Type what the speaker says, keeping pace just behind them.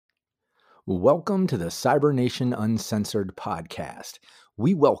Welcome to the Cybernation Uncensored podcast.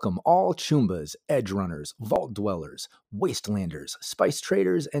 We welcome all Chumbas, Edge Runners, Vault Dwellers, Wastelanders, Spice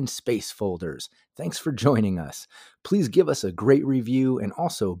Traders, and Space Folders. Thanks for joining us. Please give us a great review and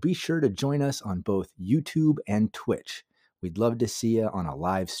also be sure to join us on both YouTube and Twitch. We'd love to see you on a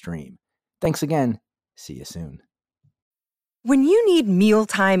live stream. Thanks again. See you soon. When you need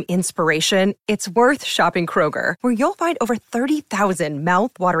mealtime inspiration, it's worth shopping Kroger, where you'll find over 30,000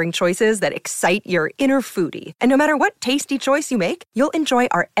 mouth-watering choices that excite your inner foodie. And no matter what tasty choice you make, you'll enjoy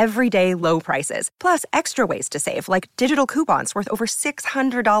our everyday low prices, plus extra ways to save, like digital coupons worth over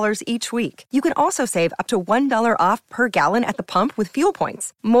 $600 each week. You can also save up to $1 off per gallon at the pump with fuel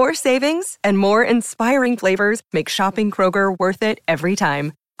points. More savings and more inspiring flavors make shopping Kroger worth it every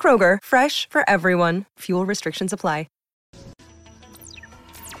time. Kroger, fresh for everyone. Fuel restrictions apply.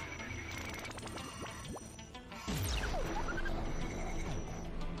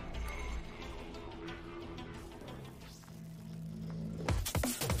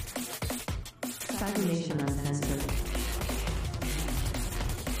 Cybernation Uncensored.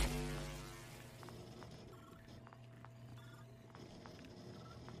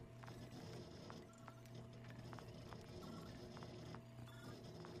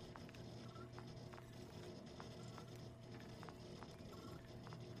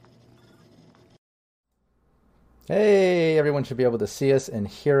 Hey, everyone should be able to see us and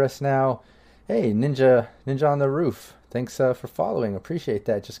hear us now. Hey, Ninja on the roof. Thanks for following. Appreciate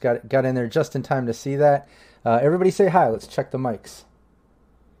that. Just got in there just in time to see that. Everybody say hi. Let's check the mics.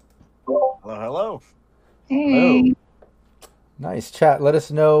 Hello. Hey. Hello. Nice chat. Let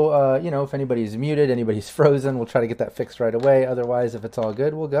us know, if anybody's muted, anybody's frozen. We'll try to get that fixed right away. Otherwise, if it's all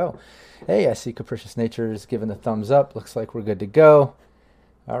good, we'll go. Hey, I see Capricious Nature's giving the thumbs up. Looks like we're good to go.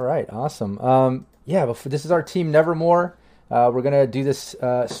 All right, awesome. This is our team Nevermore. We're going to do this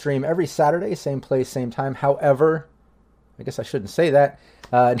stream every Saturday, same place, same time. However, I guess I shouldn't say that.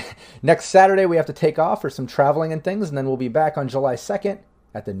 Next Saturday, we have to take off for some traveling and things, and then we'll be back on July 2nd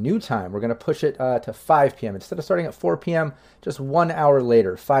at the new time. We're going to push it to 5 p.m. Instead of starting at 4 p.m., just 1 hour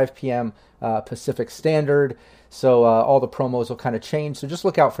later, 5 p.m. Pacific Standard. So all the promos will kind of change. So just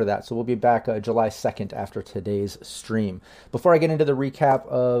look out for that. So we'll be back July 2nd after today's stream. Before I get into the recap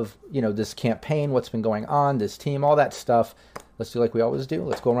of, this campaign, what's been going on, this team, all that stuff, let's do like we always do.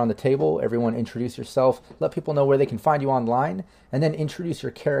 Let's go around the table. Everyone introduce yourself. Let people know where they can find you online. And then introduce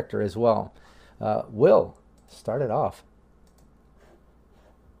your character as well. Will, start it off.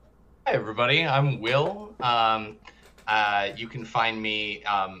 Hi, everybody. I'm Will. You can find me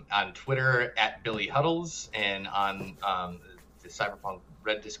on Twitter at Billy Huddles and on the Cyberpunk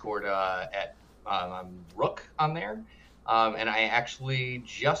Red Discord at Rook on there. And I actually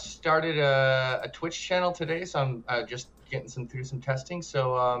just started a Twitch channel today, so I'm just getting through some testing.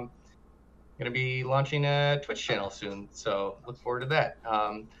 So I'm going to be launching a Twitch channel soon. So look forward to that.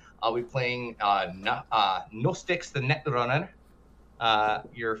 I'll be playing No Sticks the Netrunner,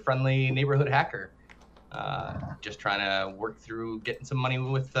 your friendly neighborhood hacker. Just trying to work through getting some money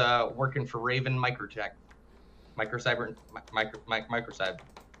with working for Raven Microtech. Microcyber.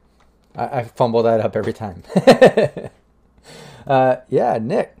 I fumble that up every time.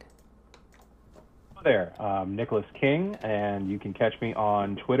 Nick. Hello there. Nicholas King, and you can catch me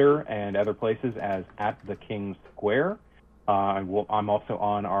on Twitter and other places as @TheKingSquare. I'm also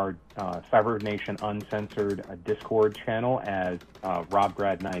on our Cybernation Uncensored Discord channel as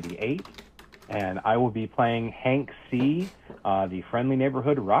RobGrad98. And I will be playing Hank C., the friendly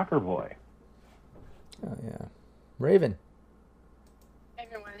neighborhood rocker boy. Oh, yeah. Raven. Hey,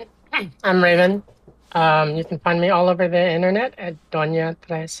 everyone. I'm Raven. You can find me all over the internet at Doña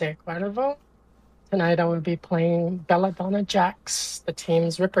Trece Cuervo. Tonight I will be playing Belladonna Jax, the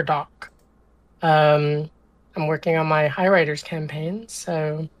team's Ripper Doc. I'm working on my High Riders campaign,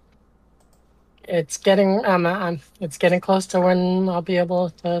 so it's getting close to when I'll be able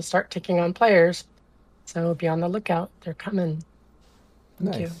to start taking on players. So be on the lookout. They're coming.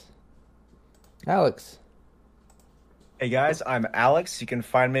 Thank you. Alex. Hey guys, I'm Alex. You can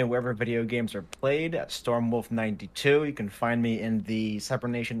find me wherever video games are played at Stormwolf92. You can find me in the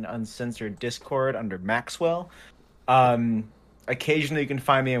Cybernation Uncensored Discord under Maxwell. Occasionally you can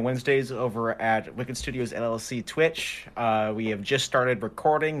find me on Wednesdays over at Wicked Studios LLC Twitch. We have just started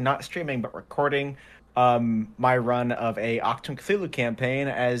recording, not streaming, but recording my run of a Octum Cthulhu campaign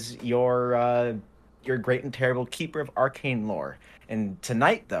as your great and terrible keeper of arcane lore. And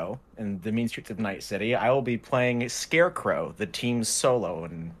tonight, though, in the mean streets of Night City, I will be playing Scarecrow, the team's solo.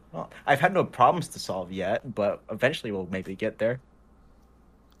 And, well, I've had no problems to solve yet, but eventually we'll maybe get there.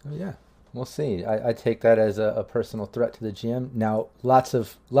 Oh, yeah. We'll see. I take that as a personal threat to the GM. Now, lots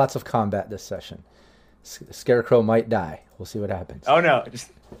of combat this session. Scarecrow might die. We'll see what happens. Oh no!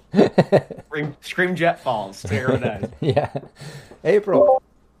 Just scream jet falls. Scarecrow dies. Yeah. April.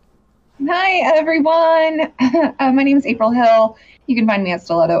 Hi everyone. My name is April Hill. You can find me at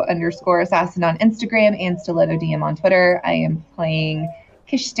stiletto_assassin on Instagram and stiletto DM on Twitter. I am playing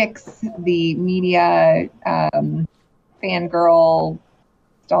Kish Sticks, the media fangirl,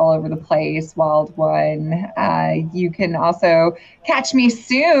 all over the place, wild one. You can also catch me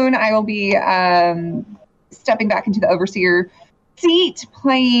soon. I will be stepping back into the overseer seat,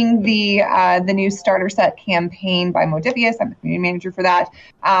 playing the new starter set campaign by Modibius. I'm the community manager for that.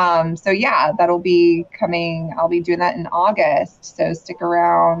 So yeah, that'll be coming. I'll be doing that in August. So stick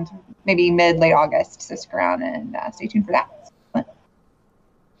around, maybe late August. So stick around and stay tuned for that.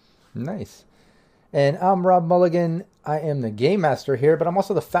 Nice. And I'm Rob Mulligan. I am the Game Master here, but I'm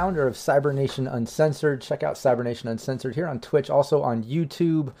also the founder of Cybernation Uncensored. Check out Cybernation Uncensored here on Twitch, also on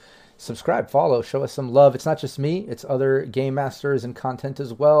YouTube. Subscribe, follow, show us some love. It's not just me, it's other Game Masters and content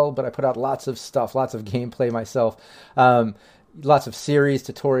as well, but I put out lots of stuff, lots of gameplay myself, lots of series,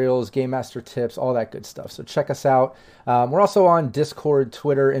 tutorials, Game Master tips, all that good stuff. So check us out. We're also on Discord,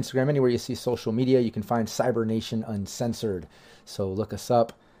 Twitter, Instagram, anywhere you see social media, you can find Cybernation Uncensored. So look us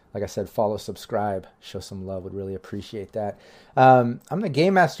up. Like I said, follow, subscribe, show some love. Would really appreciate that. I'm the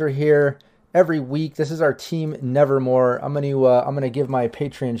Game Master here every week. This is our team Nevermore. I'm gonna give my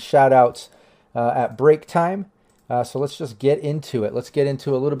Patreon shout outs at break time. So let's just get into it. Let's get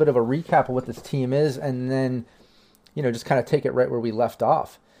into a little bit of a recap of what this team is, and then just kind of take it right where we left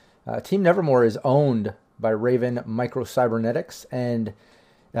off. Team Nevermore is owned by Raven Microcybernetics, and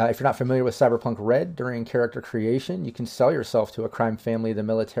if you're not familiar with Cyberpunk Red, during character creation, you can sell yourself to a crime family, the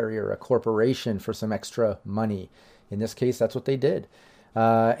military, or a corporation for some extra money. In this case, that's what they did.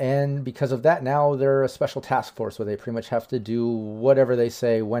 And because of that, now they're a special task force where they pretty much have to do whatever they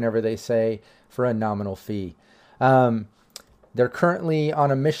say, whenever they say, for a nominal fee. They're currently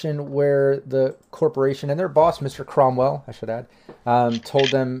on a mission where the corporation and their boss, Mr. Cromwell, I should add, told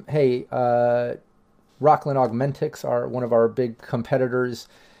them, hey, Rockland Augmentics, one of our big competitors,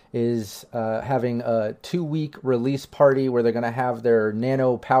 is having a 2-week release party where they're going to have their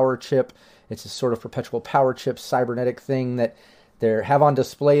nano power chip. It's a sort of perpetual power chip cybernetic thing that they have on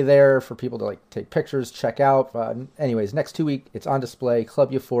display there for people to take pictures, check out. Anyways, next 2 week, it's on display.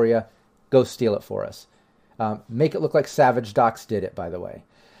 Club Euphoria, go steal it for us. Make it look like Savage Docs did it, by the way.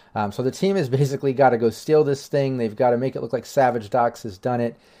 So the team has basically got to go steal this thing. They've got to make it look like Savage Docs has done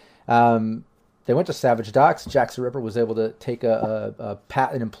it. They went to Savage Docs. Jax the Ripper was able to take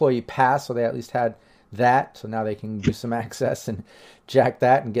an employee pass, so they at least had that. So now they can do some access and jack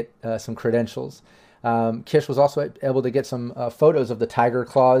that and get some credentials. Kish was also able to get some photos of the tiger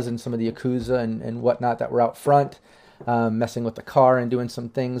claws and some of the Yakuza and whatnot that were out front, messing with the car and doing some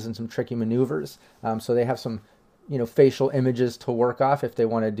things and some tricky maneuvers. So they have some facial images to work off if they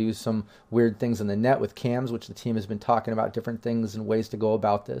want to do some weird things in the net with cams, which the team has been talking about, different things and ways to go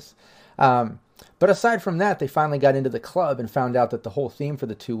about this. But aside from that, they finally got into the club and found out that the whole theme for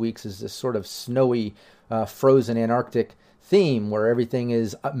the 2 weeks is this sort of snowy, frozen Antarctic theme where everything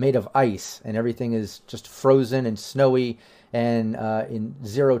is made of ice and everything is just frozen and snowy and in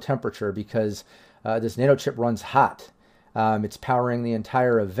zero temperature because this nanochip runs hot. It's powering the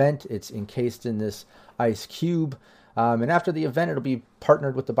entire event. It's encased in this ice cube. And after the event, it'll be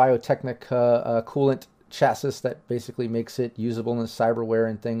partnered with the Biotechnica coolant chassis that basically makes it usable in the cyberware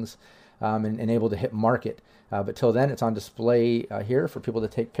and things and able to hit market. But till then, it's on display here for people to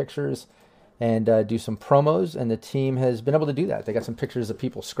take pictures and do some promos. And the team has been able to do that. They got some pictures of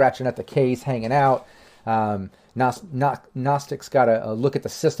people scratching at the case, hanging out. Gnostics got a look at the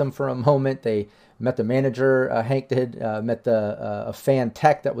system for a moment. They met the manager, Hank did, met a fan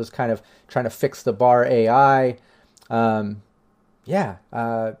tech that was kind of trying to fix the bar AI.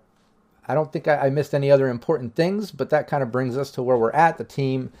 I don't think I missed any other important things, but that kind of brings us to where we're at. The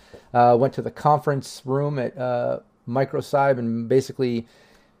team went to the conference room at Microcyb and basically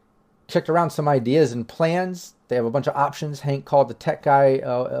kicked around some ideas and plans. They have a bunch of options. Hank called the tech guy,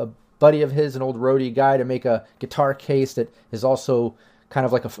 a buddy of his, an old roadie guy, to make a guitar case that is also kind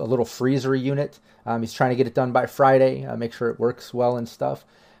of like a little freezer unit. He's trying to get it done by Friday, make sure it works well and stuff.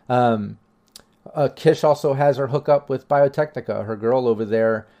 Kish also has her hookup with Biotechnica, her girl over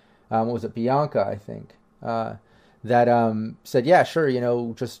there. What was it, Bianca, I think, that said, yeah,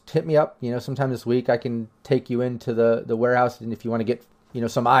 sure, just hit me up, sometime this week. I can take you into the warehouse, and if you want to get,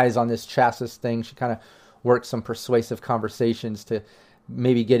 some eyes on this chassis thing, she kind of worked some persuasive conversations to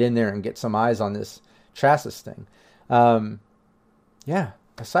maybe get in there and get some eyes on this chassis thing.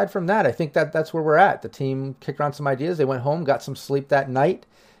 aside from that, I think that's where we're at. The team kicked around some ideas. They went home, got some sleep that night.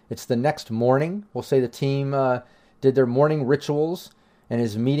 It's the next morning. We'll say the team did their morning rituals and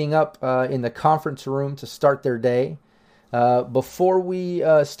is meeting up in the conference room to start their day. Before we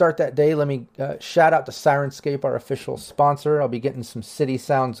start that day, let me shout out to Syrinscape, our official sponsor. I'll be getting some city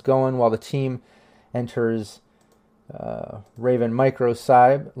sounds going while the team enters Raven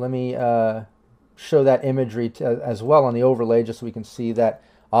Microcyber. Let me show that imagery as well on the overlay, just so we can see that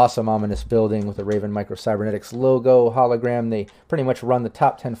awesome ominous building with the Raven Microcybernetics logo, hologram. They pretty much run the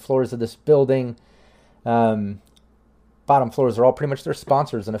top 10 floors of this building. Bottom floors are all pretty much their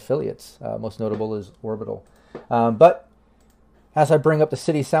sponsors and affiliates. Most notable is Orbital. But as I bring up the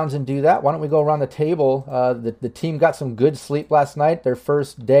city sounds and do that, why don't we go around the table? The team got some good sleep last night. Their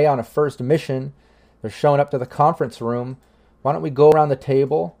first day on a first mission. They're showing up to the conference room. Why don't we go around the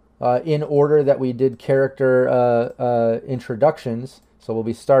table in order that we did character introductions. So we'll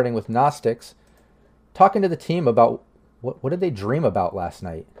be starting with Gnostics. Talking to the team about what did they dream about last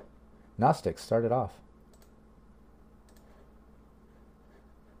night? Gnostics, start it off.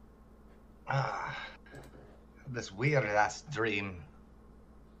 This weird ass dream.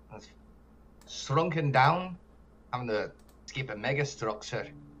 I was shrunken down, having to escape a mega structure,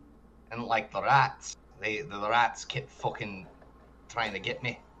 and like the rats, the rats kept fucking trying to get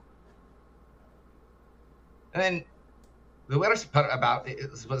me. And then the worst part about it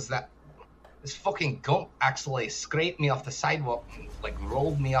was that this fucking gump actually scraped me off the sidewalk and like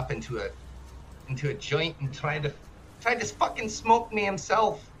rolled me up into a joint and tried to fucking smoke me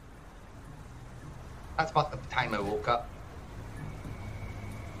himself. That's about the time I woke up.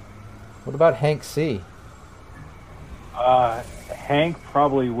 What about Hank C? Hank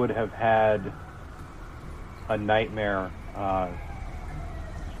probably would have had a nightmare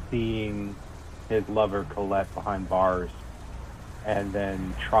seeing his lover Colette behind bars and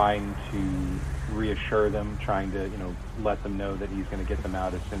then trying to reassure them, trying to, let them know that he's going to get them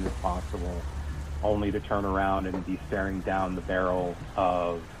out as soon as possible, only to turn around and be staring down the barrel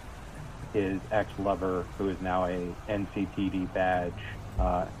of his ex-lover, who is now a NCPD badge,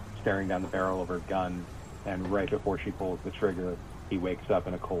 staring down the barrel of her gun, and right before she pulls the trigger, he wakes up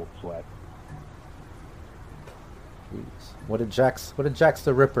in a cold sweat. Jeez. What did Jax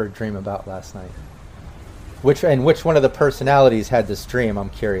the Ripper dream about last night? Which one of the personalities had this dream? I'm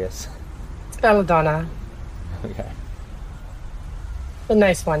curious. It's Belladonna. Okay. The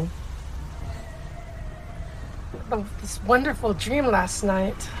nice one. Oh, this wonderful dream last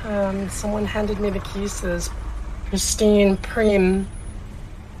night. Someone handed me the keys to this pristine,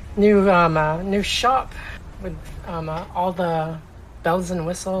 new shop with all the bells and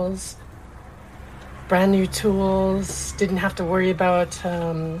whistles, brand new tools. Didn't have to worry about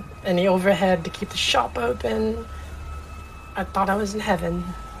any overhead to keep the shop open. I thought I was in heaven.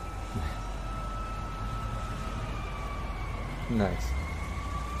 Nice.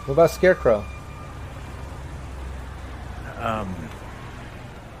 What about Scarecrow? I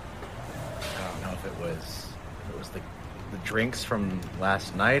don't know if it was the drinks from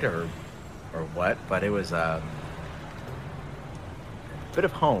last night or what, but it was a bit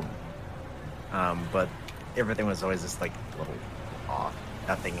of home. But everything was always just like a little off,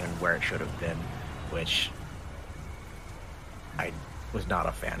 nothing in where it should have been, which I was not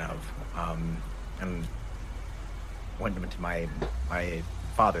a fan of. And went into my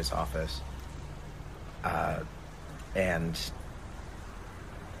father's office, and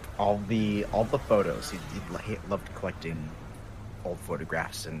all the photos. He loved collecting old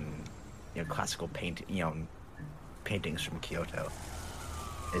photographs and classical paintings from Kyoto.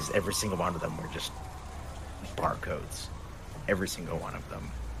 Every single one of them were just barcodes. Every single one of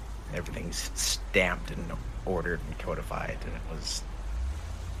them. Everything's stamped and ordered and codified, and it was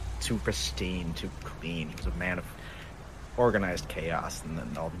too pristine, too clean. He was a man of organized chaos, and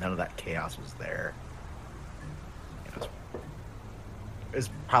then none of that chaos was there. It was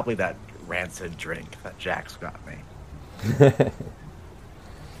probably that rancid drink that Jax got me.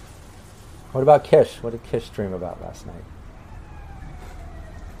 What about Kish? What did Kish dream about last night?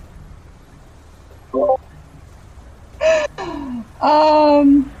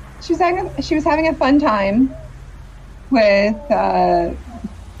 She was having a fun time with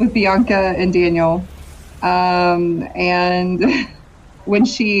Bianca and Daniel, and when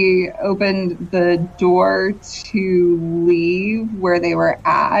she opened the door to leave where they were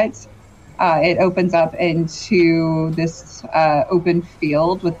at, it opens up into this open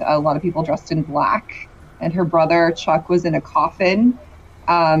field with a lot of people dressed in black, and her brother Chuck was in a coffin.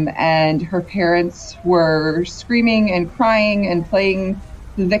 And her parents were screaming and crying and playing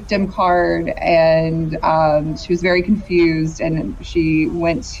the victim card, and she was very confused, and she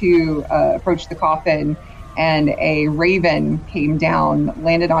went to approach the coffin, and a raven came down,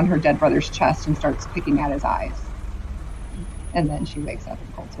 landed on her dead brother's chest, and starts picking at his eyes. And then she wakes up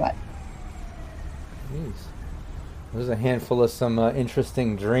in cold sweat. Jeez. There's a handful of some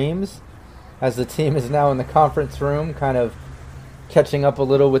interesting dreams. As the team is now in the conference room, kind of catching up a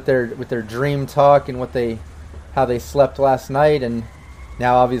little with their dream talk and how they slept last night, and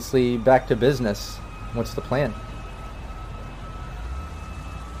now obviously back to business. What's the plan?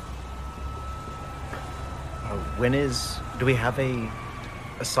 Do we have a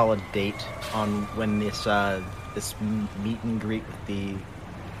solid date on when this meet and greet with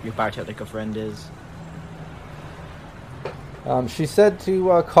your Biotechnica friend is? She said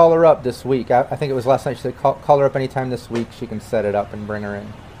to call her up this week. I think it was last night. She said call her up anytime this week. She can set it up and bring her in.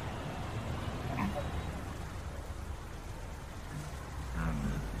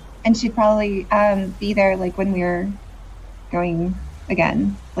 And she'd probably be there like when we're going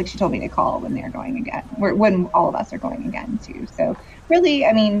again. Like she told me to call when they're going again. When all of us are going again too. So really,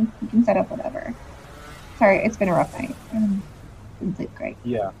 I mean, you can set up whatever. Sorry, it's been a rough night. Didn't sleep great.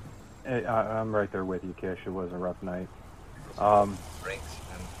 Yeah, I'm right there with you, Kish. It was a rough night.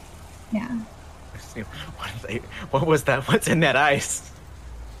 Yeah. What was that? What's in that ice?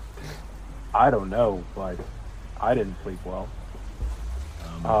 I don't know, but I didn't sleep well.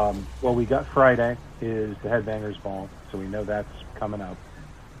 Well, we got Friday is the Headbangers Ball, so we know that's coming up.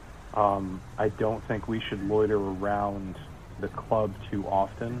 I don't think we should loiter around the club too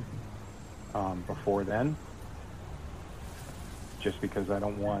often before then, just because I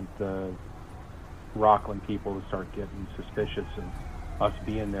don't want the Rockland people to start getting suspicious of us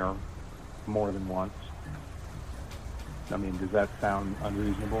being there more than once. I mean, does that sound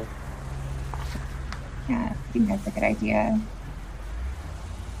unreasonable? Yeah, I think that's a good idea.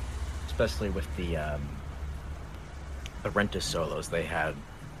 Especially with the Rentus solos they had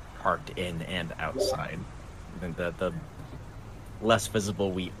parked in and outside. And the less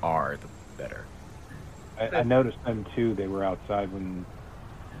visible we are, the better. I noticed them too. They were outside when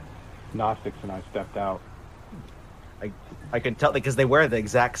Gnostics and I stepped out. I can tell because they wear the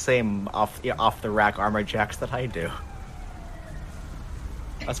exact same off the rack armor jacks that I do.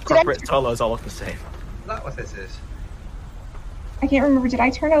 Us corporate solos all look the same. Is that what this is? I can't remember. Did I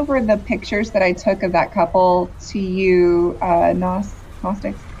turn over the pictures that I took of that couple to you,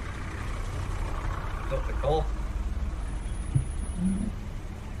 Gnostics? Dr. Cole?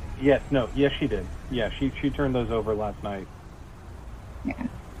 Yes, she did. Yeah, she turned those over last night. Yeah.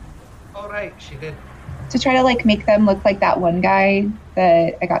 All right, she did. To try to like make them look like that one guy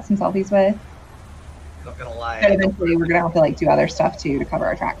that I got some selfies with. Not gonna lie. But eventually we're gonna have to like do other stuff too to cover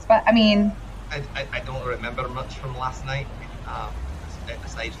our tracks. But I mean, I don't remember much from last night.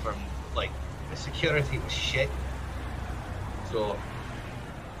 Aside from like the security was shit. So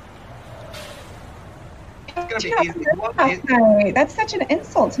it's gonna be easy. Last night. That's such an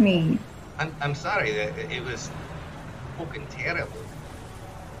insult to me. I'm sorry. It was fucking terrible.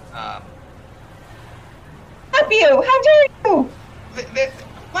 Fuck you! How dare you!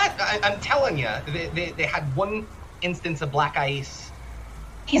 What? I'm telling you, they had one instance of black ice.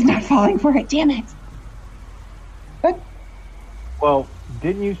 He's not falling for it. Damn it! What? Well,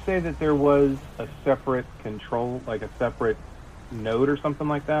 didn't you say that there was a separate control, like a separate node or something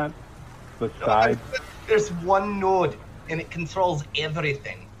like that? Besides, there's one node, and it controls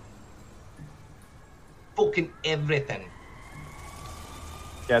everything. Fucking everything.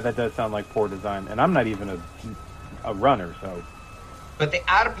 Yeah, that does sound like poor design, and I'm not even a runner, so. But they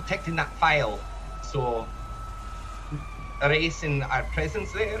are protecting that file, so erasing our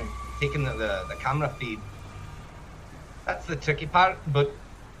presence there, taking the camera feed. That's the tricky part, but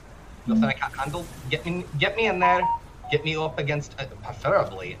nothing I can't handle. Get me in there. Get me up against,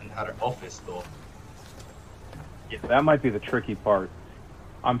 preferably in her office, though. Yeah, that might be the tricky part.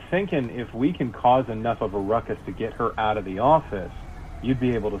 I'm thinking if we can cause enough of a ruckus to get her out of the office, you'd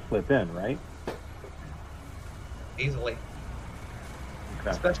be able to slip in, right? Easily.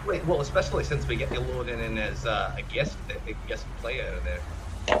 Okay. Especially since we get you loaded in as a guest player there.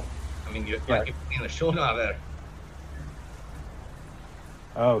 I mean, you're playing a show now there.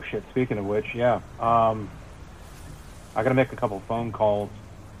 Oh shit! Speaking of which, yeah, I gotta make a couple phone calls,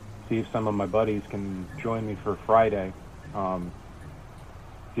 see if some of my buddies can join me for Friday.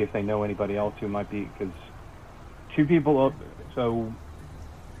 See if they know anybody else who might be, because two people. So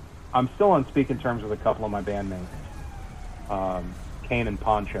I'm still on speaking terms with a couple of my bandmates, Kane and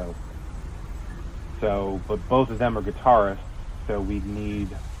Poncho. So, but both of them are guitarists, so we need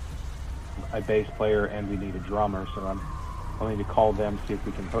a bass player and we need a drummer. So I'm I'll need to call them, see if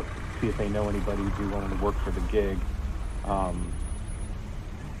we can see if they know anybody who'd be willing to work for the gig.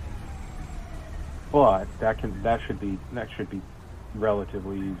 But that should be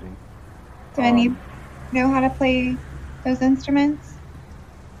relatively easy. Do any know how to play those instruments?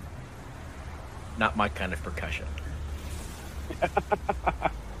 Not my kind of percussion.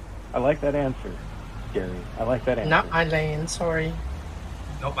 I like that answer, Gary. I like that answer. Not my lane, sorry.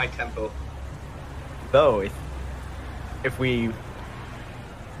 Not my tempo. Though, if I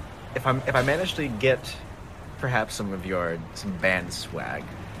manage to get perhaps some band swag,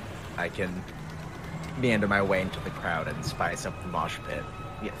 I can meander my way into the crowd and spice up the mosh pit,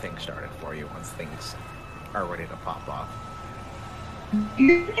 get things started for you once things are ready to pop off.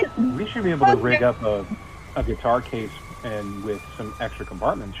 We should be able to rig up a guitar case and with some extra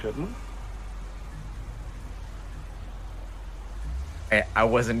compartments, shouldn't we? I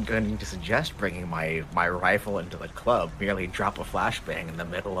wasn't going to suggest bringing my rifle into the club. Merely drop a flashbang in the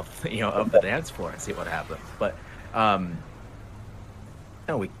middle of the dance floor and see what happens. But no,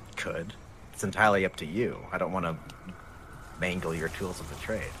 we could. It's entirely up to you. I don't want to mangle your tools of the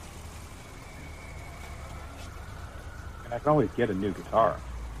trade. And I can always get a new guitar.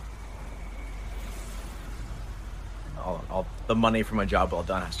 All the money from a job well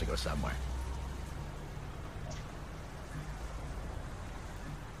done has to go somewhere.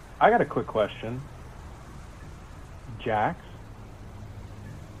 I got a quick question. Jax?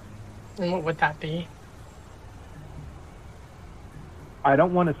 And what would that be? I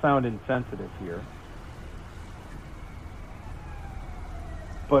don't want to sound insensitive here,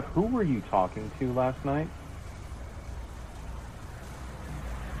 but who were you talking to last night?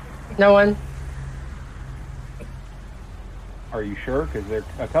 No one. Are you sure? Because there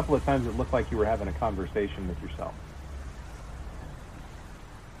a couple of times it looked like you were having a conversation with yourself.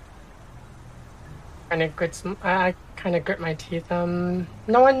 I kind of grit my teeth. No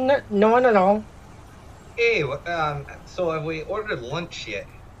one at all. Hey, so have we ordered lunch yet?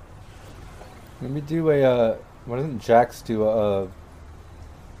 Let me do why doesn't Jax do a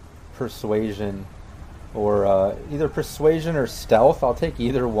persuasion, or either persuasion or stealth? I'll take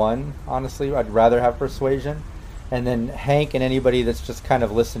either one, honestly. I'd rather have persuasion. And then Hank and anybody that's just kind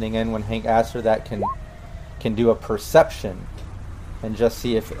of listening in when Hank asks her that can do a perception and just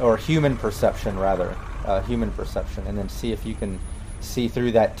see or human perception rather, human perception, and then see if you can see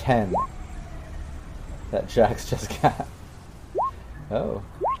through that 10 that Jax just got. Oh,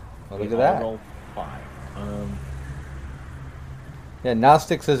 well, look at that. Roll 5. Yeah,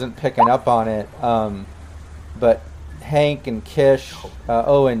 Gnostics isn't picking up on it, but Hank and Kish,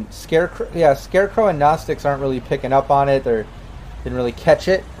 and Scarecrow. Yeah, Scarecrow and Gnostics aren't really picking up on it. They didn't really catch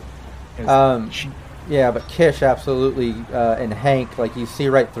it. Yeah, but Kish absolutely, and Hank, like you see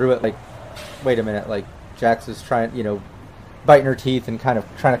right through it. Like, wait a minute, like Jax is trying, biting her teeth and kind of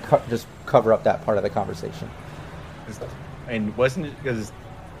trying to just cover up that part of the conversation. And wasn't it because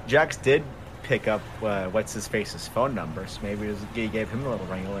Jax did pick up what's his face's phone number, so maybe he gave him a little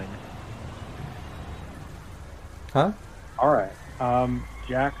ring-a-ling. Huh? All right,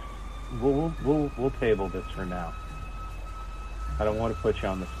 Jax, we'll table this for now. I don't want to put you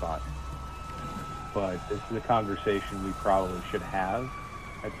on the spot, but this is a conversation we probably should have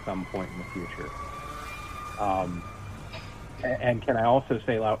at some point in the future. And can I also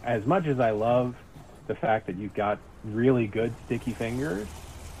say, as much as I love the fact that you've got really good sticky fingers,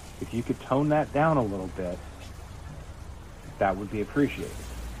 if you could tone that down a little bit, that would be appreciated.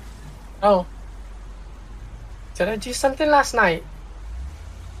 Oh. Did I do something last night?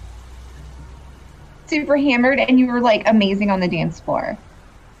 Super hammered, and you were like amazing on the dance floor.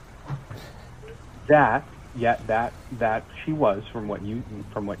 That she was from what you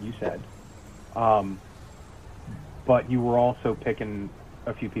said. But you were also picking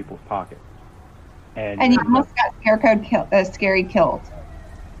a few people's pockets, and you almost got Scary killed.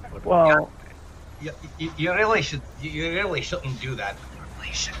 Well, you really shouldn't do that. You really should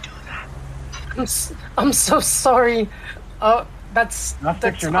do that. I'm so sorry. That's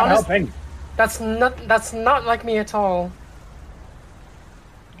you're not helping. That's not like me at all.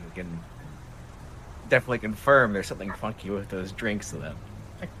 You can definitely confirm there's something funky with those drinks of them.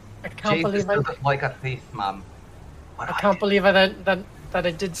 I can't believe I doesn't like a thief, Mom. I can't believe that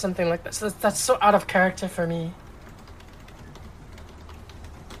I did something like this. That's so out of character for me.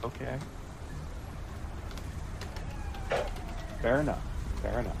 Okay. Fair enough.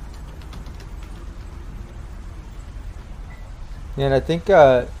 Yeah, and I think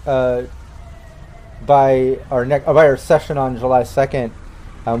by our session on July 2nd,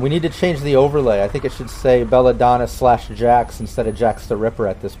 we need to change the overlay. I think it should say Belladonna /Jax instead of Jax the Ripper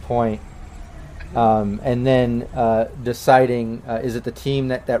at this point. And then deciding, is it the team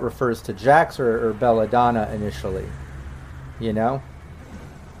that refers to Jax or Belladonna initially? You know?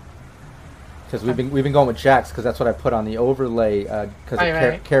 Because we've been going with Jax because that's what I put on the overlay because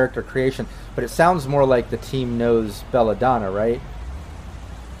of character creation. But it sounds more like the team knows Belladonna, right?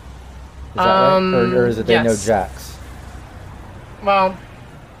 Is that right? Or is it they know Jax? Well,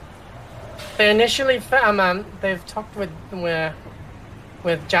 they initially they've talked with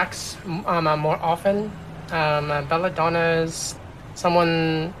Jax more often. Belladonna is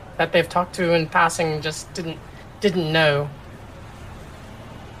someone that they've talked to in passing, just didn't know.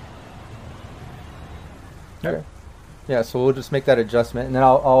 Okay. Yeah, so we'll just make that adjustment, and then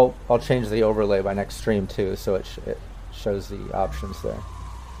I'll change the overlay by next stream too, so it shows the options there.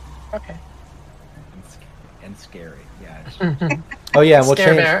 Okay. And scary, yeah. Oh yeah, and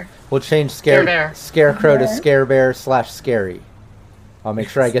we'll change Scarecrow to Scare Bear / Scary. I'll make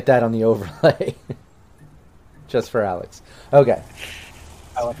sure I get that on the overlay, just for Alex. Okay.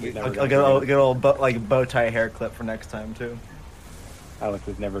 I'll get a little bow tie hair clip for next time too. Alex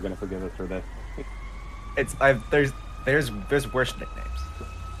is never going to forgive us for this. There's worse nicknames.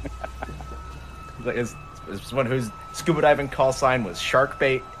 There's one whose scuba diving call sign was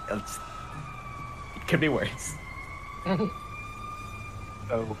Sharkbait. It could be worse.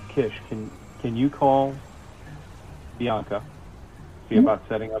 So Kish, can you call Bianca? See about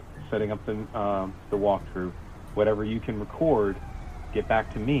setting up the walkthrough. Whatever you can record, get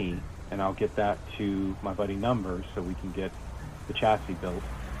back to me, and I'll get that to my buddy Numbers so we can get the chassis built.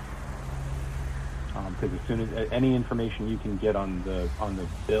 Because as soon as any information you can get on the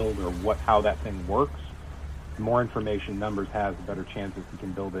build or how that thing works, the more information Numbers has, the better chances he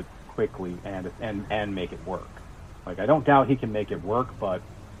can build it quickly and make it work. Like, I don't doubt he can make it work, but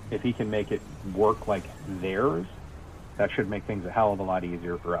if he can make it work like theirs, that should make things a hell of a lot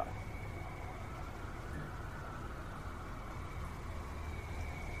easier for us.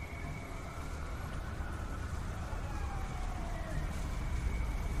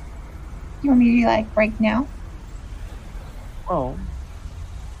 You want me to break now? Well,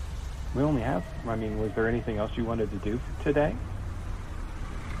 we only have. I mean, was there anything else you wanted to do today?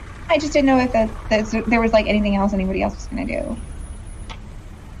 I just didn't know if there was anything else anybody else was going to do.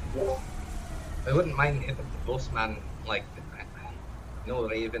 I wouldn't mind hitting the Bossman.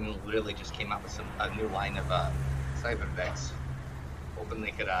 Raven literally just came up with a new line of cyber decks. Hoping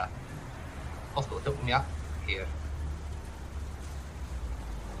they could possibly help me up here.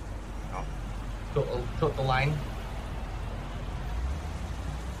 Total line.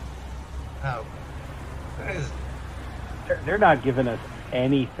 Oh, they're not giving us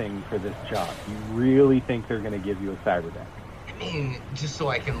anything for this job. You really think they're going to give you a cyber deck? I mean, just so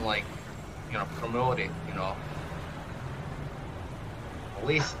I can promote it. At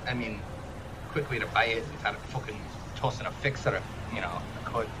least, quickly to buy it instead of fucking tossing a fixer. A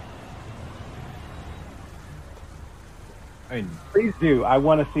code. I mean, please do. I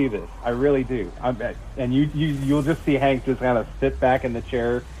want to see this. I really do. I bet. And you'll just see Hank just kind of sit back in the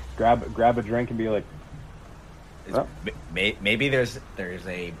chair, grab a drink, and be like, oh. Maybe there's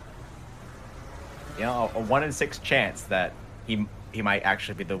a 1 in 6 chance that he might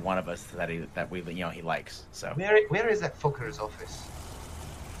actually be the one of us that he likes. So where is that fucker's office?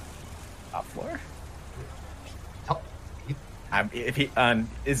 Top floor. If he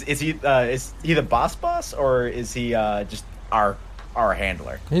is he the boss or is he just our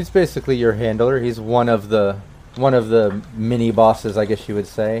handler? He's basically your handler. He's one of the mini bosses, I guess you would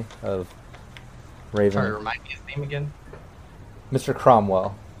say, of Raven. Sorry, remind me his name again. Mr.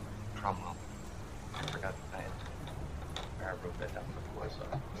 Cromwell. Cromwell. I forgot I wrote that down before. So.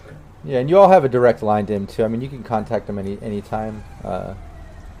 Yeah, and you all have a direct line to him too. I mean, you can contact him any time.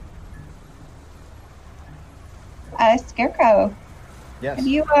 Scarecrow. Yes. Have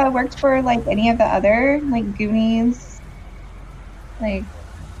you worked for any of the other Goonies? By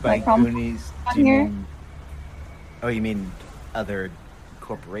Goonies, you mean other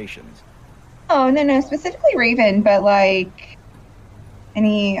corporations? Oh no, specifically Raven, but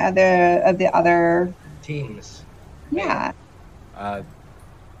any other of the other teams. Yeah. Have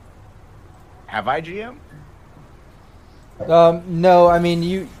I GM? No, I mean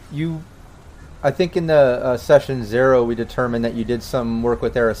you. I think in the session 0 we determined that you did some work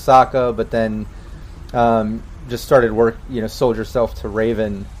with Arasaka, but then just started work, sold yourself to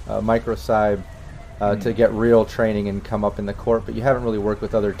Raven Microcybe to get real training and come up in the corp. But you haven't really worked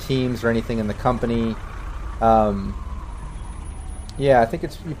with other teams or anything in the company. Yeah, I think you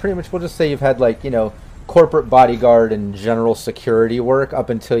pretty much. We'll just say you've had corporate bodyguard and general security work up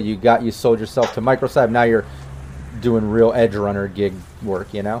until you sold yourself to Microcybe. Now you're doing real edge runner gig work,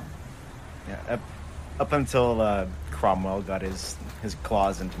 Yeah, up until Cromwell got his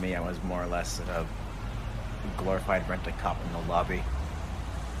claws into me, I was more or less a glorified rent-a-cop in the lobby.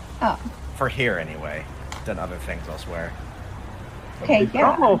 Oh. For here, anyway. Done other things elsewhere. Okay, Did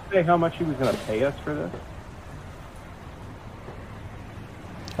yeah. Cromwell say how much he was going to pay us for this?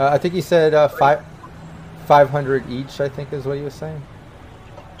 I think he said 500 each, I think is what he was saying.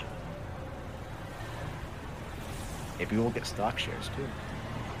 Maybe we'll get stock shares, too.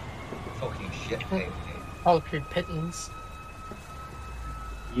 Fucking shit, hey. Paltry pittance.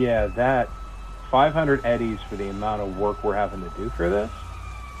 Yeah, that 500 eddies for the amount of work we're having to do for this.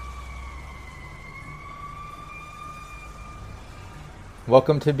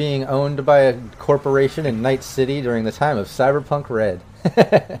 Welcome to being owned by a corporation in Night City during the time of Cyberpunk Red.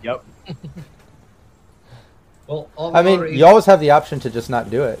 Yep. Well, all I the mean, more you always have the option to just not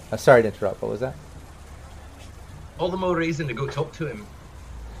do it. Sorry to interrupt. What was that? all the more reason to go talk to him.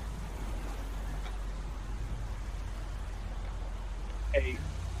 Hey,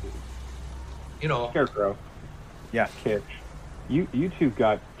 You know, Scarecrow, Yeah. Kitch, you two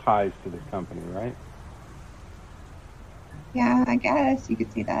got ties to this company, right? Yeah, I guess you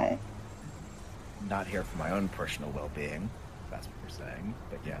could say that. Not here for my own personal well-being. That's what we're saying.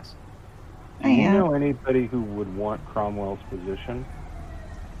 But yes. Do I you am. know anybody who would want Cromwell's position?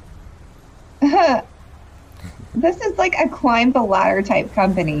 This is like a climb the ladder type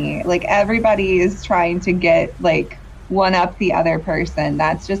company. Like everybody is trying to get like one up the other person.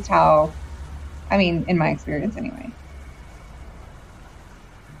 That's just how, I mean, in my experience anyway.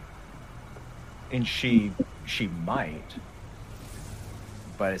 And she might,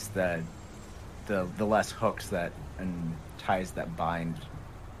 but it's the less hooks that and ties that bind,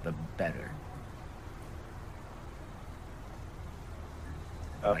 the better.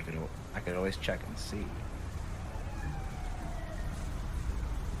 Oh. I could always check and see.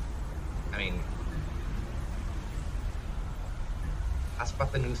 I mean, ask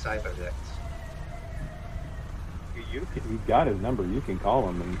about the new cyber You've got his number. You can call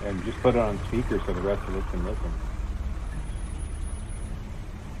him and just put it on speaker so the rest of us can listen.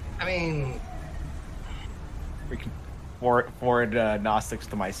 I mean, We can forward Gnostics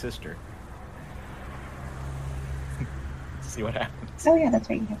to my sister. See what happens. Oh yeah, that's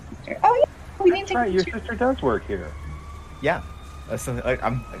right. You have a sister. Oh yeah, we need to. Right, your sister does work here. Yeah, that's something, like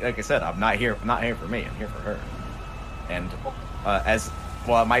I said, I'm not here for me. I'm here for her. And as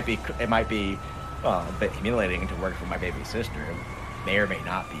well, it might be a bit humiliating to work for my baby sister. It may or may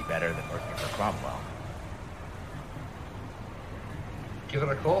not be better than working for Cromwell. give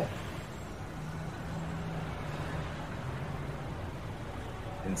her a call.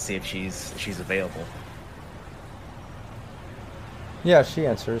 And see if she's available. Yeah, she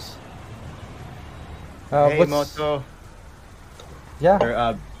answers. Hey, what's- Moto. Yeah.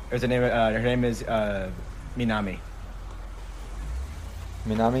 Her name is Minami.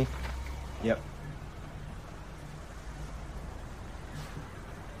 Minami? Yep.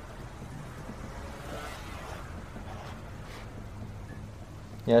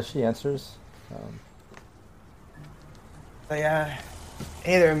 Yeah, she answers. Hey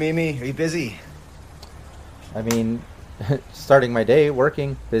there, Mimi. Are you busy? I mean, starting my day,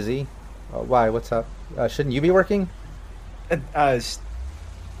 working, busy. Why? What's up? Shouldn't you be working?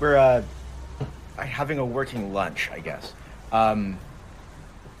 We're having a working lunch, I guess.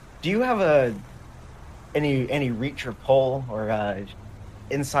 Do you have any reach or pull or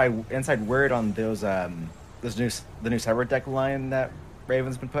inside word on the new cyber deck line that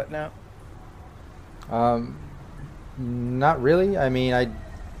Raven's been putting out? Not really. I mean, I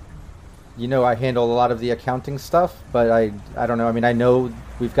handle a lot of the accounting stuff, but I don't know. I mean, I know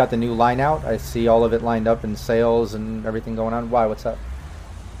we've got the new line out. I see all of it lined up in sales and everything going on. Why? What's up?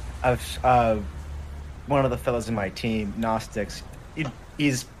 One of the fellas in my team, Gnostics,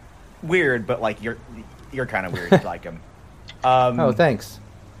 he's weird, but like you're kind of weird. You like him. Oh, thanks.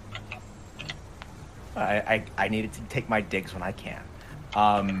 I needed to take my digs when I can.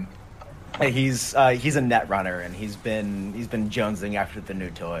 He's a net runner, and he's been jonesing after the new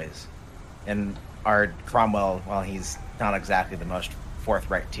toys. And our Cromwell, while he's not exactly the most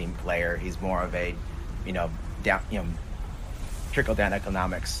forthright team player, he's more of a, trickle down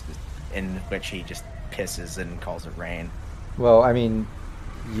economics in which he just pisses and calls it rain. Well, I mean,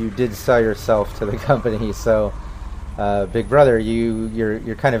 you did sell yourself to the company, so Big Brother,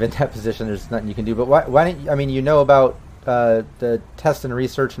 you're kind of in that position. There's nothing you can do. But why don't you, I mean, you know about the test and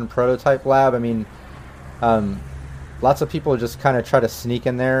research and prototype lab? I mean, lots of people just kind of try to sneak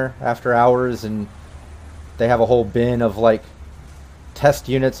in there after hours, and they have a whole bin of like test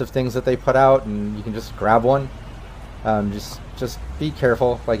units of things that they put out, and you can just grab one. Just be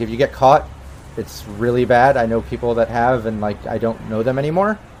careful. Like if you get caught, it's really bad. I know people that have, and like I don't know them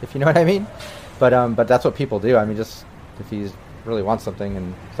anymore. If you know what I mean. But that's what people do. I mean, just if he really wants something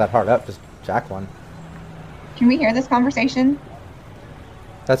and is that hard up, just jack one. Can we hear this conversation?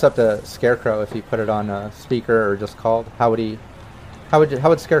 That's up to Scarecrow if he put it on a speaker or just called. How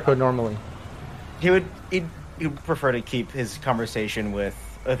would Scarecrow normally? He'd prefer to keep his conversation with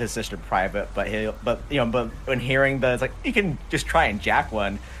his sister private, but when hearing it's like you can just try and jack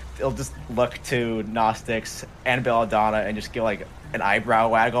one, he'll just look to Gnostics and Belladonna and just give like an eyebrow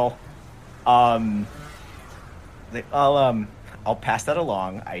waggle. I'll pass that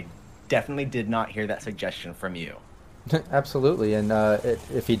along. I definitely did not hear that suggestion from you. Absolutely, and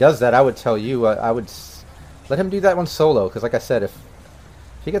if he does that, I would tell you I would let him do that one solo, because like I said, if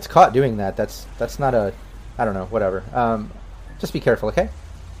he gets caught doing that, that's not a, I don't know, whatever. Just be careful, okay?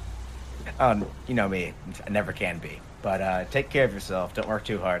 You know me, I never can be. But take care of yourself. Don't work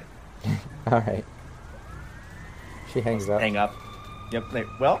too hard. All right. She hangs up. Hang up. Yep.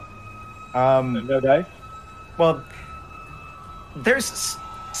 Well. No dice. Well, there's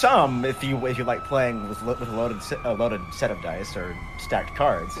some if you like playing with a loaded set of dice or stacked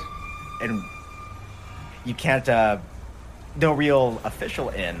cards, and you can't. No real official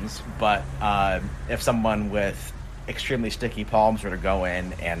ends, but if someone with extremely sticky palms were to go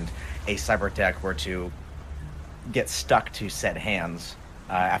in and a cyber tech were to get stuck to said hands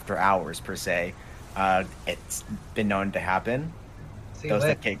after hours per se, it's been known to happen. See Those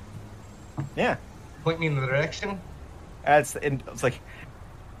that? that cake. Yeah. Point me in the direction. It's like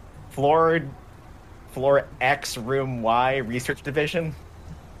floor X, room Y, research division.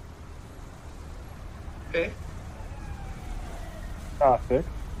 Okay. Gnostic.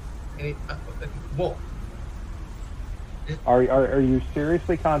 Whoa. Are you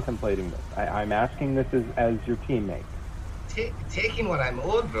seriously contemplating this? I'm asking this as your teammate. Taking what I'm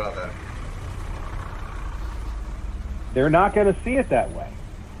owed, brother. They're not going to see it that way.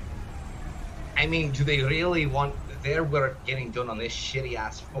 I mean, do they really want their work getting done on this shitty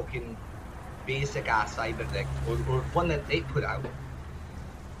ass fucking basic ass cyber deck, or one that they put out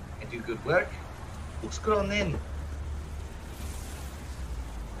and do good work? What's going on then?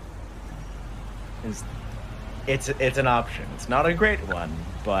 It's an option. It's not a great one,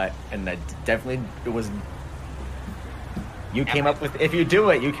 but definitely it was. You came up with, if you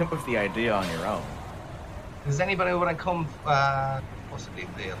do it, you came up with the idea on your own. Does anybody want to come? Possibly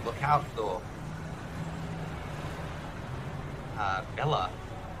the lookout though. Bella,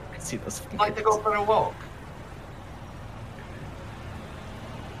 I can see those. would like to go for a walk.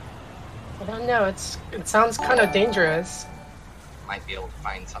 I don't know. It sounds kind of dangerous. Might be able to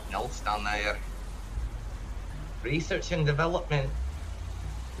find something else down there. Research and development.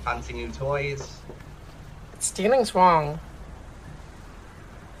 Fancy new toys. Stealing's wrong.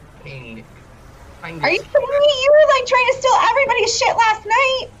 I mean, Are you kidding me? You were like trying to steal everybody's shit last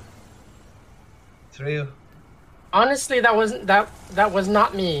night. True. Honestly, that was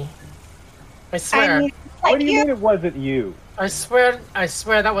not me. I swear. I mean, What like do you mean it wasn't you? I swear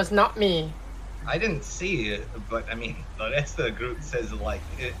that was not me. I didn't see it, but I mean, the rest of the group says like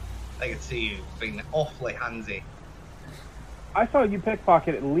it. I could see you being awfully handsy. I saw you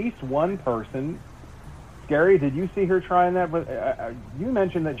pickpocket at least one person. Scary, did you see her trying that? But you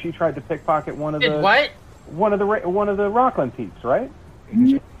mentioned that she tried to pickpocket one of Did the what? one of the Rockland peeps, right? I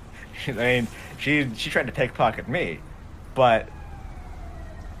mean, she tried to pickpocket me, but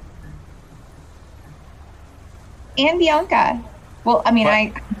And Bianca. Well, I mean,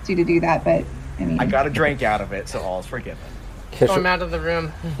 I asked you to do that, but I mean, I got a drink out of it, so all's forgiven. Storm out of the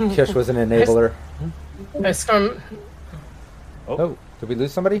room. Kish was an enabler. I storm. Oh, did we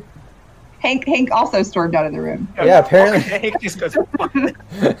lose somebody? Hank also stormed out of the room. Yeah, apparently. Hank just goes, what's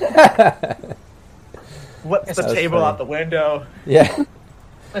the That's table funny. out the window? Yeah.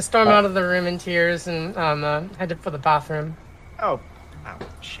 I storm out of the room in tears and headed for the bathroom. Oh,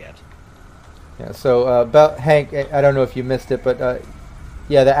 shit. Yeah. So about Hank, I don't know if you missed it, but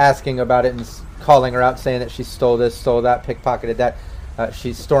yeah, they're asking about it and calling her out, saying that she stole this, stole that, pickpocketed that.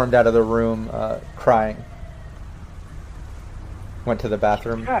 She stormed out of the room crying. Went to the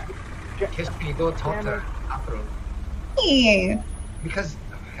bathroom. Kiss, can you go talk to her bathroom? Hey. Because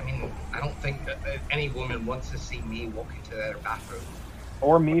I mean, I don't think that any woman wants to see me walk into their bathroom.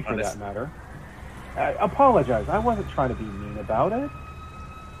 Or me, for that matter. I apologize. I wasn't trying to be mean about it.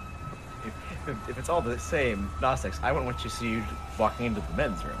 If it's all the same, Gnostics, I wouldn't want you to see you walking into the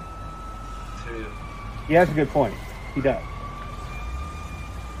men's room. True. He has a good point. He does.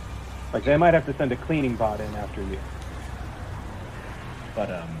 Like, they might have to send a cleaning bot in after you. But,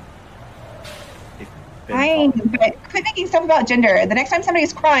 Fine, but quit making stuff about gender. The next time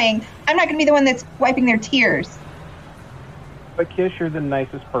somebody's crying, I'm not going to be the one that's wiping their tears. But Kish, you're the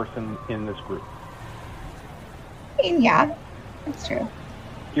nicest person in this group. I mean, yeah, that's true.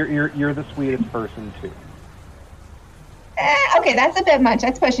 You're the sweetest person too. Okay, that's a bit much.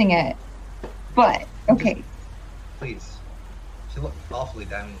 That's pushing it. But okay. Please. She looked awfully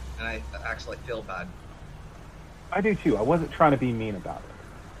down, and I actually feel bad. I do too. I wasn't trying to be mean about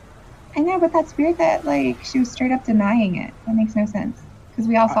it. I know, but that's weird that like she was straight up denying it. That makes no sense because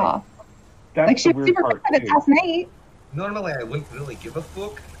we all saw. That's Like she the was weird super part proud of it too. last night. Normally, I wouldn't really give a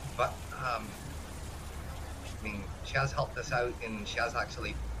fuck, but I mean, she has helped us out, and she has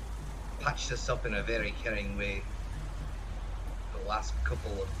actually patched us up in a very caring way. The last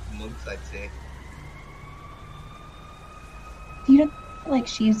couple of months, I'd say. Do you don't feel like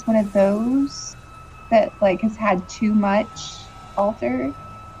she's one of those that like has had too much altered?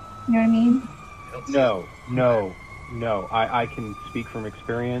 You know what I mean? I don't see No. I can speak from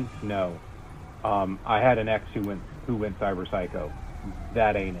experience. No. I had an ex who went cyber psycho.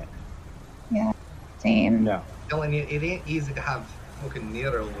 That ain't it. Yeah, same. No. Telling you, it ain't easy to have fucking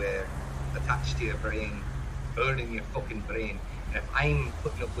Neuralware attached to your brain, burning your fucking brain. And if I'm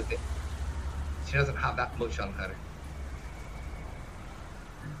putting up with it, she doesn't have that much on her.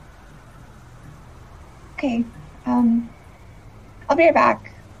 Okay. I'll be right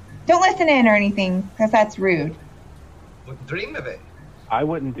back. Don't listen in or anything, because that's rude. But dream of it. I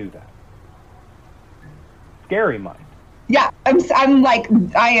wouldn't do that. Scary might. Yeah, I'm like,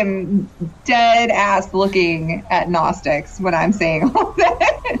 I am dead ass looking at Gnostics when I'm saying all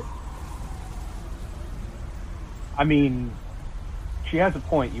this. I mean, she has a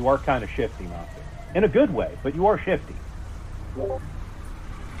point. You are kind of shifty, Gnostic. In a good way, but you are shifty.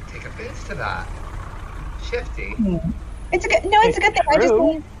 Take offense to that. Shifty. It's a good thing. I just true.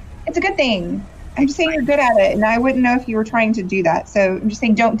 mean, it's a good thing. I'm just saying you're good at it, and I wouldn't know if you were trying to do that. So I'm just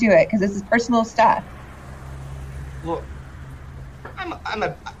saying don't do it, because this is personal stuff. Look, I'm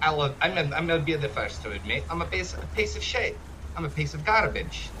gonna be the first to admit I'm a piece of shit. I'm a piece of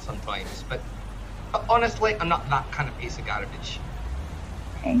garbage sometimes, but honestly, I'm not that kind of piece of garbage.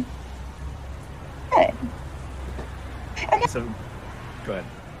 Okay. Good. Okay. So, go ahead.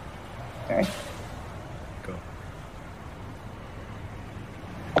 Sorry. Go.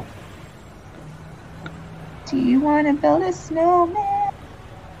 Do you want to build a snowman?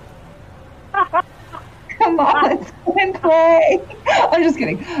 Come on, let's go and play. I'm just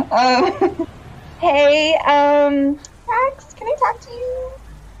kidding. Hey, Max, can I talk to you?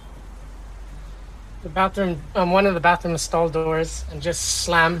 The bathroom, one of the bathroom stall doors, and just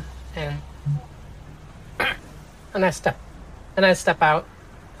slam, and I step out.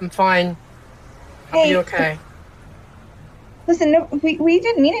 I'm fine. I'll be Hey. okay. Listen, no, we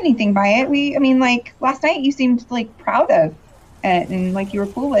didn't mean anything by it. I mean, like, last night you seemed, like, proud of it, and, like, you were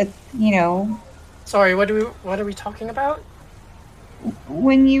cool with, you know, Sorry, what are we talking about?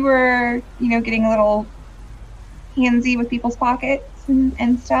 when you were, you know, getting a little handsy with people's pockets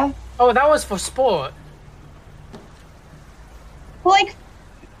and stuff. Oh, that was for sport. Well, like,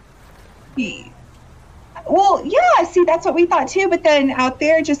 well, yeah, see, that's what we thought too, but then out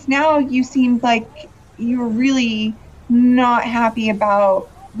there just now, you seemed like you were really not happy about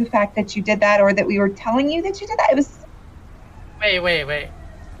the fact that you did that, or that we were telling you that you did that. It was, Wait.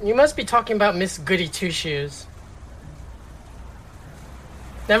 You must be talking about Miss Goody Two Shoes.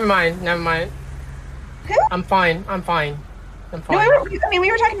 Never mind. Who? I'm fine. no,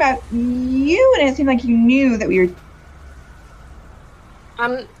 we were talking about you, and it seemed like you knew that we were.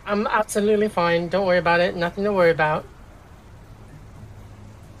 I'm absolutely fine. Don't worry about it. Nothing to worry about.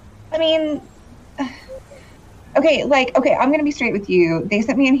 I mean, okay, I'm gonna be straight with you. They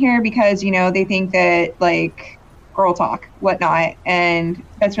sent me in here because, you know, they think that, like, girl talk, whatnot, and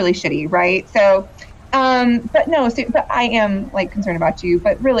that's really shitty, right? So, but I am, like, concerned about you.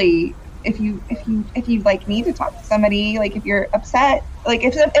 But really, if you like need to talk to somebody, like, if you're upset, like,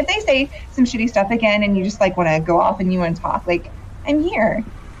 if they say some shitty stuff again, and you just, like, want to go off and you want to talk, like, I'm here.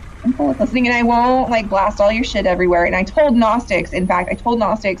 I'm cool with listening, and I won't, like, blast all your shit everywhere. And I told Gnostics not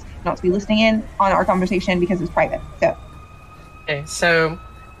to be listening in on our conversation because it's private. So. Okay, so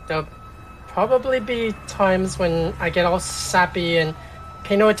there'll probably be times when I get all sappy and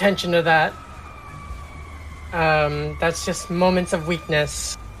pay no attention to that. That's just moments of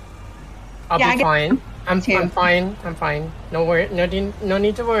weakness. I'll Yeah, I be get fine. I'm too. fine. No worry. No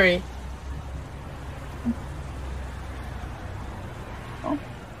need to worry.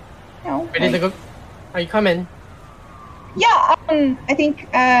 No, Ready to go? Are you coming? Yeah, I think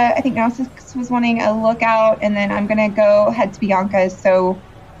Gnostics was wanting a lookout, and then I'm gonna go head to Bianca's. So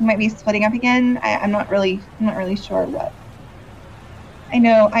might be splitting up again. I'm not really sure what. I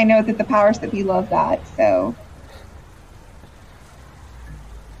know that the powers that be love that, so.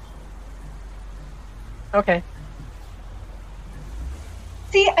 Okay.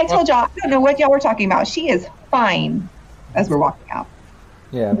 See, I told y'all, I don't know what y'all were talking about. She is fine as we're walking out.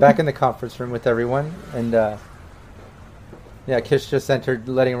 Yeah, back in the conference room with everyone, and Kish just entered,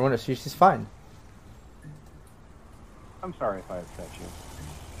 letting everyone know she's fine. I'm sorry if I upset you.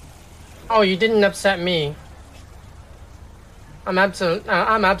 Oh, you didn't upset me. I'm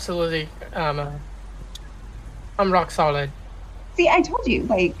absolutely, I'm rock solid. See, I told you,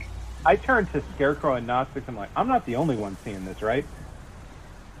 like. I turned to Scarecrow and Gnostics. I'm like, I'm not the only one seeing this, right?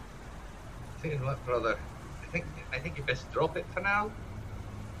 Tell you what, brother. I think you best drop it for now.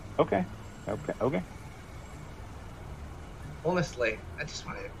 Okay. Honestly, I just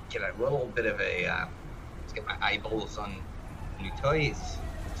want to get a little bit of a, let's get my eyeballs on new toys.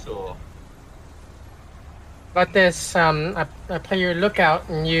 So. But this, I play your lookout,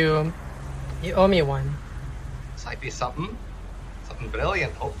 and you owe me one. This might be something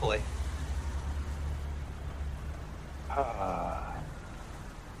brilliant, hopefully.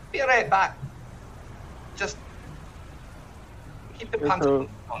 Be right back. Just keep the pants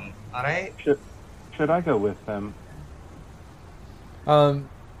on, alright? Should I go with them? I don't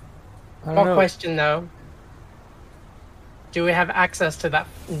know. Question though. Do we have access to that?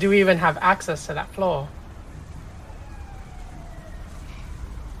 Do we even have access to that floor?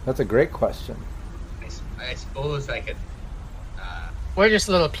 That's a great question. I suppose I could. We're just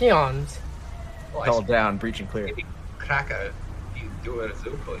little peons. Call down, breach and clear. Maybe crack a door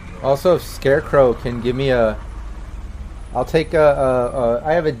open. Also, if Scarecrow can give me a... I'll take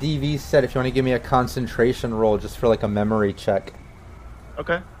I have a DV set if you want to give me a concentration roll just for like a memory check.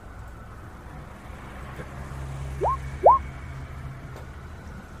 Okay.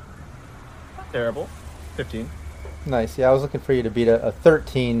 Not terrible. 15. Nice. Yeah, I was looking for you to beat a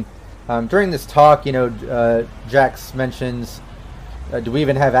 13. During this talk, Jax mentions, do we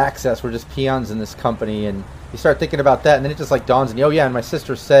even have access? We're just peons in this company, and you start thinking about that, and then it just like dawns on you, oh yeah, and my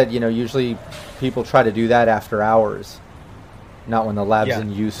sister said, usually people try to do that after hours, not when the lab's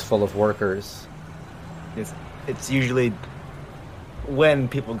in use full of workers. It's usually when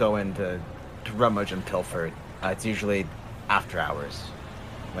people go in to rummage and pilfer. It's usually after hours,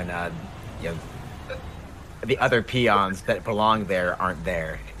 when the other peons that belong there aren't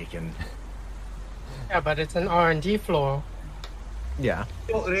there. You can. Yeah, but it's an R&D floor. Yeah.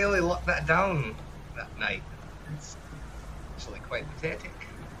 Don't really lock that down that night. It's actually quite pathetic.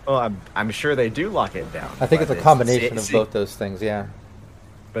 Well, I'm sure they do lock it down. I think it's a combination of both those things. Yeah.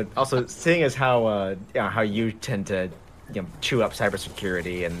 But also, seeing as how how you tend to chew up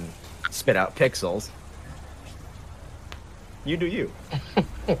cybersecurity and spit out pixels, you do you.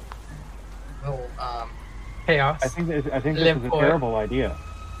 Well, Chaos. I think this is a terrible idea.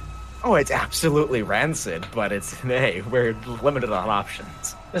 Oh, it's absolutely rancid, but we're limited on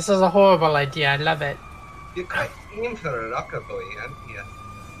options. This is a horrible idea. I love it. You're quite aim for a rocker boy, aren't you?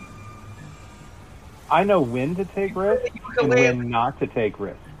 I know when to take risks and when not to take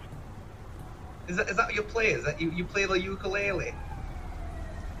risks. Is that what you play? Is that you play the ukulele?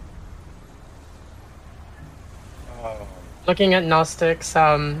 Looking at Gnostics,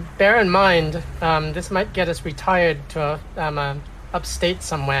 bear in mind, this might get us retired to upstate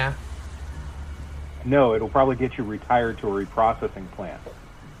somewhere. No, it'll probably get you retired to a reprocessing plant.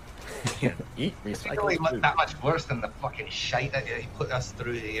 Eat It's really not that much worse than the fucking shite that you put us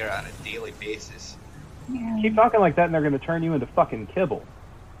through here on a daily basis. Yeah. Keep talking like that and they're going to turn you into fucking kibble.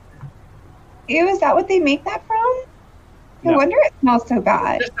 Ew, is that what they make that from? No wonder it smells so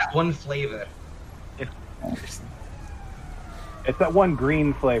bad. Just that one flavor. It's that one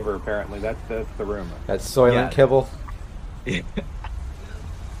green flavor, apparently. That's the rumor. That's Soylent kibble.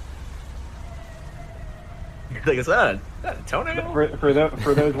 Like, is that a toenail? For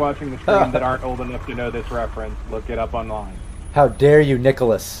those watching the stream that aren't old enough to know this reference, look it up online. How dare you,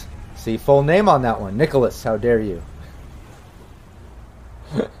 Nicholas? See, full name on that one. Nicholas, how dare you?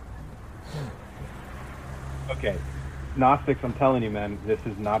 Okay. Gnostics, I'm telling you, man, this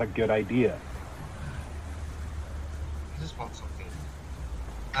is not a good idea. I just want something.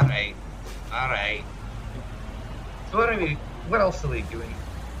 Alright. So what else are we doing?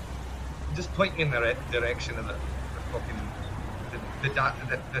 Just point me in the direction of the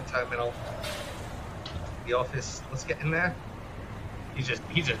terminal, the office. Let's get in there. He's just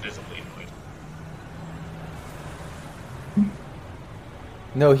visibly annoyed.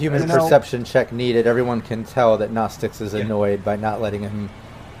 No human perception check needed. Everyone can tell that Gnostics is annoyed by not letting him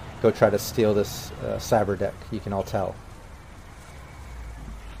go try to steal this cyber deck. You can all tell.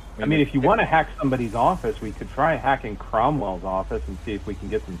 I mean, if you want to hack somebody's office, we could try hacking Cromwell's office and see if we can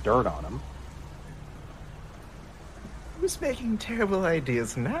get some dirt on him. Who's making terrible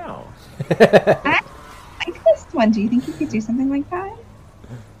ideas now? I like this one. Do you think you could do something like that?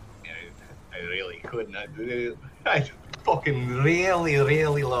 I really couldn't. I fucking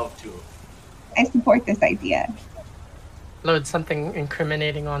really love to. I support this idea. Load something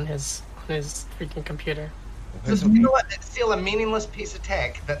incriminating on his freaking computer. So you know what? It's still a meaningless piece of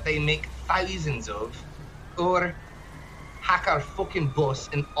tech that they make thousands of, or hack our fucking boss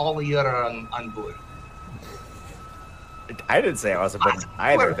and all of you are on board. I didn't say I was about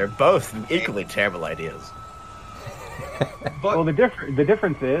either. They're both equally terrible ideas. But Well, the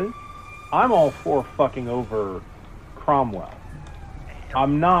difference is, I'm all for fucking over Cromwell.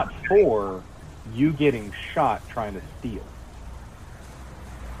 I'm not for you getting shot trying to steal.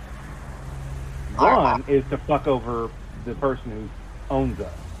 One is to fuck over the person who owns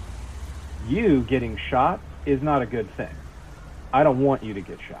us. You getting shot is not a good thing. I don't want you to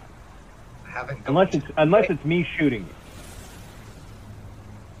get shot. I haven't Unless it's me shooting you.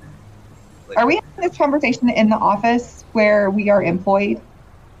 Are we having this conversation in the office where we are employed?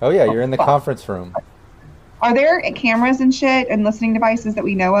 Oh yeah, you're in the conference room. Are there cameras and shit and listening devices that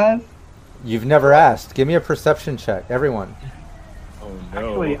we know of? You've never asked. Give me a perception check, everyone. Oh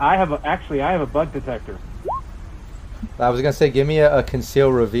Actually, I have a bug detector. I was gonna say, give me a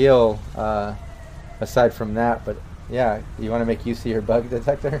conceal reveal. Aside from that, but yeah, you want to make use of your bug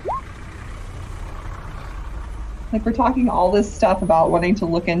detector? Like, we're talking all this stuff about wanting to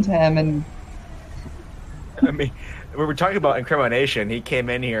look into him, and I mean, we were talking about incrimination. He came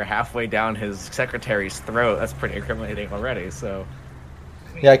in here halfway down his secretary's throat. That's pretty incriminating already. So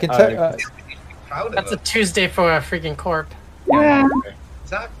Yeah, I can tell. proud of That's a him. Tuesday for a freaking corp. yeah,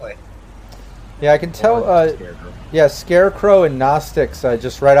 Exactly. Yeah, I can tell. Yeah, Scarecrow and Gnostics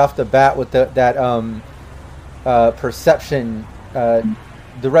just right off the bat with that perception. The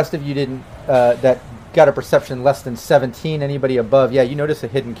rest of you didn't. That got a perception less than 17. Anybody above? Yeah, you notice a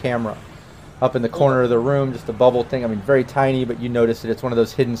hidden camera up in the corner of the room, just a bubble thing. I mean, very tiny, but you notice it. It's one of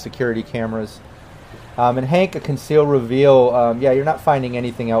those hidden security cameras. And Hank, a conceal reveal. Yeah, you're not finding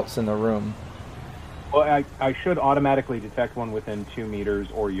anything else in the room. Well, I should automatically detect one within 2 meters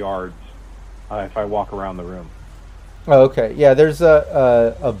or yards if I walk around the room. Oh, okay. Yeah, there's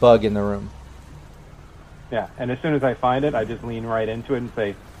a bug in the room. Yeah, and as soon as I find it, I just lean right into it and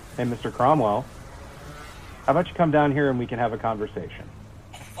say, "Hey, Mr. Cromwell, how about you come down here and we can have a conversation?"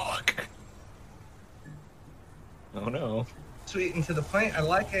 fuck. Oh no. Sweet and to the point. I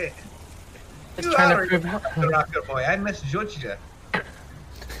like it. Just You trying are to prove the rocker boy. I misjudged you.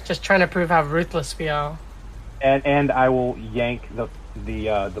 just trying to prove how ruthless we are. And I will yank the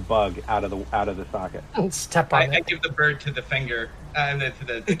bug out of the socket. And step I on it. give the bird to the finger and then to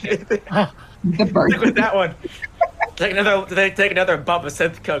the kid. the bird. Look at that one. Take another bump of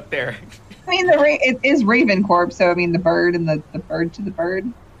synth coke there. I mean, it is Raven Corp, so I mean, the bird and the bird to the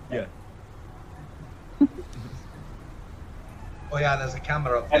bird. Yeah. Oh yeah, there's a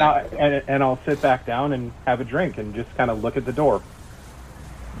camera up there. And I'll sit back down and have a drink and just kind of look at the door.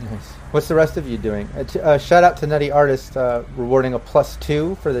 Nice. What's the rest of you doing? Shout out to Nutty Artist, rewarding a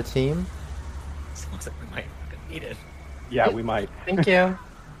 +2 for the team. Looks like we might fucking need it. Yeah, we might. Thank you.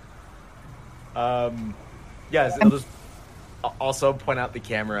 Yes, I'll just also point out the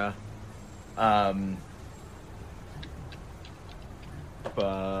camera.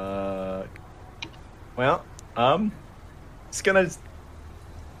 But well, just gonna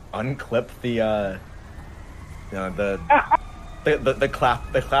unclip the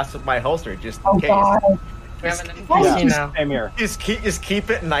clasp of my holster just in Oh case. God! We have an Yeah, NPC now. same here. Just keep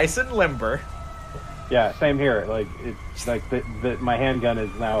it nice and limber. Yeah, same here. Like it's like my handgun is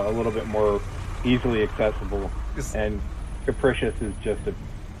now a little bit more easily accessible, and Capricious is just a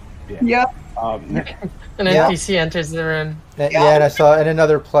Yep. An Yeah. NPC enters the room. Yeah, and I saw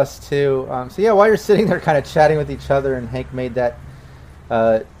another +2. So yeah, while you're sitting there kind of chatting with each other, and Hank made that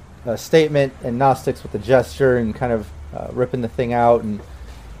statement, and Gnostics with the gesture, and kind of ripping the thing out, and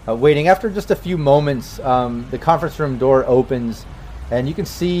waiting. After just a few moments, the conference room door opens, and you can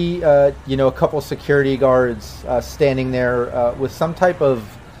see a couple security guards standing there with some type of,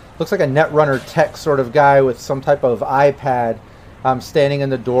 looks like a Netrunner tech sort of guy with some type of iPad. Standing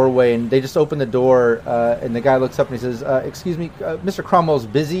in the doorway, and they just open the door, and the guy looks up and he says, "Excuse me, Mr. Cromwell's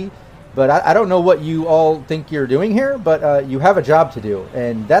busy, but I don't know what you all think you're doing here, but you have a job to do,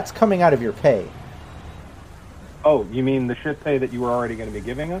 and that's coming out of your pay." Oh, you mean the shit pay that you were already going to be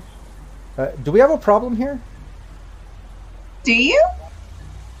giving us? Do we have a problem here? Do you?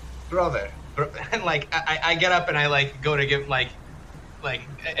 Brother. And like I get up and I like go to give like like,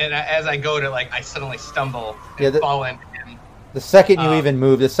 and as I go to like, I suddenly stumble Yeah, and fall into him. The second you even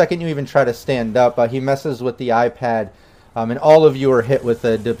move, the second you even try to stand up, he messes with the iPad, and all of you are hit with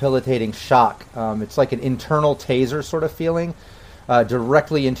a debilitating shock. It's like an internal taser sort of feeling,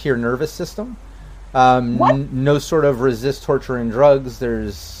 directly into your nervous system. No sort of resist, torture, and drugs.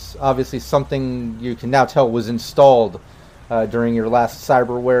 There's obviously something you can now tell was installed during your last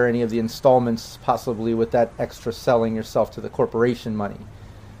cyberware, any of the installments, possibly with that extra selling yourself to the corporation money.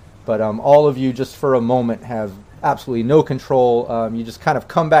 But all of you, just for a moment, have absolutely no control. You just kind of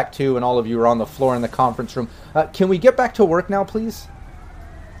come back to, and all of you are on the floor in the conference room. Can we get back to work now, please?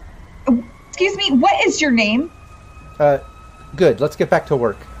 Excuse me, what is your name? Good, let's get back to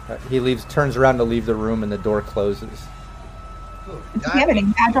work. He leaves, turns around to leave the room, and the door closes. Do you have any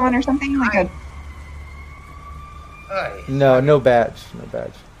badge on or something? Like a... No badge. No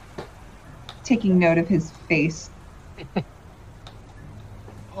badge. Taking note of his face.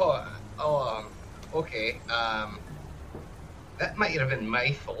 Okay. That might have been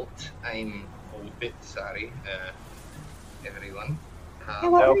my fault. I'm a bit sorry, everyone. Yeah,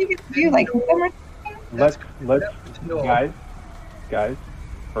 what were you going to do? Like, let's guys,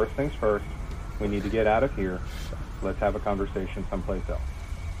 first things first. We need to get out of here. Let's have a conversation someplace else.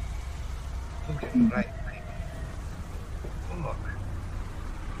 Okay, right.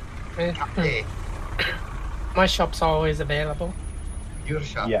 Hey, My shop's always available. your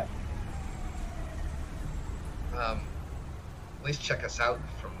shop. Yes. Please check us out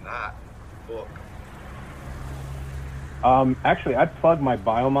from that book. Actually, I'd plug my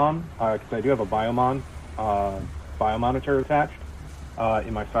Biomon, because I do have a Biomon biomonitor attached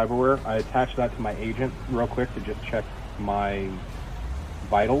in my cyberware. I attached that to my agent real quick to just check my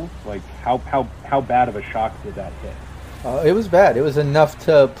vitals. Like, how bad of a shock did that hit? It was bad. It was enough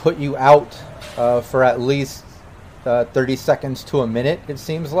to put you out for at least 30 seconds to a minute, it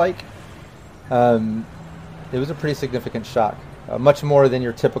seems like. It was a pretty significant shock. Much more than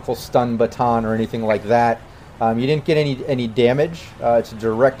your typical stun baton or anything like that. You didn't get any damage. It's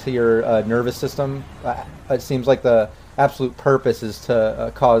direct to your nervous system. It seems like the absolute purpose is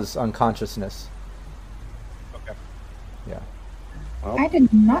to cause unconsciousness. Okay. Yeah. Well, I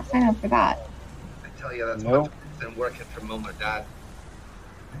did not sign up for that. I tell you, that's No. much worse than working for Mom or Dad.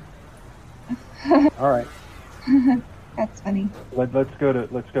 all right. That's funny. Let's go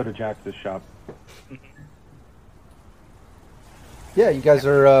to Jax's shop. Yeah, you guys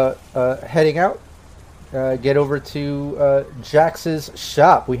are heading out. Get over to Jax's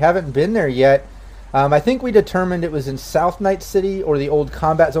shop. We haven't been there yet. I think we determined it was in South Night City or the old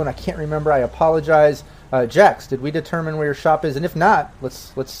combat zone. I can't remember. I apologize. Jax, did we determine where your shop is? And if not,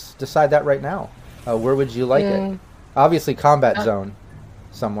 let's decide that right now. Where would you like it? Obviously, combat zone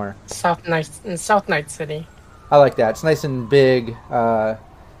somewhere. South Night City. I like that. It's nice and big.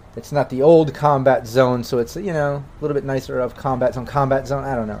 It's not the old combat zone, so it's, a little bit nicer of combat zone. Combat zone,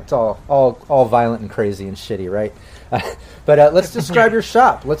 I don't know. It's all violent and crazy and shitty, right? But let's describe your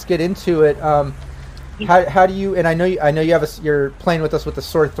shop. Let's get into it. How do you? And I know you have you're playing with us with the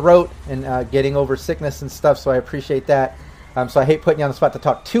sore throat and getting over sickness and stuff. So I appreciate that. So I hate putting you on the spot to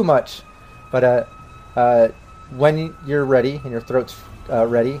talk too much, but when you're ready and your throat's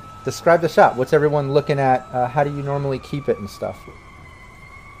ready, describe the shop. What's everyone looking at? How do you normally keep it and stuff?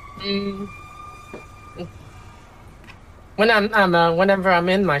 Whenever I'm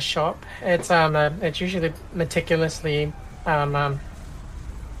in my shop, it's usually meticulously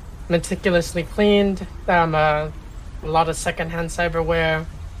cleaned. A lot of secondhand cyberware.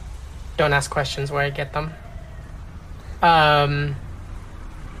 Don't ask questions where I get them.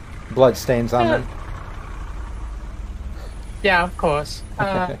 Blood stains on them. Yeah, of course.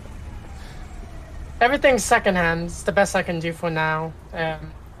 Everything's secondhand. It's the best I can do for now.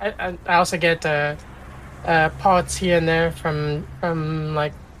 I also get parts here and there from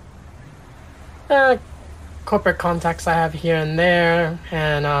like corporate contacts I have here and there,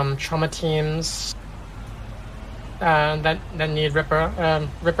 and trauma teams that need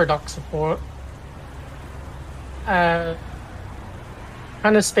Ripper Doc support. Kind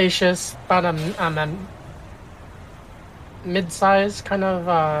of spacious, but I'm a mid-size kind of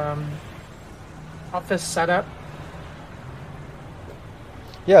office setup.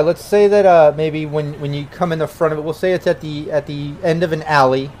 Yeah, let's say that maybe when you come in the front of it, we'll say it's at the end of an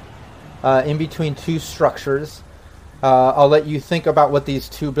alley, in between two structures. I'll let you think about what these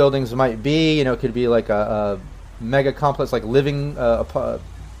two buildings might be. It could be like a mega complex, like living,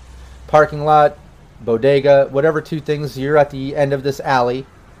 parking lot, bodega, whatever two things. You're at the end of this alley,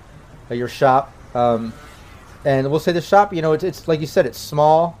 your shop, and we'll say the shop. It's like you said, it's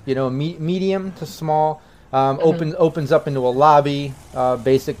small. Medium to small. Opens up into a lobby,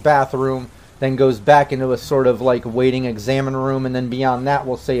 basic bathroom, then goes back into a sort of like waiting examine room, and then beyond that,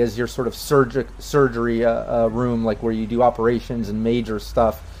 we'll say is your sort of surgery room, like where you do operations and major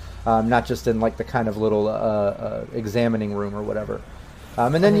stuff, not just in like the kind of little examining room or whatever.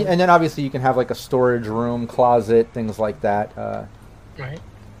 And then obviously you can have like a storage room, closet, things like that. Right.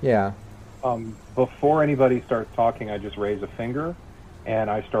 Yeah. Before anybody starts talking, I just raise a finger, and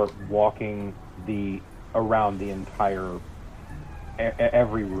I start walking around the entire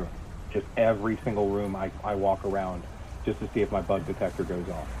every room. Just every single room I walk around just to see if my bug detector goes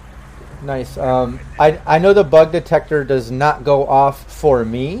off. Nice. I know the bug detector does not go off for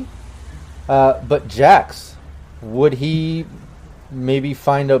me, but Jax, would he maybe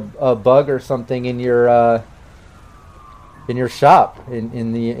find a bug or something in your shop,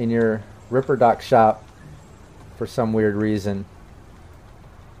 in your Ripperdoc shop for some weird reason?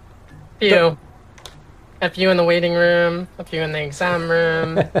 A few in the waiting room, a few in the exam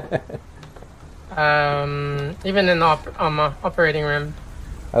room, even in the operating room.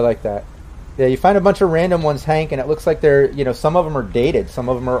 I like that. Yeah, you find a bunch of random ones, Hank, and it looks like they're, some of them are dated, some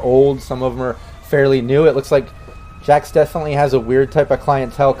of them are old, some of them are fairly new. It looks like Jax definitely has a weird type of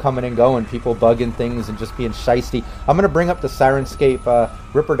clientele coming and going, people bugging things and just being shisty. I'm going to bring up the Sirenscape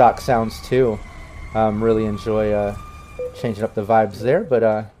Ripperdoc sounds too. Really enjoy changing up the vibes there,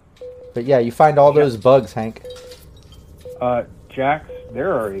 but yeah, you find all those bugs, Hank. Jax,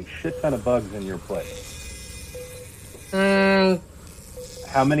 there are a shit ton of bugs in your place.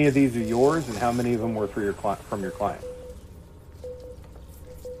 How many of these are yours, and how many of them were from your clients?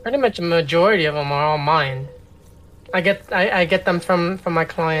 Pretty much a majority of them are all mine. I get them from my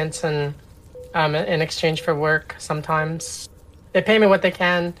clients, and in exchange for work. Sometimes they pay me what they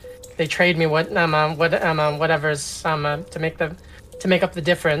can. They trade me whatever's to make up the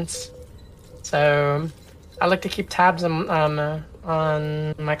difference. So I like to keep tabs on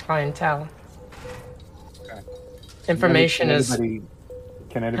my clientele. Okay. Information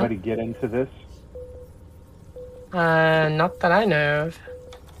Can anybody get into this? Not that I know of.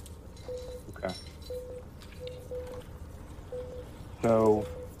 Okay. So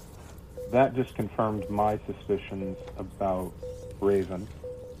that just confirmed my suspicions about Raven.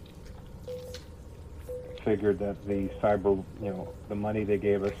 Figured that the cyber, the money they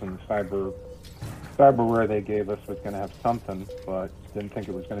gave us and the cyberware they gave us was going to have something, but didn't think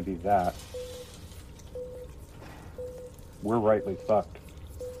it was going to be that. We're rightly fucked.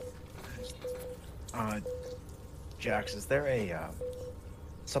 Jax, is there a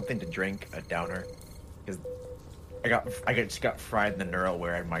something to drink, a downer? Because I just got fried in the neural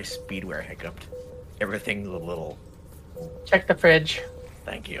where my speedware hiccuped. Everything's a little. Check the fridge.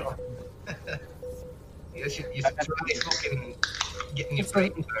 Thank you. You should try fucking getting your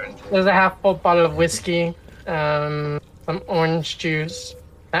brain burned. There's a half-full bottle of whiskey, some orange juice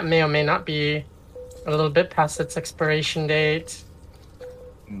that may or may not be a little bit past its expiration date,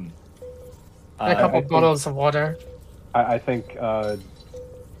 and a couple bottles of water. I think,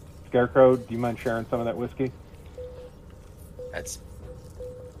 Scarecrow, do you mind sharing some of that whiskey?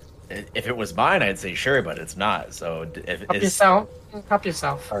 If it was mine, I'd say sure, but it's not. So Help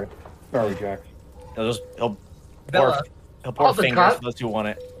yourself. Sorry, Jax. He'll Bella, pour fingers for those who want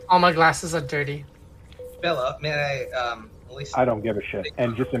it. All my glasses are dirty. Bella, may I at least? I don't give a shit,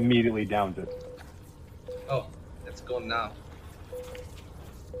 and just immediately downs it. Oh, it's going now.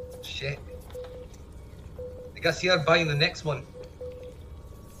 Shit. I guess you're buying the next one.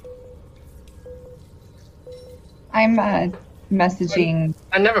 I'm messaging.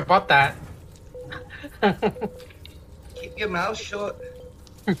 I never bought that. Keep your mouth shut.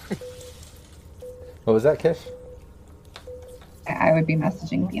 What was that, Kish? I would be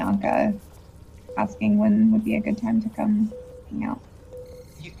messaging Bianca, asking when would be a good time to come hang out.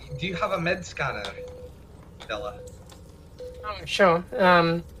 Do you have a med scanner, Bella? Oh, sure.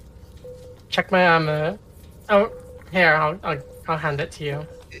 Check my Oh, here. I'll hand it to you.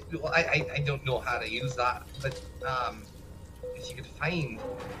 Well, I don't know how to use that, but if you could find,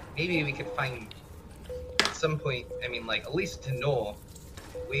 maybe we could find at some point. I mean, like at least to know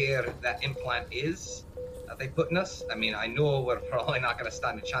where that implant is that they put in us. I mean, I know we're probably not going to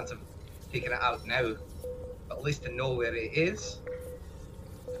stand a chance of taking it out now, but at least to know where it is.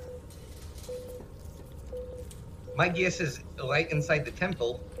 My guess is right inside the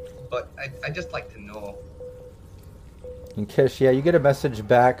temple, but I'd just like to know. And Kish, yeah, you get a message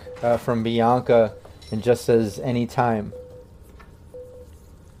back from Bianca and just says anytime.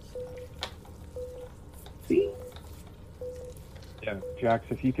 See? Yeah, Jax,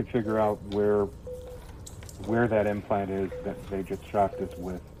 if you could figure out where that implant is that they just shocked us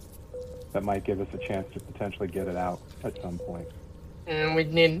with, that might give us a chance to potentially get it out at some point. And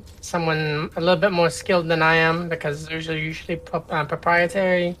we'd need someone a little bit more skilled than I am because those are usually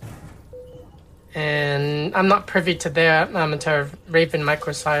proprietary. And I'm not privy to their to Raven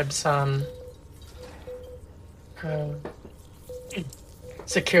Microcybe's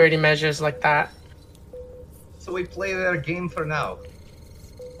security measures like that. So we play their game for now.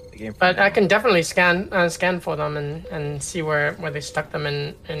 But I can definitely scan for them and see where they stuck them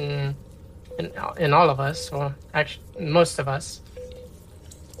in all of us, or actually most of us.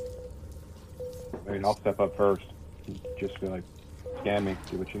 I mean, I'll step up first. Just be like, scan me,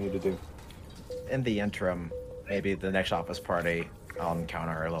 do what you need to do. In the interim, maybe the next office party, I'll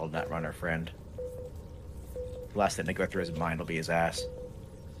encounter our little Netrunner friend. The last thing to go through his mind will be his ass.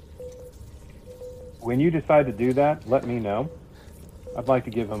 When you decide to do that, let me know. I'd like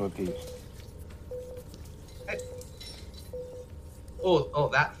to give him a piece. Oh,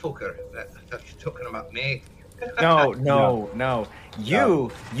 that fucker. I thought you were talking about me. No.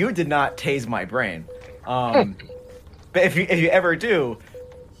 You did not tase my brain. But if you ever do,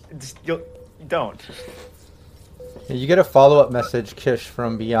 don't. You get a follow-up message, Kish,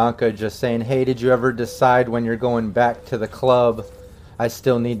 from Bianca just saying, hey, did you ever decide when you're going back to the club? I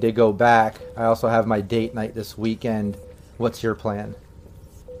still need to go back. I also have my date night this weekend. What's your plan?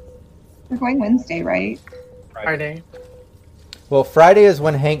 We're going Wednesday, right? Friday. Well, Friday is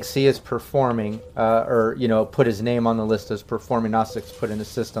when Hank C is performing, or, put his name on the list as performing, Gnostics put in the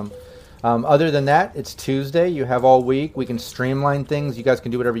system. Other than that, it's Tuesday. You have all week. We can streamline things. You guys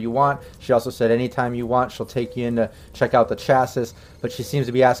can do whatever you want. She also said anytime you want, she'll take you in to check out the chassis. But she seems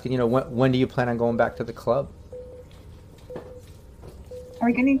to be asking, when do you plan on going back to the club? Are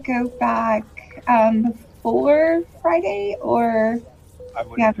we going to go back before Friday, or? I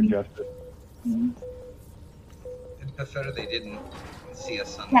wouldn't suggest it. I'd prefer they didn't see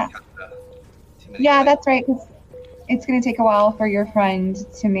us on Yeah. camera. Yeah, that's right. 'Cause it's going to take a while for your friend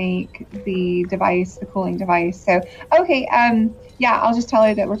to make the device, the cooling device. So, okay, yeah, I'll just tell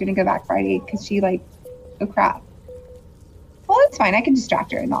her that we're going to go back Friday because she oh crap. Well, it's fine. I can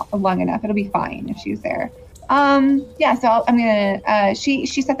distract her not long enough. It'll be fine if she's there. Yeah, so I'm gonna. She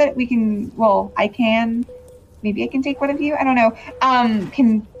said that we can. Well, I can. Maybe I can take one of you. I don't know.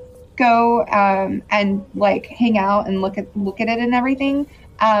 Can go and hang out and look at it and everything.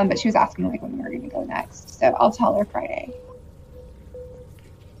 But she was asking when we were going to go next. So I'll tell her Friday.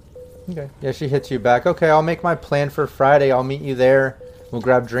 Okay. Yeah, she hits you back. Okay, I'll make my plan for Friday. I'll meet you there. We'll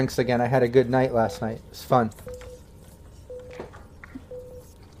grab drinks again. I had a good night last night. It was fun.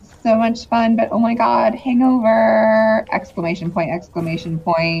 So much fun, but oh my god, hangover! Exclamation point! And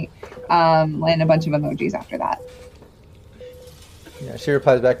a bunch of emojis after that. Yeah, she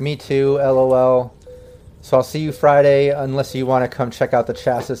replies back, me too, LOL. So I'll see you Friday, unless you want to come check out the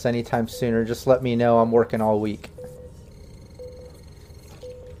chassis anytime sooner. Just let me know. I'm working all week.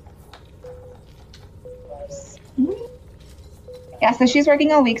 Yeah, so she's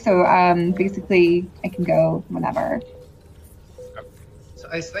working all week, so basically I can go whenever. So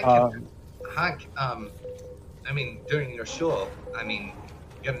I was thinking, Hank, during your show, you're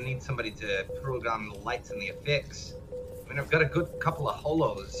going to need somebody to program the lights and the effects. I've got a good couple of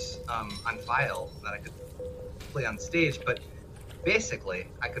holos on file that I could play on stage, but basically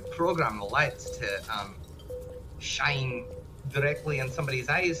I could program the lights to shine directly in somebody's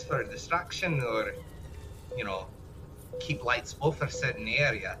eyes for a distraction, or keep lights off a certain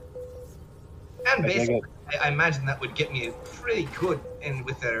area. And basically I imagine that would get me pretty good in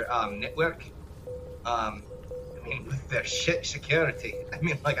with their network. With their shit security. I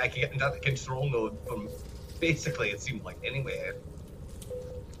could get into the control node from basically, it seemed like anywhere.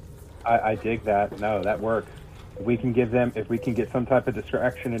 I dig that. No, that works. If we can get some type of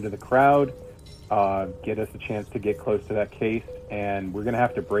distraction into the crowd, get us a chance to get close to that case, and we're gonna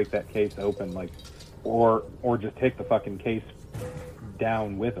have to break that case open, or just take the fucking case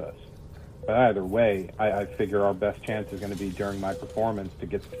down with us. But either way, I figure our best chance is gonna be during my performance to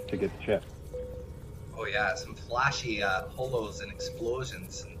get the chip. Oh yeah, some flashy holos and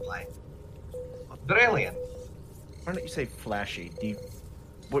explosions and brilliant. Why don't you say flashy?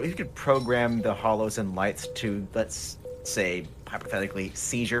 What if you could program the holos and lights to, let's say, hypothetically,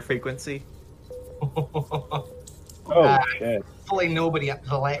 seizure frequency? Shit. Hopefully nobody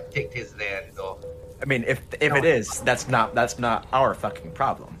epileptic is there though. If it is, that's not our fucking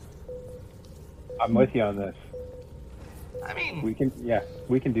problem. I'm with you on this. we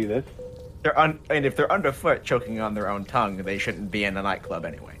can do this. If they're underfoot choking on their own tongue, they shouldn't be in a nightclub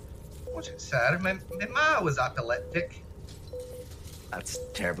anyway. What's it, sir? My ma was epileptic. That's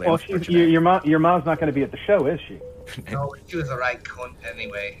terribly Well, unfortunate. your mom's not going to be at the show, is she? No, she was a right cunt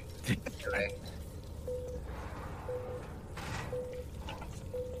anyway. Right.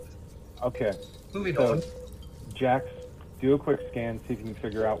 Okay. Moving So, on. Jax, do a quick scan, see if you can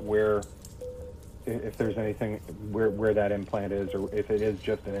figure out where, if there's anything, where that implant is, or if it is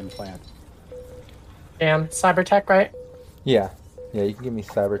just an implant. Damn, cyber-tech, right? Yeah, you can give me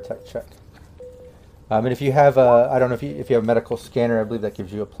cyber tech check. And if you have I don't know if you have a medical scanner, I believe that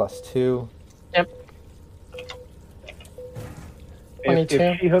gives you a +2. Yep.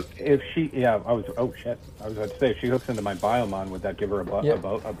 If she I was about to say, if she hooks into my Biomon, would that give her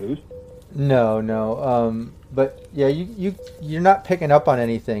a boost? No. But yeah, you're not picking up on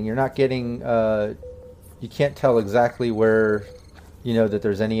anything. You're not getting. You can't tell exactly where, that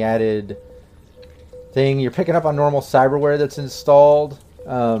there's any added thing. You're picking up on normal cyberware that's installed.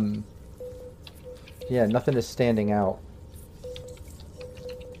 Yeah, nothing is standing out.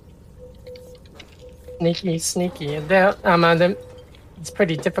 Sneaky. It's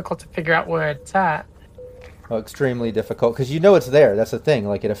pretty difficult to figure out where it's at. Oh, extremely difficult because it's there. That's the thing.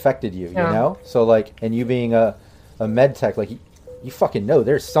 Like, it affected you, Yeah. So and you being a med tech, like you fucking know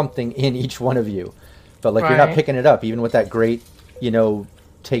there's something in each one of you, but like you're not Right. picking it up, even with that great,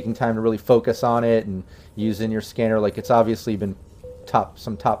 taking time to really focus on it and using your scanner. Like, it's obviously been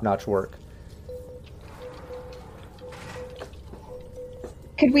some top-notch work.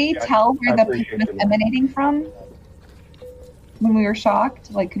 Could we tell where I the appreciate pain was it. emanating from when we were shocked?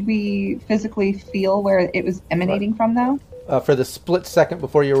 Like, could we physically feel where it was emanating from, though? For the split second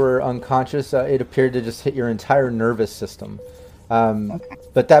before you were unconscious, it appeared to just hit your entire nervous system. Okay.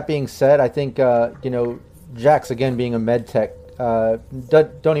 But that being said, I think, Jax, again, being a med tech,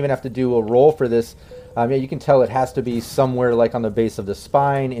 don't even have to do a roll for this. Yeah, you can tell it has to be somewhere like on the base of the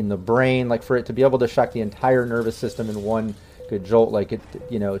spine, in the brain, like for it to be able to shock the entire nervous system in one good jolt. Like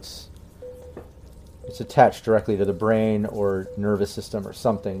it's attached directly to the brain or nervous system or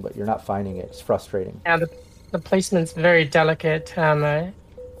something, but you're not finding it. It's frustrating. Yeah, the placement's very delicate. To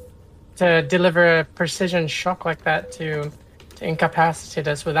deliver a precision shock like that to incapacitate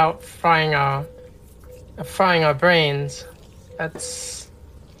us without frying our brains, that's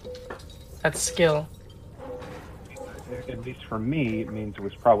skill. At least for me, it means it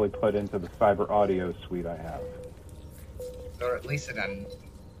was probably put into the cyber audio suite I have. Or at least an.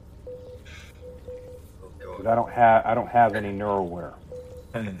 Oh, Because God. I don't have any neuralware.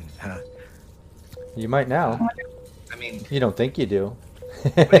 You might now. I mean, You don't think you do.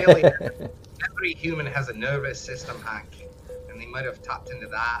 really, every human has a nervous system, Hank, and they might have tapped into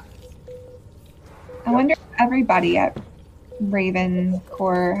that. I wonder if everybody at Raven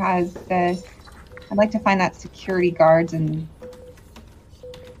Corps has this. I'd like to find that security guards and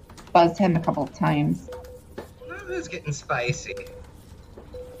buzz him a couple of times. Well, it's getting spicy.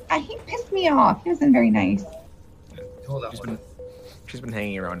 He pissed me off. He wasn't very nice. Hold on. She's been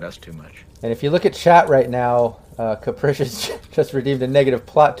hanging around us too much. And if you look at chat right now, Capricious just redeemed a negative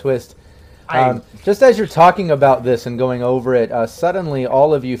plot twist. Just as you're talking about this and going over it, suddenly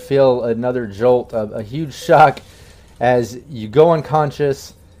all of you feel another jolt, a huge shock as you go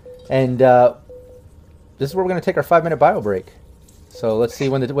unconscious. And this is where we're going to take our 5-minute bio break. So let's see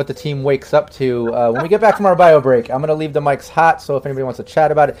what the team wakes up to. When we get back from our bio break, I'm going to leave the mics hot, so if anybody wants to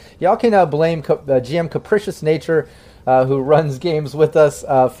chat about it, y'all can blame GM Capricious Nature, who runs games with us,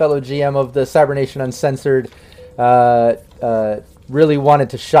 fellow GM of the Cybernation Uncensored, really wanted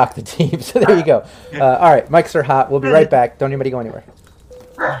to shock the team. So there you go. All right, mics are hot. We'll be right back. Don't anybody go anywhere.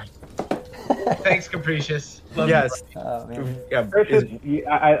 Thanks, Capricious. Love Yes. Oh, man. Yeah, Chris,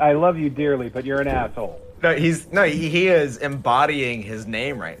 I love you dearly, but you're an asshole. he is embodying his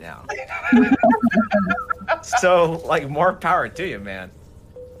name right now. So, like, more power to you, man.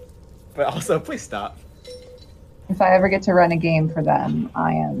 But also, please stop. If I ever get to run a game for them,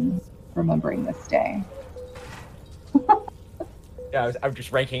 I am remembering this day. Yeah, I'm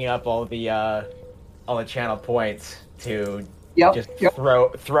just ranking up all the channel points to Yep. just Yep.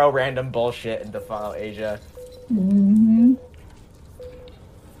 throw random bullshit into Final Asia. hmm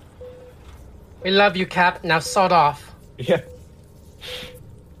We love you, Cap. Now sod off. Yeah.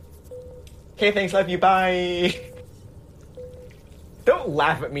 Okay, thanks, love you, bye. Don't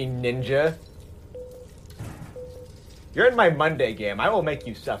laugh at me, ninja. You're in my Monday game. I will make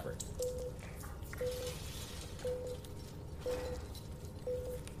you suffer.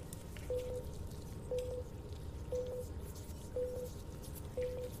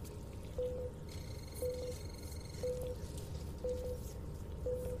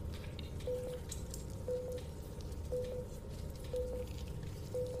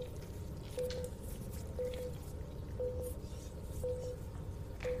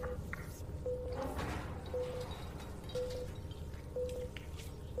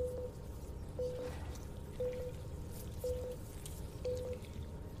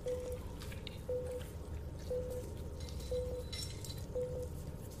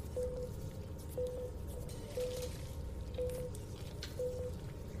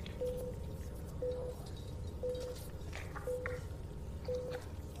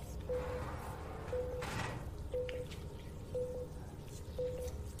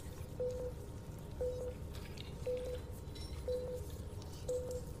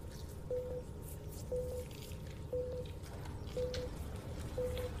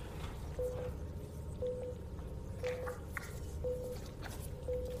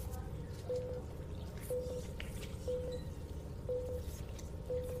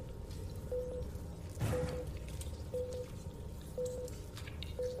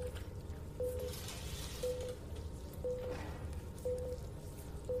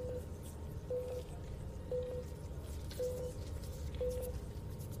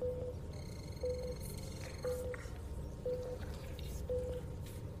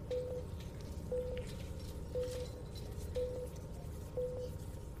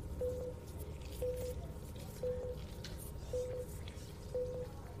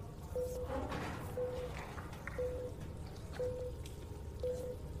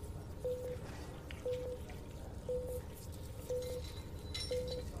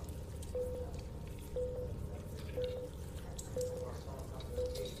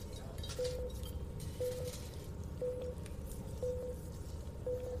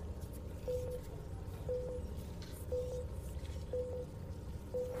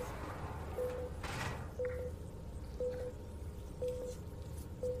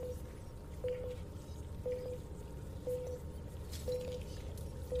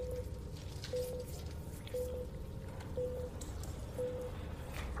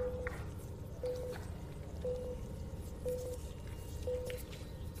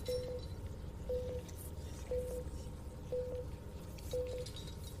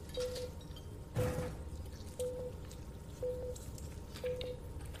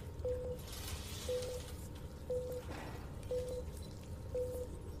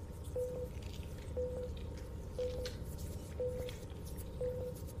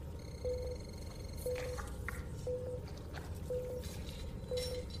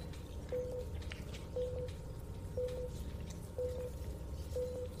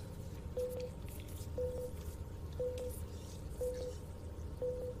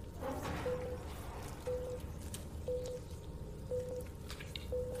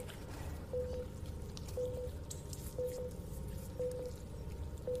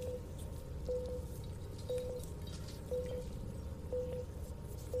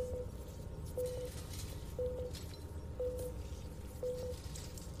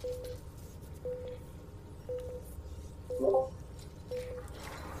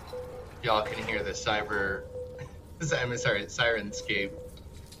 y'all can hear the Sirenscape.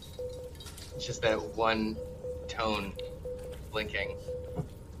 It's just that one tone blinking.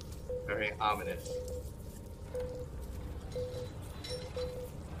 Very ominous.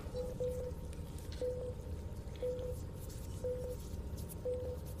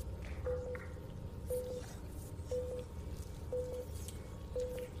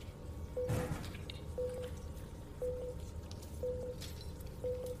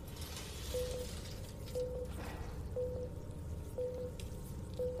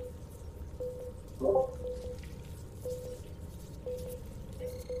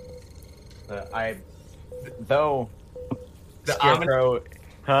 Though The Scarecrow,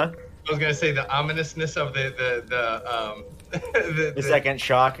 huh? I was gonna say the ominousness of The second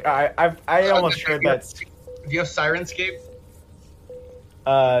shock. I almost heard that. Do you have Sirenscape?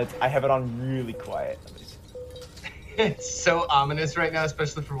 I have it on really quiet. It's so ominous right now,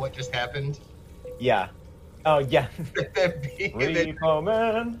 especially for what just happened. Yeah. Oh yeah. that beat, Repo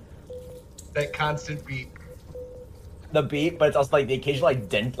Man. that constant beat. The beat, but it's also like the occasional like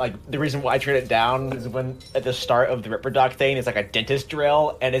dent. Like the reason why I turned it down is when at the start of the Ripper Doc thing, it's like a dentist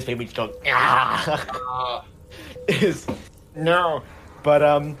drill, and it's maybe just going is no, but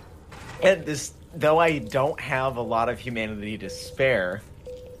and this though I don't have a lot of humanity to spare,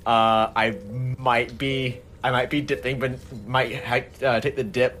 I might be dipping, but might take the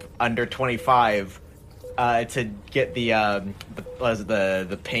dip under 25 to get the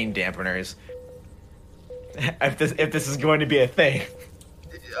pain dampeners. If this is going to be a thing,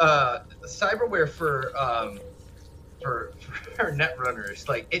 Cyberware for netrunners,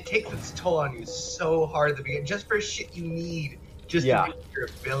 like it takes its toll on you so hard at the beginning, just for shit you need, just to make your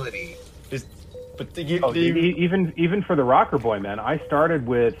ability. Even for the Rocker Boy, man, I started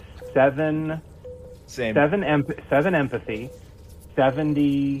with seven empathy,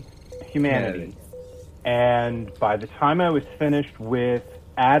 70 humanity, and by the time I was finished with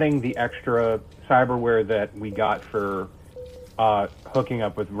adding the extra cyberware that we got for hooking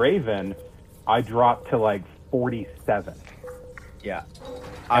up with Raven, I dropped to like 47. Yeah.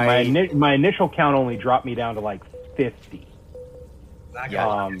 And my initial count only dropped me down to like 50.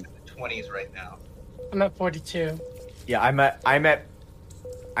 I'm in the 20s right now. I'm at 42. Yeah, I'm at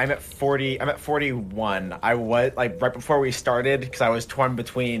 40. I'm at 41. I was like right before we started because I was torn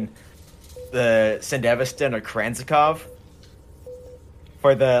between the Sandevistan or Kranzikov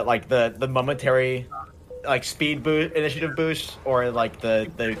for the momentary like speed boost, initiative boost, or like the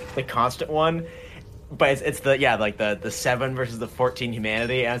constant one. But it's the 7 versus the 14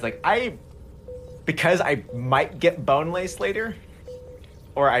 humanity, and I was like, because I might get Bone Lace later,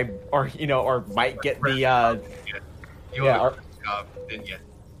 or might get the didn't you?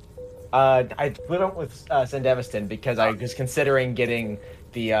 I went with Sandevistan because I was considering getting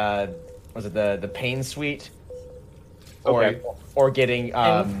the pain suite, or getting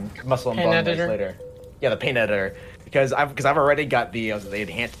muscle and bone lace later. Yeah, the pain editor, because I've already got the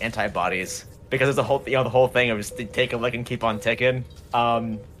enhanced antibodies, because it's the whole thing of just take a lick and keep on ticking.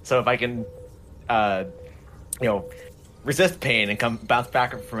 So if I can resist pain and bounce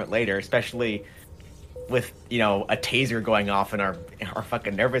back from it later, especially with a taser going off in our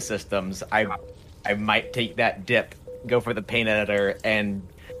fucking nervous systems, I might take that dip, go for the pain editor, and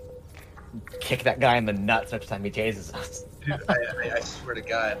kick that guy in the nuts every time he tases us. Dude, I swear to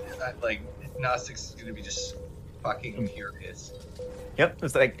God, Gnostics is gonna be just fucking furious. Yep,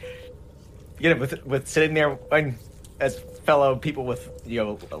 it's like with sitting there as fellow people with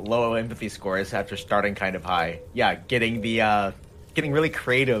low empathy scores after starting kind of high. Yeah, getting really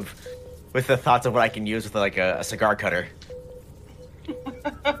creative with the thoughts of what I can use with like a cigar cutter.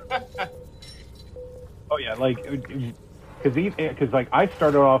 Oh yeah, like because like I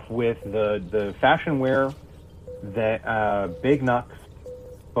started off with the fashion wear, the big knucks,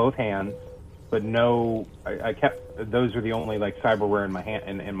 both hands, but no, I kept those are the only like cyberware in my hand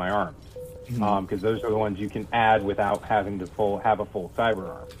and in my arms, because those are the ones you can add without having to have a full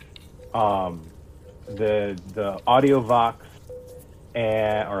cyber arm. The AudioVox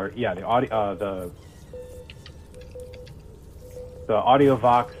the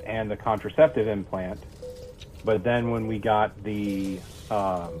AudioVox and the contraceptive implant. But then when we got the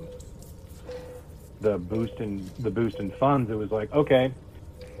boost in funds, it was like, okay,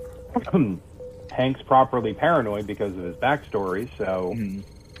 Hank's properly paranoid because of his backstory, so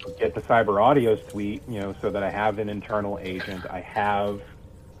get the cyber audio suite, so that I have an internal agent, I have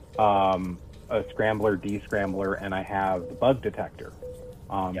a scrambler, descrambler, and I have the bug detector,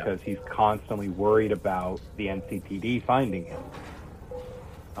 because he's constantly worried about the NCPD finding him.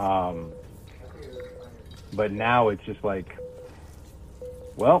 But now it's just like,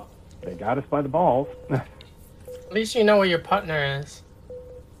 well, They got us by the balls. At least you know where your partner is.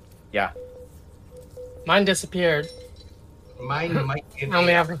 Yeah. Mine disappeared. Mine might I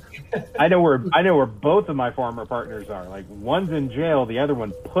only have. I know where both of my former partners are. Like, one's in jail, the other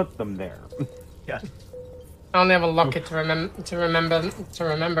one put them there. Yeah. I only have a locket to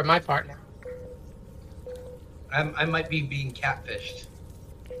remember my partner. I might be being catfished.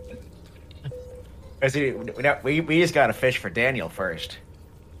 See, we just got to fish for Daniel first.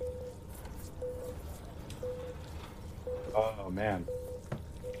 Oh man.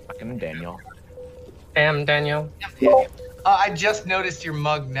 Fucking Daniel. Damn, Daniel. I just noticed your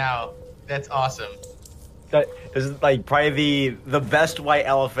mug now. That's awesome. This is like probably the best white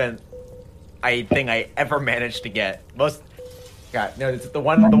elephant I ever managed to get. God, no, it's the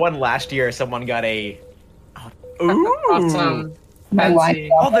one last year. Someone got a. Ooh. Awesome. My wife.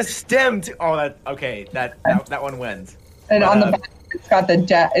 Fancy. Oh, the stem. That one wins. And on the back, it's got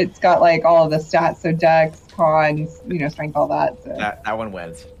it's got like all of the stats, so dex, cons, strength, all that. So. That one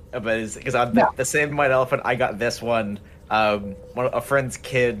wins. But because on the same white elephant, I got this one. A friend's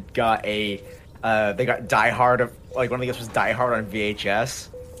kid got they got Die Hard. Like one of the gifts was Die Hard on VHS,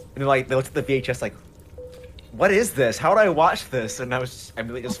 and they looked at the VHS like, what is this? How do I watch this? And I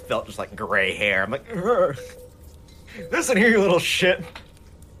really just felt just like gray hair. I'm like, ugh. Listen here, you little shit.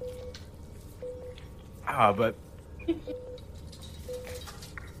 But no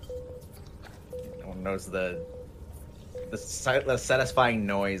one knows the satisfying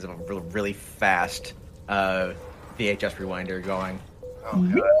noise of a really fast VHS rewinder going. Oh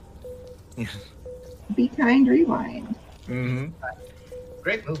god. Be kind, rewind. Mm-hmm.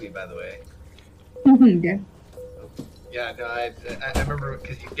 Great movie, by the way. Yeah. Yeah, no, I remember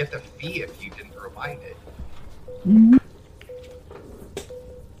because you get the fee if you didn't rewind it. Mhm.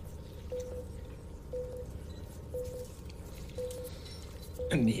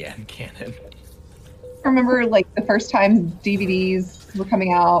 In the end, canon. I remember like the first time DVDs were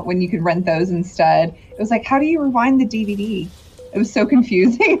coming out when you could rent those instead. It was like, how do you rewind the DVD? It was so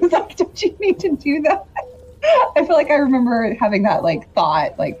confusing. It was like, don't you need to do that? I feel like I remember having that like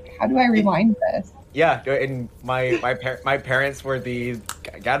thought, like, how do I rewind this? Yeah, and my parents were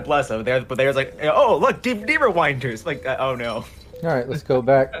God bless them. But they was like, oh look, DVD rewinders. Like, oh no. All right, let's go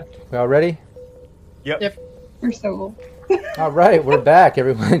back. We all ready? Yep. We're so old. All right, we're back.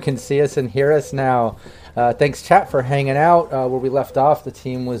 Everyone can see us and hear us now. Thanks, chat, for hanging out. Where we left off, the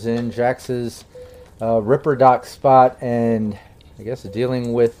team was in Jax's Ripper Dock spot, and I guess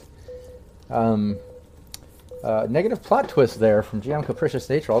dealing with negative plot twist there from GM Capricious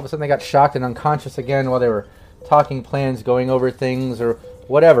Nature. All of a sudden, they got shocked and unconscious again while they were talking plans, going over things, or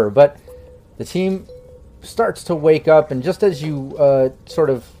whatever. But the team starts to wake up, and just as you sort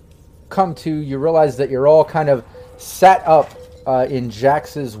of come to, you realize that you're all kind of sat up in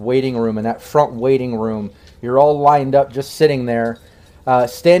Jax's waiting room, in that front waiting room. You're all lined up, just sitting there.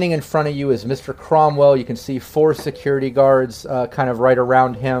 Standing in front of you is Mr. Cromwell. You can see 4 security guards kind of right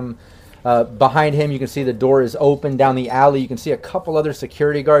around him. Behind him, you can see the door is open down the alley. You can see a couple other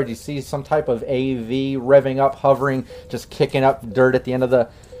security guards. You see some type of AV revving up, hovering, just kicking up dirt at the end of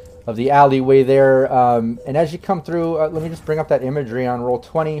the alleyway there. And as you come through, let me just bring up that imagery on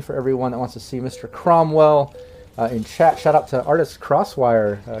Roll20 for everyone that wants to see Mr. Cromwell. In chat, shout out to artist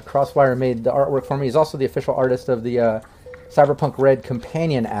Crosswire. Crosswire made the artwork for me. He's also the official artist of the Cyberpunk Red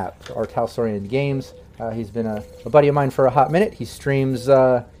companion app for Artausorian Games. He's been a buddy of mine for a hot minute. He streams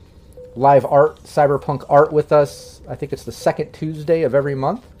live art, Cyberpunk art with us. I think it's the second Tuesday of every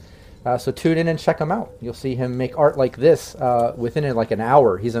month. So tune in and check him out. You'll see him make art like this within like an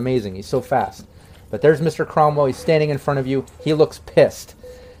hour. He's amazing. He's so fast. But there's Mr. Cromwell. He's standing in front of you. He looks pissed.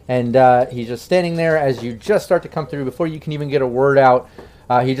 And he's just standing there as you just start to come through. Before you can even get a word out,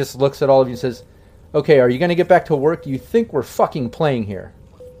 he just looks at all of you and says, okay, are you going to get back to work? You think we're fucking playing here?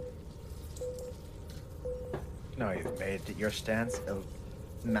 No, you've made your stance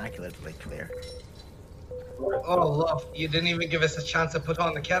immaculately clear. Oh, love, you didn't even give us a chance to put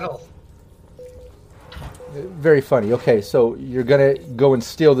on the kettle. Very funny. Okay, so you're going to go and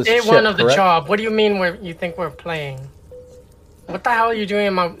steal this Day ship, one of the correct? job. What do you mean you think we're playing? What the hell are you doing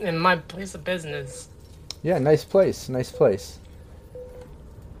in my place of business? Yeah, nice place. Nice place.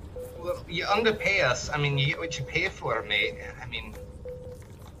 Well, you underpay us. I mean, you get what you pay for, mate. I mean,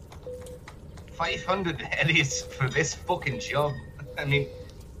 500 eddies for this fucking job. I mean...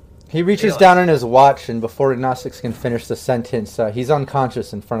 He reaches down on his watch, and before Gnostics can finish the sentence, he's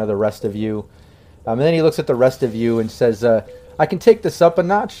unconscious in front of the rest of you. And then he looks at the rest of you and says, I can take this up a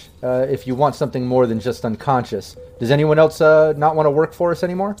notch if you want something more than just unconscious. Does anyone else not want to work for us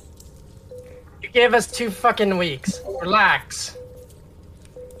anymore? You gave us 2 fucking weeks. Relax.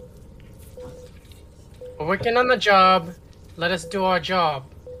 We're working on the job. Let us do our job.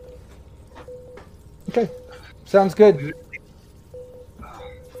 Okay, sounds good. We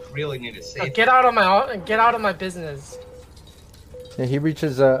really need to save. Get out of my business. Yeah, he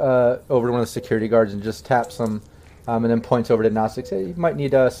reaches over to one of the security guards and just taps him, and then points over to Gnostics. Hey, you might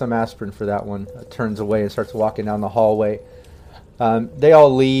need some aspirin for that one. Turns away and starts walking down the hallway. They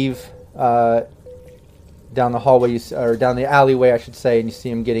all leave down the hallway, or down the alleyway, I should say, and you see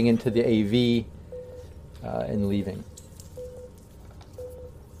him getting into the AV and leaving.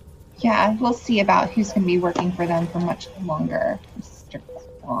 Yeah, we'll see about who's going to be working for them for much longer, Mr.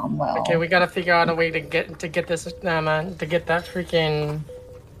 Cromwell. Okay, we gotta figure out a way to get this man, to get that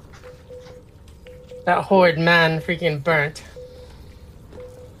horrid man freaking burnt.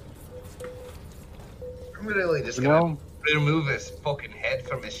 I'm really just gonna remove his fucking head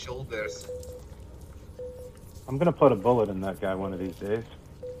from his shoulders. I'm gonna put a bullet in that guy one of these days.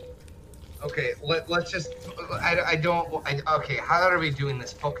 Okay, let's just. Okay, how are we doing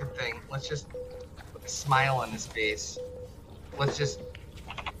this fucking thing? Let's just put a smile on his face. Let's just.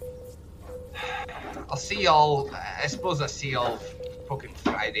 I'll see y'all. I suppose I'll see y'all fucking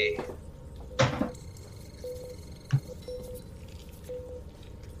Friday.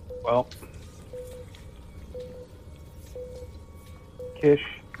 Well, Kish,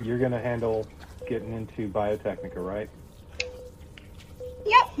 you're gonna handle getting into Biotechnica, right?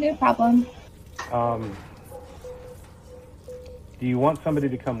 Yep, no problem. Do you want somebody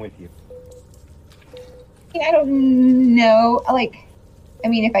to come with you? Yeah, I don't know. Like, I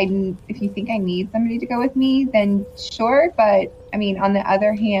mean, if you think I need somebody to go with me, then sure. But I mean, on the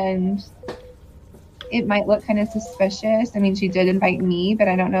other hand, it might look kind of suspicious. I mean, she did invite me, but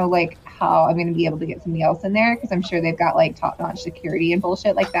I don't know like how I'm going to be able to get somebody else in there because I'm sure they've got like top-notch security and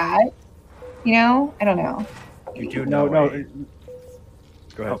bullshit like that. You know, I don't know. You do know. No.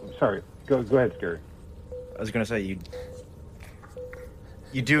 Go ahead. Oh, sorry. Go ahead, Scary. I was gonna say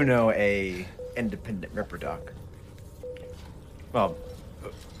you do know a independent Ripper Doc. Well,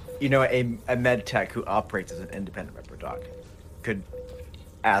 you know a med tech who operates as an independent Ripper Doc. Could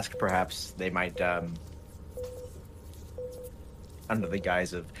ask, perhaps they might, under the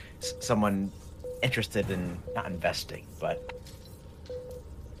guise of someone interested in not investing, but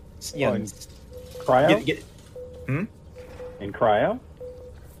you know, in cryo. In cryo.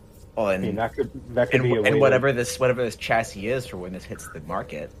 Well, I mean, that could be a way. And whatever this chassis is for when this hits the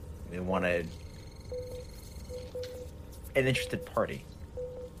market, they want an interested party.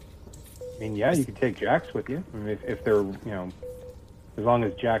 I mean, yeah, you could take Jax with you. I mean, if they're, as long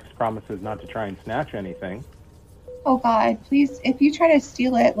as Jax promises not to try and snatch anything. Oh God, please! If you try to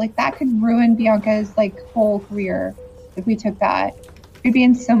steal it, like that could ruin Bianca's like whole career. If we took that, we'd be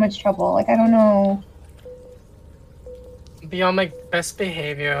in so much trouble. Like I don't know. Be on my best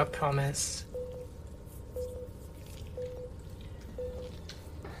behavior, I promise.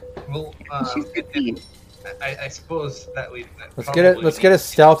 Well, I suppose that we. Let's get a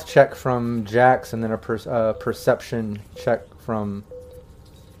stealth check from Jax, and then a perception check from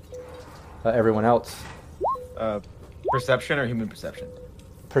everyone else. Perception or human perception?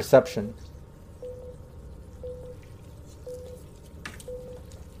 Perception.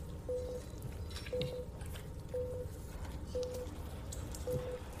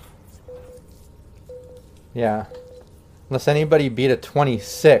 Yeah. Unless anybody beat a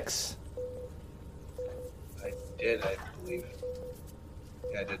 26. I did, I believe.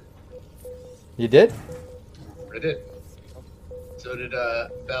 Yeah, I did. You did? I did. So did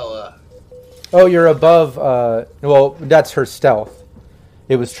Bella. Oh, you're above. Well, that's her stealth.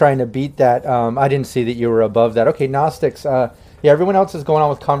 It was trying to beat that. I didn't see that you were above that. Okay, Gnostics. Yeah, everyone else is going on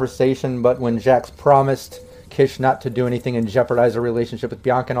with conversation, but when Jax promised Kish not to do anything and jeopardize her relationship with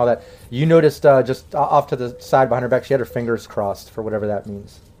Bianca and all that, you noticed just off to the side behind her back, she had her fingers crossed for whatever that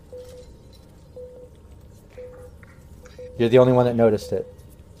means. You're the only one that noticed it.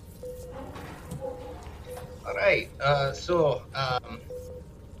 All right. So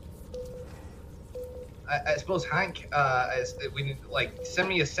I suppose Hank, we need send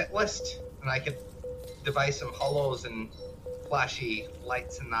me a set list, and I could devise some hollows and flashy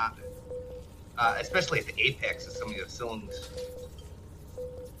lights and that. Especially at the apex of some of your cylinders.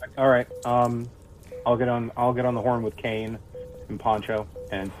 All right. I'll get on the horn with Kane and Poncho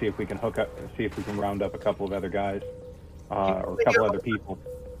and see if we can round up a couple of other guys or a couple other people.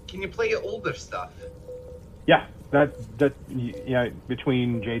 Can you play your older stuff? Yeah,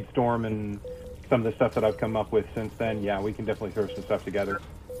 between Jade Storm and some of the stuff that I've come up with since then, yeah, we can definitely throw some stuff together.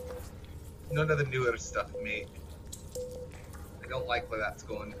 None of the newer stuff, mate. I don't like where that's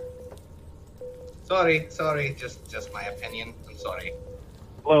going. Sorry, just my opinion. I'm sorry.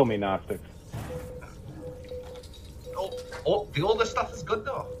 Blow me, Gnostics. the older stuff is good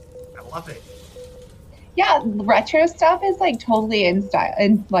though. I love it. Yeah, retro stuff is like totally in style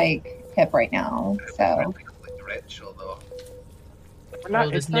and like hip right now. So Like retro though. We're not,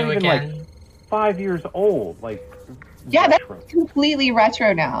 Old it's is not new even again. like 5 years old. Like, yeah, retro. that's completely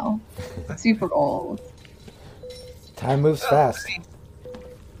retro now. Super old. Time moves fast.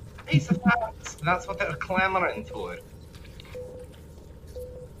 Piece of facts. That's what they're clamoring for.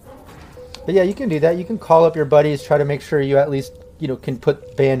 But yeah, you can do that. You can call up your buddies, try to make sure you at least can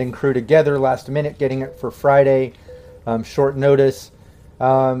put band and crew together last minute, getting it for Friday, short notice.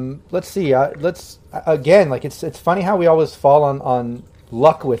 Let's see. Let's again, like it's funny how we always fall on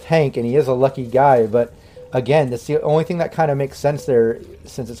luck with Hank, and he is a lucky guy. But again, that's the only thing that kind of makes sense there,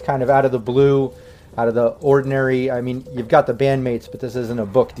 since it's kind of out of the blue, out of the ordinary. I mean, you've got the bandmates, but this isn't a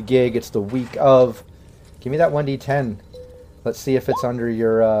booked gig. It's the week of. Give me that 1d10. Let's see if it's under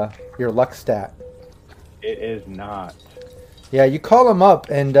your luck stat. It is not. Yeah, you call him up,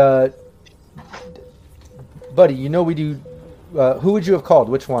 and buddy, we do. Who would you have called?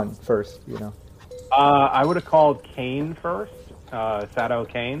 Which one first? I would have called Kane first, Sato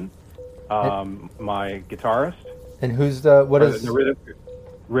Kane, my guitarist. And who's the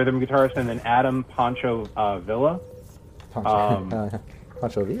rhythm guitarist, and then Adam Pancho Villa.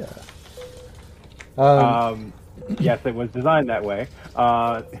 Pancho Villa. Yes, it was designed that way.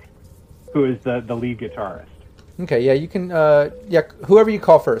 Who is the lead guitarist? Okay, yeah, you can. Whoever you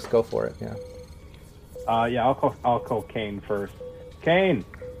call first, go for it. Yeah. I'll call Kane first. Kane.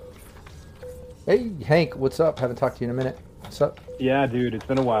 Hey, Hank, what's up? Haven't talked to you in a minute. What's up? Yeah, dude, it's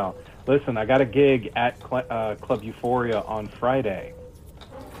been a while. Listen, I got a gig at Club Euphoria on Friday.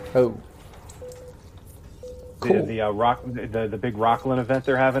 Oh. Cool. The big Rockland event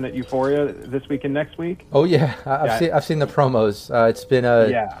they're having at Euphoria this week and next week. Oh yeah, I've seen the promos. It's been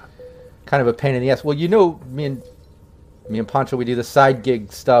kind of a pain in the ass. Well, me and Pancho, we do the side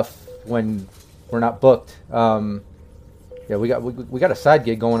gig stuff when we're not booked. We got a side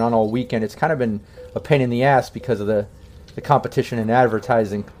gig going on all weekend. It's kind of been a pain in the ass because of the competition in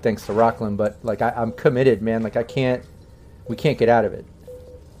advertising, thanks to Rockland. But like I'm committed, man. Like we can't get out of it.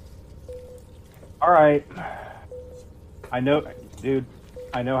 All right. I know, dude.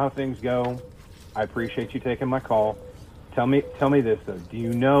 I know how things go. I appreciate you taking my call. Tell me this though. Do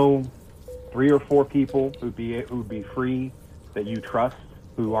you know 3 or 4 people who'd be free that you trust,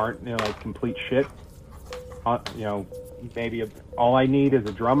 who aren't like complete shit? Maybe all I need is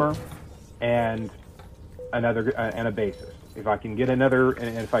a drummer and and a bassist. If I can get another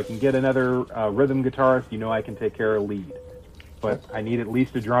rhythm guitarist, I can take care of lead. But I need at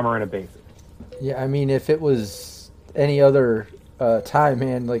least a drummer and a bassist. Yeah, I mean, if it was any other time,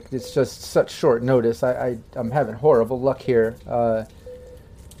 man, like it's just such short notice. I'm having horrible luck here.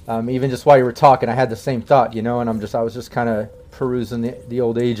 Even just while you were talking, I had the same thought, and I was just kind of perusing the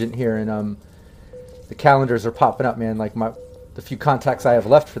old agent here, and the calendars are popping up, man. Like the few contacts I have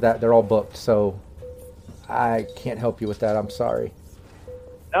left for that, they're all booked. So I can't help you with that. I'm sorry.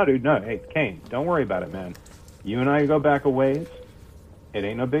 No, dude, no. Hey, Kane, don't worry about it, man. You and I go back a ways. It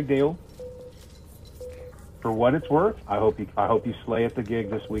ain't no big deal. For what it's worth, I hope you slay at the gig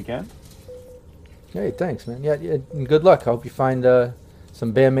this weekend. Hey, thanks, man. Yeah, and good luck. I hope you find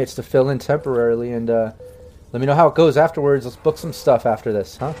some bandmates to fill in temporarily, and let me know how it goes afterwards. Let's book some stuff after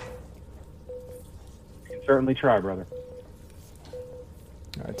this, huh? You can certainly try, brother.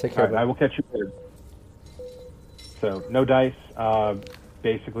 All right, take care. All right, I will catch you later. So, no dice.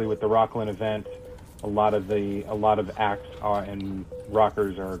 Basically, with the Rockland event, a lot of acts and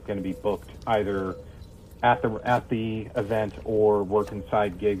rockers are going to be booked either at the event or working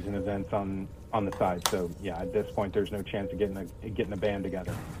side gigs and events on the side. So yeah, at this point, there's no chance of getting a band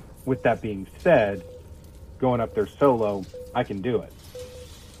together. With that being said, going up there solo, I can do it.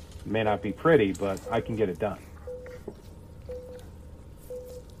 May not be pretty, but I can get it done.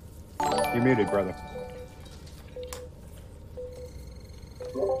 You're muted, brother.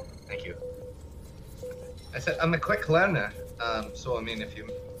 Thank you. I said I'm a quick learner, so I mean, if you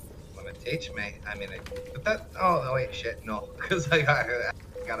want to teach me, I mean, wait, shit, no, because I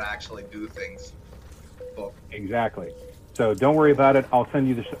gotta actually do things. But Exactly. So don't worry about it. I'll send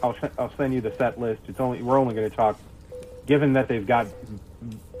you the set list. We're only going to talk. Given that they've got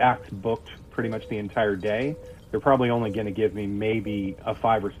acts booked pretty much the entire day, they're probably only going to give me maybe a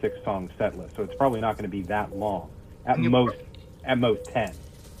 5 or 6 song set list. So it's probably not going to be that long. At most 10.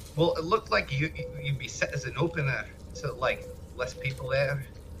 Well, it looked like you'd be set as an opener, so like less people there.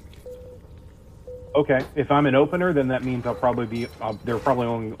 Okay, if I'm an opener, then that means they're probably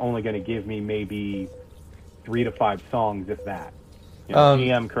only going to give me maybe 3 to 5 songs, if that.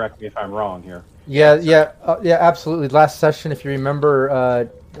 GM, correct me if I'm wrong here. Yeah, absolutely. Last session, if you remember,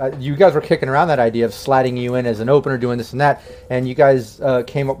 you guys were kicking around that idea of sliding you in as an opener, doing this and that, and you guys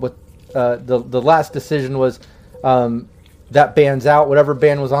came up with the last decision was that band's out. Whatever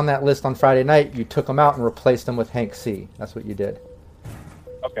band was on that list on Friday night, you took them out and replaced them with Hank C. That's what you did.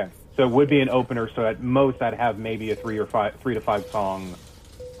 Okay, so it would be an opener. So at most, I'd have maybe a 3 to 5 song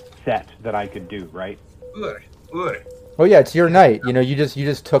set that I could do, right? Good. Oh yeah, it's your night. You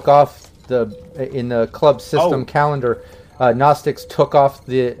just took off in the club system calendar. Gnostics took off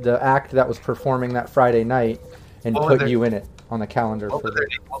the act that was performing that Friday night and put you in it on the calendar. What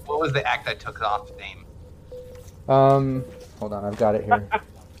was the act I took off name? Hold on, I've got it here.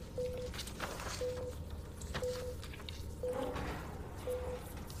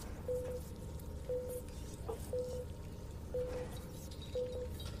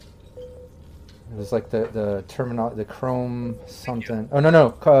 It was like the chrome something. Oh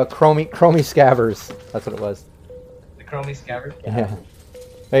no, chromie scavers. That's what it was. The chromie scavers. Yeah.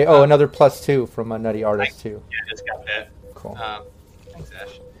 Hey, another +2 from a Nutty Artist too. Yeah, I just got that. Cool. Thanks,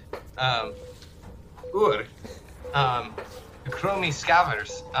 Ash. Good. The chromie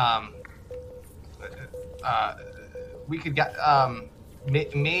scavers. We could get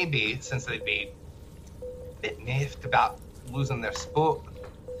maybe, since they'd be a bit miffed about losing their sport,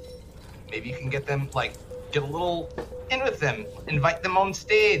 maybe you can get them, get a little in with them, invite them on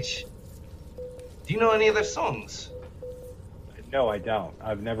stage. Do you know any of their songs? No, I don't.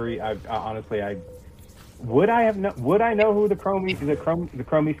 Honestly, would I know who the chromie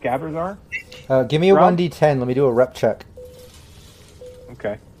scavers are? Give me a 1d10. Let me do a rep check.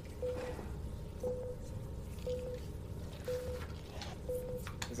 Okay.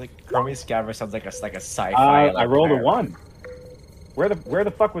 It's like Chromie Scaver sounds like a sci-fi. I rolled a 1. Where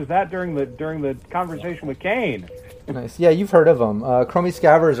the fuck was that during the conversation with Kane? Nice. Yeah, you've heard of them. Chromie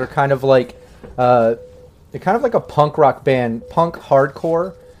Scavers are kind of like they're kind of like a punk rock band, punk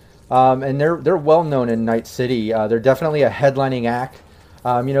hardcore, and they're well known in Night City. They're definitely a headlining act.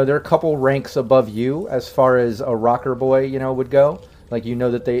 They're a couple ranks above you as far as a rocker boy, would go. Like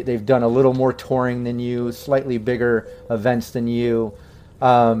that they've done a little more touring than you, slightly bigger events than you. They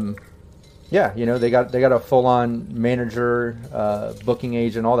got a full-on manager, booking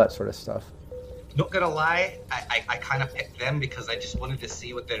agent, all that sort of stuff. Not gonna lie, I kind of picked them because I just wanted to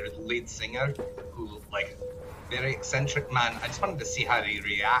see what their lead singer, who very eccentric man, I just wanted to see how he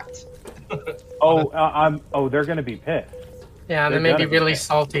react. They're gonna be pissed. Yeah, they may be really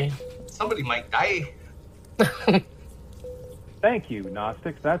salty. Somebody might die. Thank you,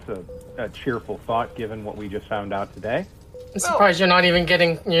 Gnostics. That's a cheerful thought given what we just found out today. I'm surprised you're not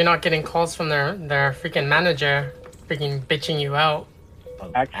getting calls from their freaking manager, freaking bitching you out.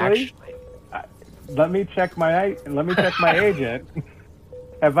 Actually, let me check my agent.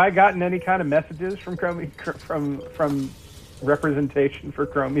 Have I gotten any kind of messages from from representation for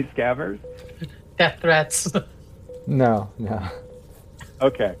Chromie Scavers? Death threats. No.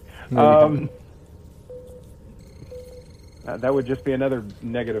 Okay. That would just be another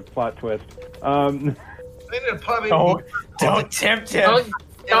negative plot twist. Don't tempt him.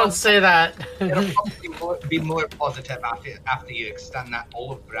 Don't say that. It'll probably be more positive after you extend that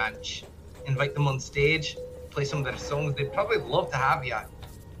olive branch. Invite them on stage, play some of their songs. They'd probably love to have you.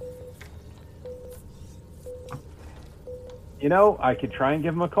 I could try and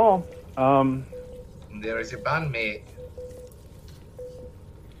give them a call. There is your bandmate.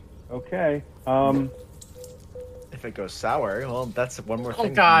 Okay. If it goes sour, well, that's one more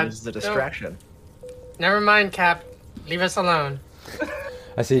thing. God. As a distraction. Never mind, Cap. Leave us alone.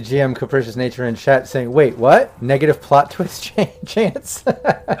 I see GM Capricious Nature in chat saying, "Wait, what? Negative plot twist chance?"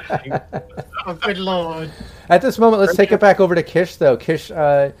 Oh, good lord! At this moment, let's take it back over to Kish, though. Kish, you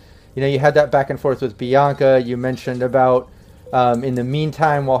had that back and forth with Bianca. You mentioned about in the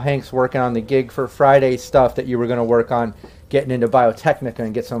meantime, while Hank's working on the gig for Friday stuff, that you were going to work on getting into Biotechnica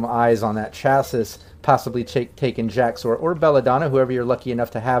and get some eyes on that chassis, possibly taking Jax or Belladonna, whoever you're lucky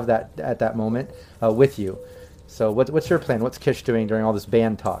enough to have that at that moment with you. So what's your plan? What's Kish doing during all this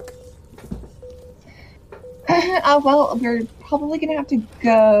band talk? Well, we're probably going to have to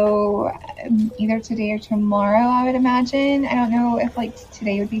go either today or tomorrow, I would imagine. I don't know if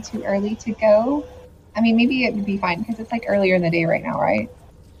today would be too early to go. I mean, maybe it would be fine because it's earlier in the day right now, right?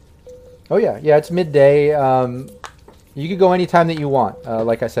 Oh yeah, it's midday. You could go anytime that you want.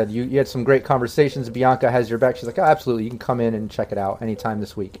 Like I said, you had some great conversations. Bianca has your back. She's like, oh, absolutely, you can come in and check it out anytime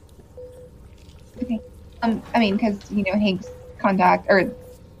this week. Okay. I mean, because Hank's contact, it's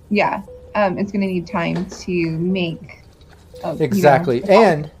going to need time to make. Exactly,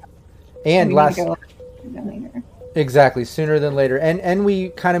 and last Exactly, sooner than later. And we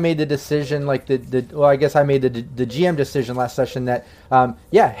kind of made the decision, like well, I guess I made the GM decision last session that,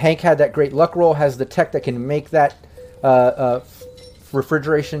 Hank had that great luck roll, has the tech that can make that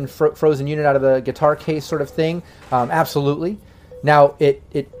refrigeration frozen unit out of the guitar case sort of thing. Absolutely. Now,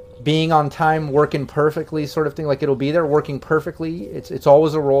 it being on time, working perfectly sort of thing, like it'll be there working perfectly. It's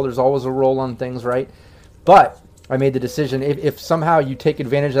always a roll. There's always a roll on things, right? But I made the decision, if somehow you take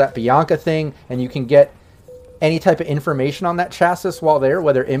advantage of that Bianca thing and you can get any type of information on that chassis while there,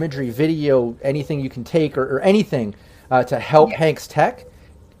 whether imagery, video, anything you can take or anything to help Hank's tech,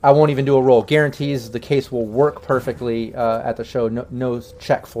 I won't even do a roll. Guarantees the case will work perfectly at the show. No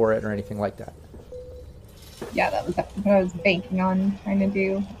check for it or anything like that. Yeah, that was what I was banking on trying to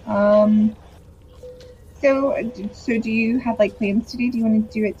do. So do you have like plans today? Do you want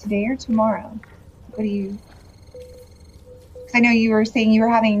to do it today or tomorrow? What do you? Because I know you were saying you were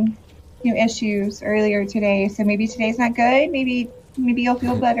having issues earlier today, so maybe today's not good. Maybe you'll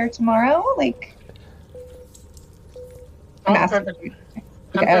feel better tomorrow. Like, I'm perfectly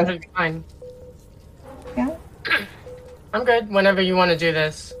fine. Yeah. I'm good whenever you want to do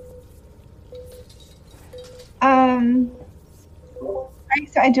this. Right,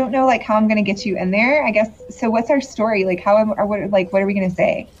 so I don't know like how I'm gonna get you in there. I guess so. What's our story? Like, what are we gonna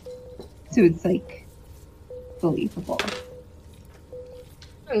say? So it's like believable.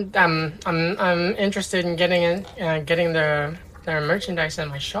 I'm interested in getting their merchandise in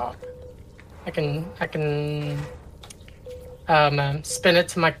my shop. I can spin it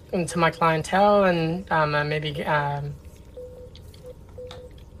to my clientele and maybe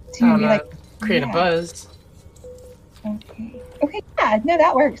create a buzz. Okay, yeah, no,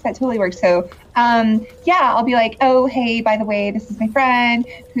 that works. That totally works. So, I'll be like, oh, hey, by the way, this is my friend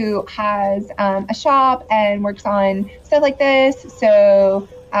who has a shop and works on stuff like this. So,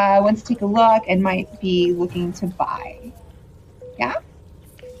 wants to take a look and might be looking to buy. Yeah?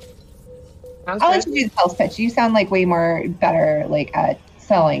 I'll let you do the sales pitch. You sound like way more better like at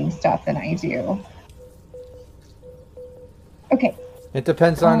selling stuff than I do. Okay. It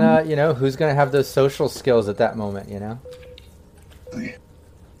depends on who's going to have those social skills at that moment.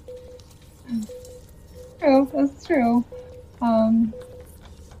 True, that's true.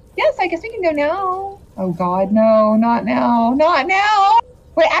 Yes, I guess we can go now. Oh God, no, not now, not now.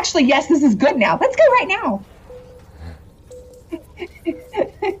 Wait, actually, yes, this is good now. Let's go right now.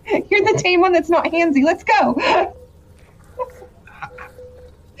 You're the tame one that's not handsy. Let's go.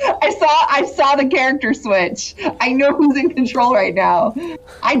 I saw the character switch. I know who's in control right now.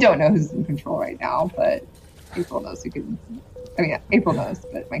 I don't know who's in control right now, but April knows who can. I mean, April knows,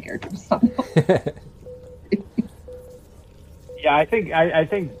 but my character does not know. Yeah, I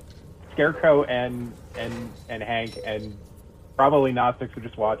think Scarecrow and Hank and probably Gnostics are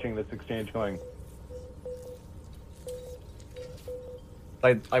just watching this exchange going.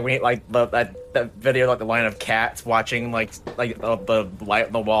 Like that video, like the line of cats watching, like the light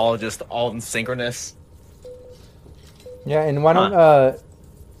on the wall, just all in synchronous. Yeah, and why don't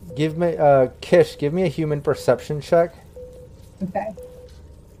give me Kish, give me a human perception check. Okay.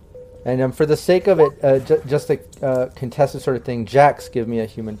 And for the sake of it, just a contested sort of thing, Jax, give me a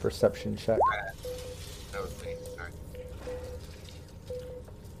human perception check. That was me. Sorry.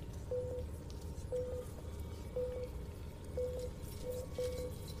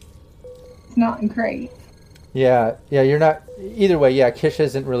 It's not great. Yeah, you're not. Either way, yeah, Kish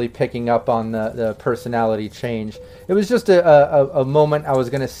isn't really picking up on the personality change. It was just a moment I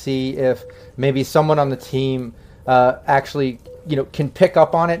was going to see if maybe someone on the team actually, can pick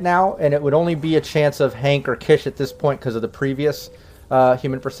up on it now, and it would only be a chance of Hank or Kish at this point because of the previous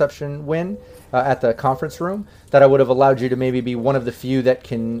human perception win at the conference room, that I would have allowed you to maybe be one of the few that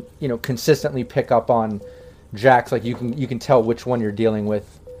can, consistently pick up on Jax. Like you can tell which one you're dealing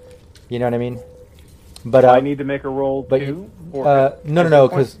with. You know what I mean? But I need to make a roll too. No,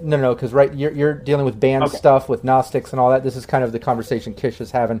 because right, you're dealing with band stuff with Gnostics and all that. This is kind of the conversation Kish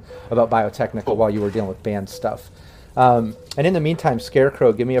is having about Biotechnical while you were dealing with band stuff. And in the meantime,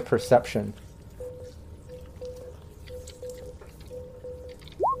 Scarecrow, give me a perception.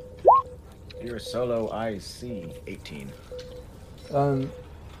 You're solo IC 18.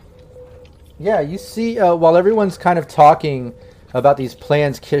 Yeah, you see, while everyone's kind of talking about these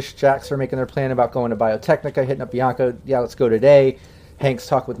plans, Kish, Jax are making their plan about going to Biotechnica, hitting up Bianca. Yeah, let's go today. Hank's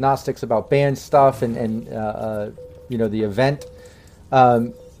talk with Gnostics about band stuff and the event.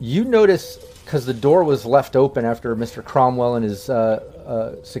 You notice, because the door was left open after Mr. Cromwell and his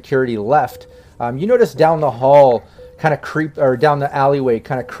security left, you notice down the hall, down the alleyway,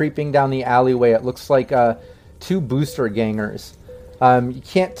 kind of creeping down the alleyway, it looks like two booster gangers. You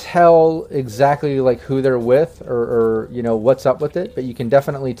can't tell exactly like who they're with or what's up with it, but you can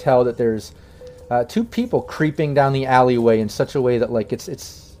definitely tell that there's two people creeping down the alleyway in such a way that like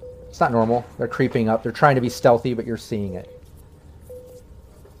it's not normal. They're creeping up. They're trying to be stealthy, but you're seeing it.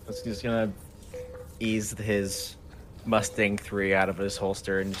 He's just gonna ease his Mustang 3 out of his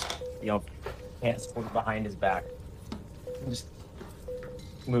holster and just, hands behind his back. And just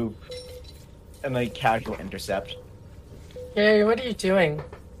move and like casual intercept. Gary, what are you doing?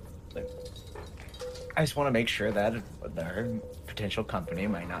 I just want to make sure that their potential company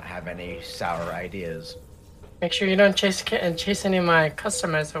might not have any sour ideas. Make sure you don't chase any of my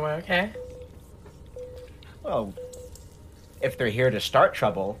customers away, okay? Well, if they're here to start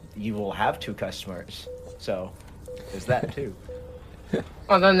trouble, you will have 2 customers. So, there's that too.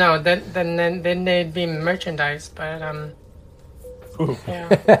 Oh no, then they'd be merchandise, but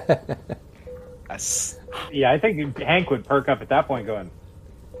yeah. That's... Yeah, I think Hank would perk up at that point, going,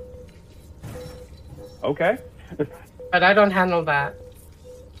 "Okay." But I don't handle that.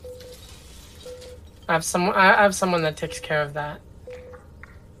 I have someone that takes care of that.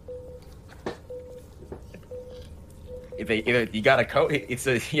 If you got a coat,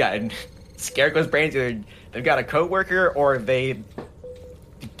 and Scarecrow's brains either they've got a coworker or their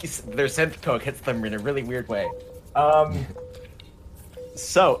synth coke hits them in a really weird way.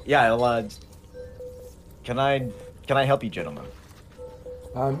 So yeah, can I help you, gentlemen?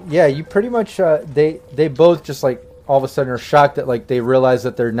 Yeah, you pretty much they both just like all of a sudden are shocked that like they realize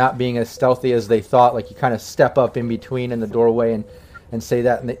that they're not being as stealthy as they thought. Like you kind of step up in between in the doorway and say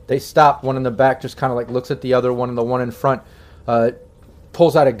that, and they stop. One in the back just kind of like looks at the other one, and the one in front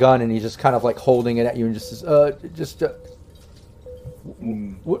pulls out a gun, and he's just kind of like holding it at you and just says,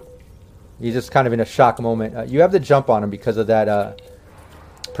 he's just kind of in a shock moment. You have the jump on him because of that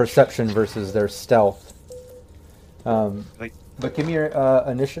perception versus their stealth. But give me your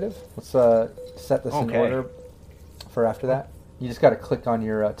initiative. Let's set this in order for after that. You just got to click on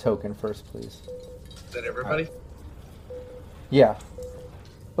your token first, please. Is that everybody? Yeah.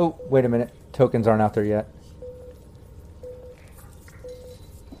 Oh, wait a minute. Tokens aren't out there yet.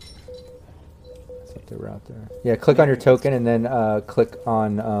 I thought they were out there. Yeah, click on your token and then click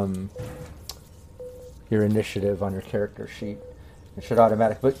on your initiative on your character sheet. It should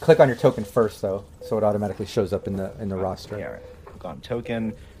automatically, but click on your token first though, so it automatically shows up in the roster. Yeah, right. Click on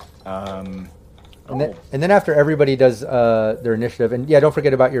token. And then after everybody does their initiative, and yeah, don't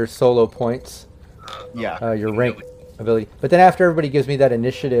forget about your solo points. Your rank ability. But then after everybody gives me that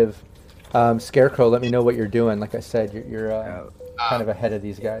initiative, Scarecrow, let me know what you're doing. Like I said, you're kind of ahead of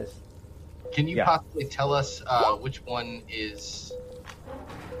these guys. Can you possibly tell us which one is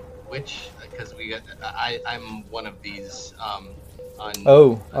which? Because I'm one of these. I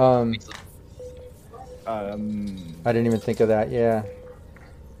didn't even think of that. Yeah.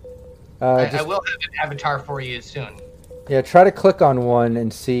 I will have an avatar for you soon. Yeah, try to click on one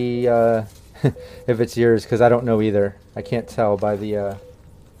and see if it's yours, because I don't know either. I can't tell by the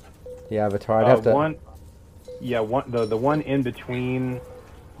avatar. I'd have to. The one in between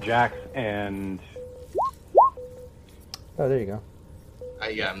Jax and. Oh, there you go.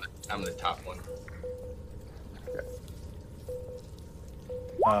 I'm the top one.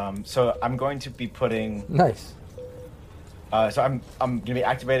 So I'm going to be putting. Nice. So I'm going to be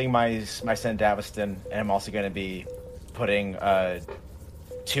activating my Sandavistan, and I'm also going to be putting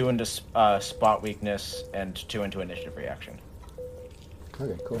 2 into spot weakness and 2 into initiative reaction.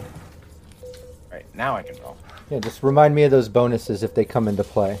 Okay, cool. Right, now I can roll. Yeah, just remind me of those bonuses if they come into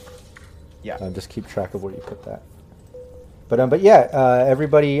play. Yeah. Just keep track of where you put that. But yeah,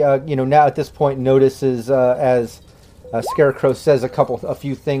 everybody now at this point notices as Scarecrow says a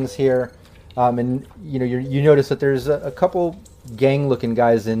few things here, and you notice that there's a couple gang-looking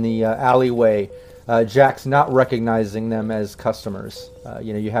guys in the alleyway. Jack's not recognizing them as customers.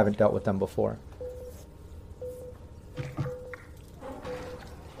 You haven't dealt with them before.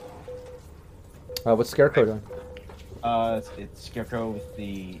 What's Scarecrow doing? It's Scarecrow with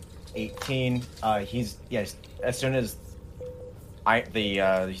the 18. As soon as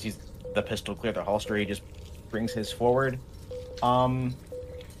he sees the pistol clear the holster, he just brings his forward. You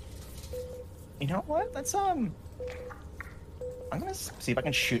know what? Let's I'm gonna see if I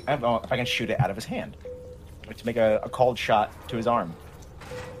can shoot. If I can shoot it out of his hand, to make a cold shot to his arm.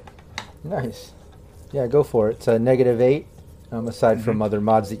 Nice. Yeah, go for it. It's a -8. Aside from other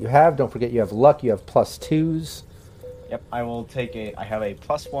mods that you have, don't forget you have luck. You have +2s. Yep, I will take I have a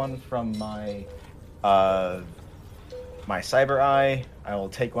 +1 from my my Cyber Eye. I will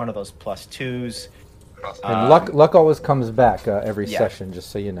take one of those +2s. And luck always comes back every session, just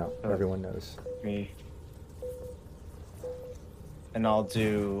so you know. Everyone knows. And I'll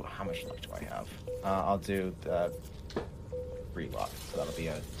do... How much luck do I have? I'll do 3 luck. So that'll be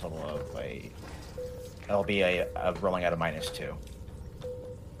a total of a... That'll be a rolling out of -2.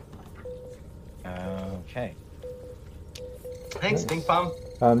 Okay. Thanks, Ding Pong.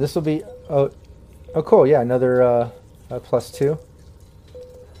 This will be... Oh, cool. Yeah, another +2.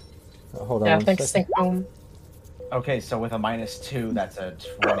 Hold on. Yeah, one thanks, second. Stink Home. Okay, so with a -2, that's a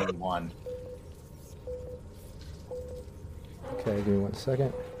 21. Okay, give me 1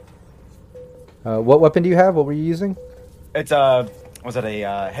 second. What weapon do you have? What were you using? It's was it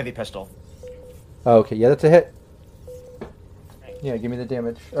a heavy pistol? Oh, okay, yeah, that's a hit. Yeah, give me the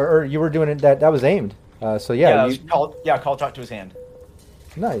damage. Or you were doing it, that was aimed. So yeah, you... Call talk to his hand.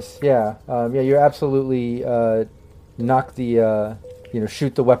 Nice, yeah. Yeah, you absolutely knock the,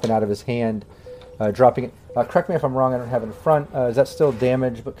 shoot the weapon out of his hand, dropping it. Correct me if I'm wrong, I don't have it in front. Is that still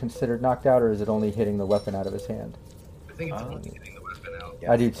damage but considered knocked out, or is it only hitting the weapon out of his hand? I think it's only getting the weapon out.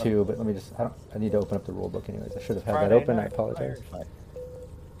 I do too, but let me just... I need to open up the rule book anyways. I should have had that open, I apologize.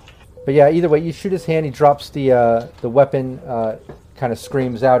 But yeah, either way, you shoot his hand, he drops the weapon, kind of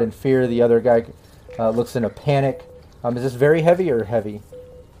screams out in fear. The other guy looks in a panic. Is this very heavy or heavy?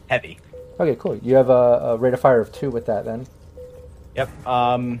 Heavy. Okay, cool. You have a rate of fire of 2 with that then. Yep.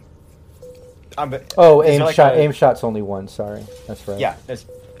 Aim shot's only 1, sorry. That's right. Yeah,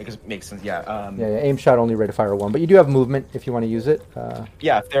 because it makes sense. Yeah. Yeah, aim shot only rate of fire 1, but you do have movement if you want to use it.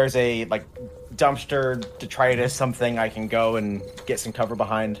 Yeah, if there's a dumpster, detritus, something, I can go and get some cover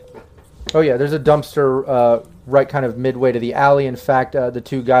behind. Oh yeah, there's a dumpster right kind of midway to the alley. In fact, the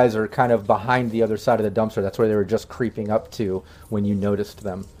 2 guys are kind of behind the other side of the dumpster. That's where they were just creeping up to when you noticed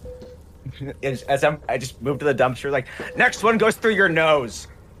them. I just moved to the dumpster, like, next one goes through your nose.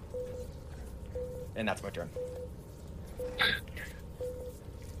 And that's my turn.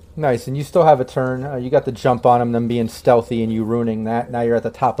 Nice, and you still have a turn. You got the jump on them being stealthy and you ruining that. Now you're at the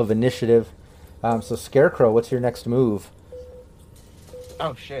top of initiative. So Scarecrow, what's your next move?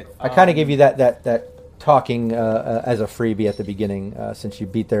 Oh shit! I kind of gave you that talking as a freebie at the beginning, since you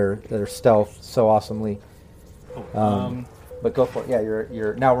beat their stealth so awesomely. But go for it. Yeah,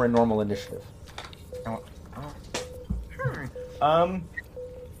 you're now we're in normal initiative. I'm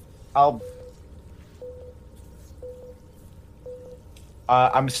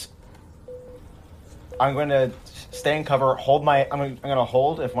going to stay in cover. I'm going to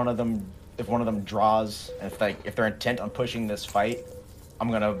hold if one of them draws. If they're intent on pushing this fight, I'm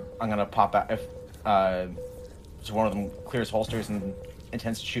gonna pop out. If so one of them clears holsters and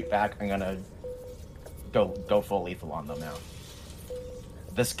intends to shoot back, I'm gonna go full lethal on them now.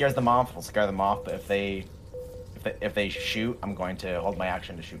 If this scares them off, we'll scare them off. But if they shoot, I'm going to hold my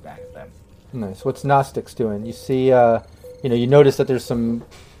action to shoot back at them. Nice. What's Gnostics doing? You see, you notice that there's some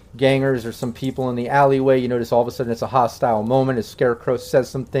gangers or some people in the alleyway. You notice all of a sudden it's a hostile moment as Scarecrow says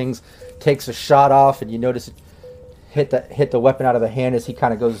some things, takes a shot off, and you notice it hit the weapon out of the hand as he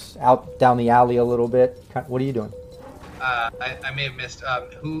kind of goes out down the alley a little bit. What are you doing? I may have missed.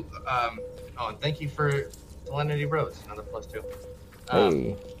 And thank you for Selenity Rose, another +2.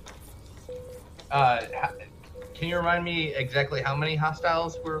 Hey. Can you remind me exactly how many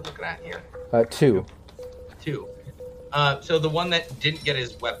hostiles we're looking at here? 2. 2. So the one that didn't get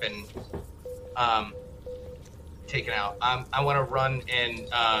his weapon taken out, I want to run and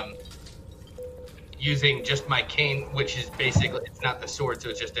using just my cane, which is basically, it's not the sword, so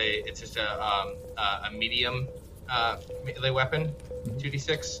it's just a medium melee weapon,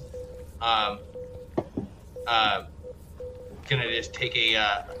 2d6. Gonna just take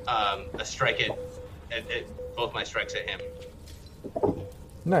a strike at both my strikes at him.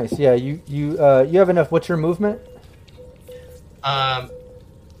 Nice. Yeah, you have enough. What's your movement?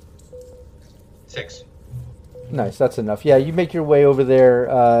 6. Nice, that's enough. Yeah, you make your way over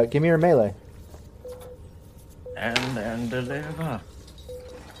there. Give me your melee. And deliver.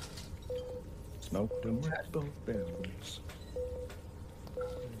 Smoke them with both barrels.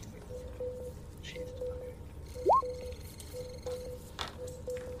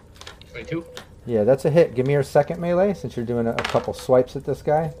 22. Yeah, that's a hit. Give me your second melee since you're doing a couple swipes at this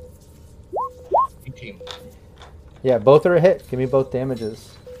guy. 18. Yeah, both are a hit. Give me both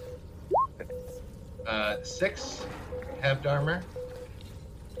damages. 6 halved armor.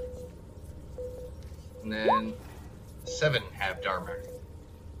 And then 7 halved armor.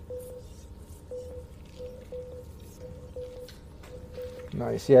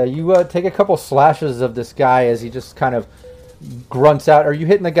 Nice. Yeah, you take a couple slashes of this guy as he just kind of grunts out. Are you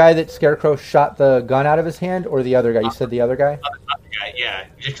hitting the guy that Scarecrow shot the gun out of his hand, or the other guy? You said the other guy? Yeah.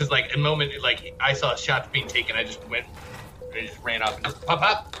 Just because, a moment, I saw shots being taken, I just ran up and just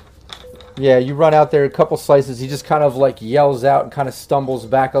pop. Yeah, you run out there, a couple slices. He just kind of like yells out and kind of stumbles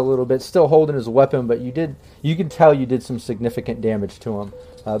back a little bit, still holding his weapon, but you can tell you did some significant damage to him.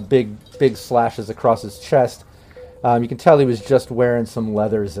 Big slashes across his chest. You can tell he was just wearing some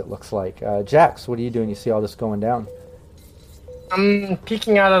leathers, it looks like. Jax, what are you doing? You see all this going down? I'm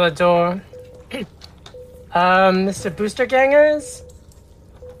peeking out of the door. Mr. Booster Gangers?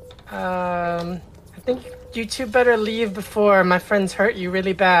 I think you two better leave before my friends hurt you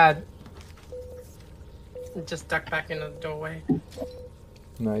really bad. Just duck back into the doorway.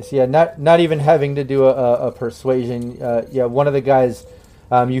 Nice. Yeah, not even having to do a persuasion. Yeah, one of the guys,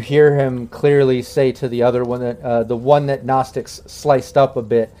 you hear him clearly say to the other one that the one that Gnostics sliced up a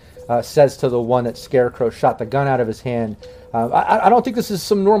bit says to the one that Scarecrow shot the gun out of his hand. I don't think this is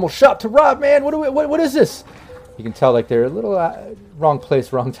some normal shop to rob, man. What is this? You can tell like they're a little wrong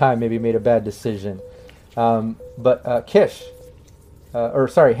place, wrong time. Maybe made a bad decision. But Kish, or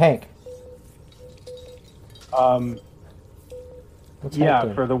sorry, Hank. What's yeah,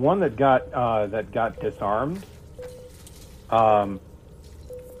 happening? for the one that got disarmed, I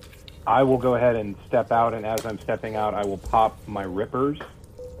will go ahead and step out, and as I'm stepping out, I will pop my rippers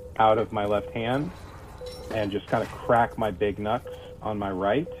out of my left hand and just kind of crack my big knucks on my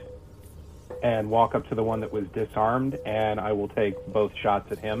right and walk up to the one that was disarmed, and I will take both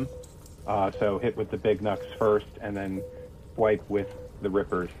shots at him. So hit with the big knucks first and then swipe with the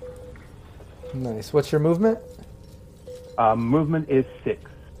rippers. Nice. What's your movement? Movement is 6.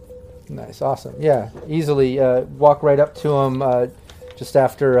 Nice, awesome. Yeah, easily walk right up to him just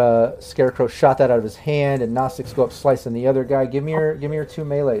after Scarecrow shot that out of his hand, and Gnostics go up slicing the other guy. Give me your 2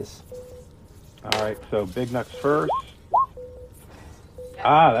 melees. All right, so big knucks first.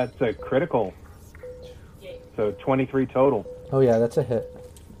 That's a critical. So 23 total. Oh yeah, that's a hit.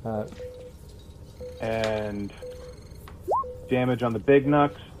 And damage on the big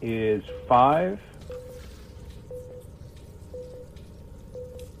knucks is 5.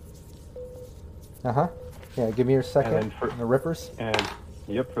 Yeah, give me your second. And then for the rippers. And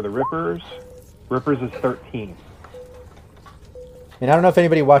yep, for the rippers is 13. And I don't know if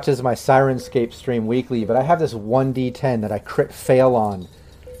anybody watches my Sirenscape stream weekly, but I have this 1d10 that I crit fail on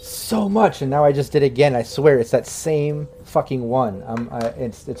so much, and now I just did it again. I swear it's that same fucking one.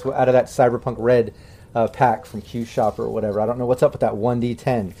 It's out of that Cyberpunk Red pack from Q Shop or whatever. I don't know what's up with that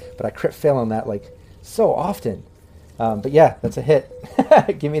 1d10, but I crit fail on that like so often. But yeah, that's a hit.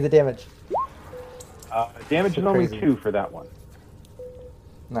 Give me the damage. Damage is only 2 for that one.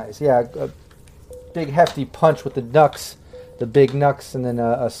 Nice. Yeah, a big hefty punch with the knucks, the big knucks, and then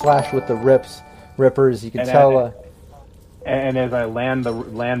a slash with the rippers. You can tell. And as I land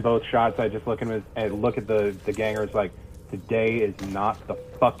both shots, I just look at the gangers like, today is not the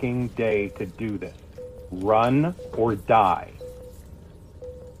fucking day to do this. Run or die.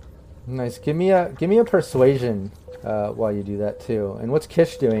 Nice. Give me a persuasion while you do that too. And what's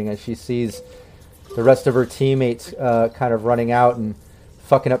Kish doing as she sees the rest of her teammates kind of running out and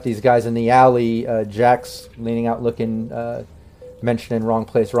fucking up these guys in the alley? Jax leaning out, looking, mentioning wrong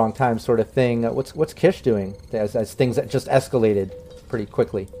place, wrong time, sort of thing. What's Kish doing as things that just escalated pretty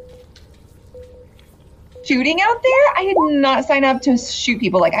quickly? Shooting out there? I did not sign up to shoot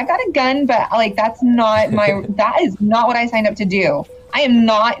people. Like, I've got a gun, but like that's not my. That is not what I signed up to do. I am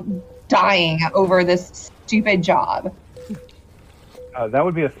not dying over this stupid job. That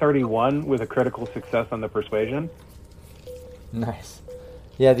would be a 31 with a critical success on the persuasion. Nice.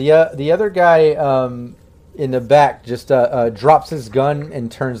 Yeah, the other guy in the back just drops his gun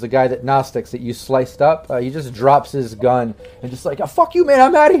and turns the guy that Gnostics that you sliced up. He just drops his gun and just like, oh, fuck you, man,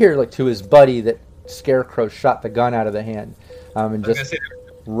 I'm out of here, like to his buddy that Scarecrow shot the gun out of the hand, and just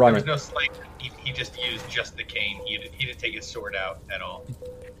run. There was no slice. He just used just the cane. He didn't take his sword out at all.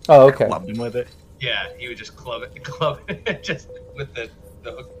 Oh, okay. Clubbed him with it. Yeah, he would just club it just with the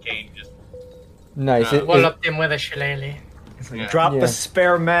hook cane. Just nice. Walloped him with a shillelagh. Like, drop the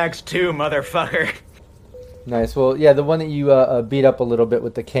spare mags too, motherfucker. Nice. Well, yeah, the one that you beat up a little bit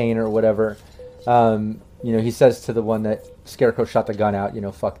with the cane or whatever. He says to the one that Scarecrow shot the gun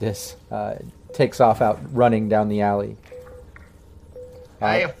out, fuck this. Takes off out running down the alley.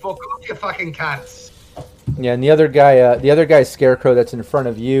 Hey, fuck off, you fucking cunts. Yeah, and the other guy, Scarecrow, that's in front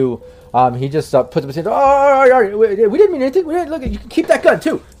of you. He just puts up his hand. Oh, we didn't mean anything. Look, you can keep that gun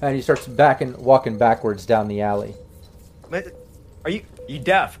too. And he starts walking backwards down the alley. Are you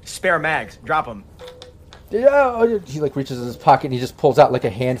deaf? Spare mags. Drop them. Yeah, he like reaches in his pocket and he just pulls out like a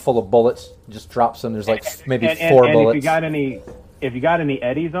handful of bullets. Just drops them. There's like maybe 4 bullets. If you got any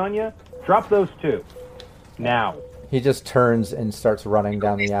eddies on you, drop those too. Now. He just turns and starts running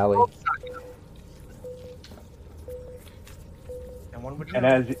down the alley.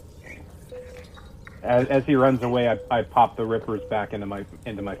 And As he runs away, I pop the rippers back into my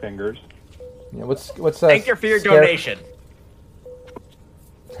fingers. Yeah, what's Thank you for your donation.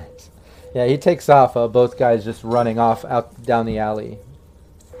 Yeah, he takes off. Both guys just running off out down the alley.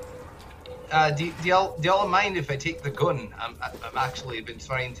 Do y'all mind if I take the gun? I'm actually been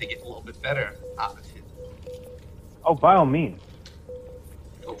trying to get a little bit better at it. Oh, by all means.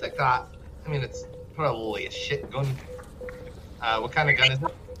 I'll take that. I mean, it's probably a shit gun. What kind of gun is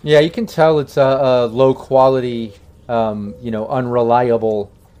it? Yeah, you can tell it's a low quality,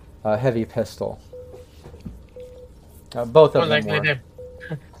 unreliable heavy pistol. Both of them were.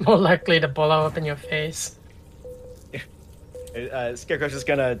 More likely to blow up in your face. Scarecrow's just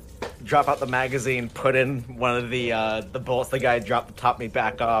gonna drop out the magazine, put in one of the bullets the guy dropped the top me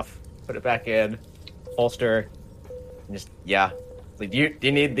back off, put it back in, holster, and just Like, do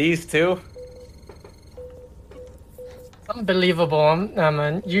you need these too? Unbelievable.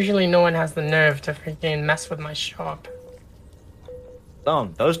 Usually no one has the nerve to freaking mess with my shop. Oh,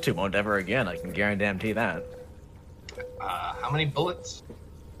 those two won't ever again. I can guarantee that. How many bullets?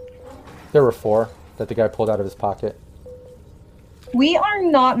 There were 4 that the guy pulled out of his pocket. We are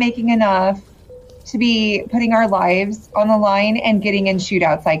not making enough to be putting our lives on the line and getting in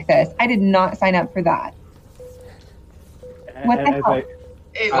shootouts like this. I did not sign up for that. What the hell?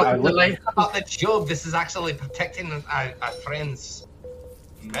 Hey, look about the job. This is actually protecting our friend's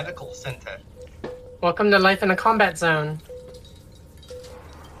medical center. Welcome to life in a combat zone.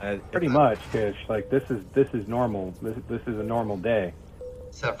 Pretty much, Kish. Like this is normal. This is a normal day.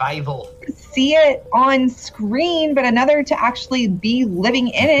 Survival. See it on screen, but another to actually be living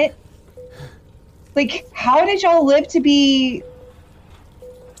in it. Like, how did y'all live to be?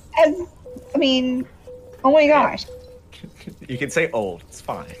 Oh my gosh. You can say old. It's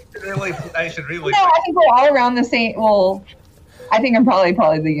fine. I should really. No, I think we're all around the same. Well, I think I'm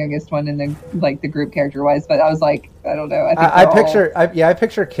probably the youngest one in the group character wise, but I was like, I don't know. I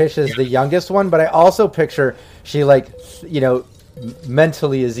picture Kish as the youngest one, but I also picture she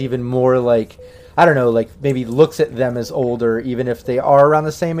mentally is even more like, I don't know, like maybe looks at them as older, even if they are around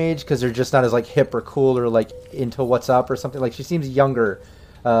the same age, because they're just not as like hip or cool or like into what's up or something. Like she seems younger,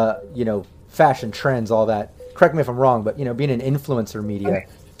 fashion trends, all that. Correct me if I'm wrong, but being an influencer media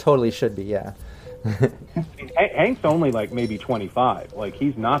totally should be, yeah. Hank's only like maybe 25. Like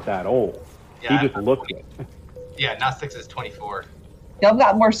he's not that old. Yeah, he just looks it. Yeah, Gnostics is 24. Y'all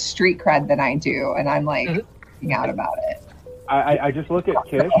got more street cred than I do, and I'm like freaking out about it. I just look at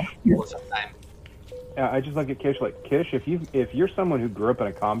Kish. I just look at Kish like, Kish, if you're someone who grew up in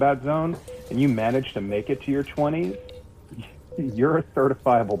a combat zone and you manage to make it to your 20s, you're a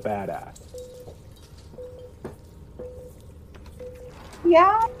certifiable badass.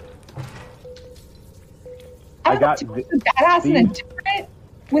 Yeah. I got to be badass in a different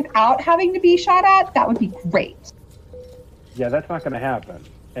without having to be shot at. That would be great. Yeah, that's not going to happen.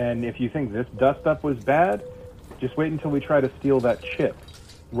 And if you think this dust up was bad, just wait until we try to steal that chip.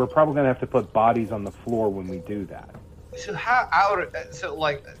 We're probably going to have to put bodies on the floor when we do that. So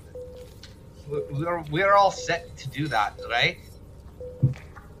we're all set to do that, right?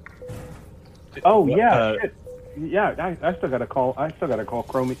 Oh yeah, shit. Yeah. I still got to call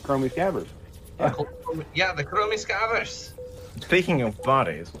Chromie Scabbers. Yeah, the Chromie Scabbers. Speaking of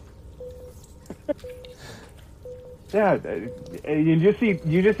bodies. Yeah, you just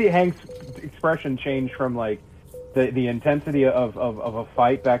see Hank's expression change from like the intensity of a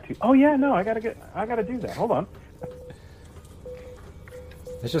fight back to, oh yeah, no, I gotta do that. Hold on.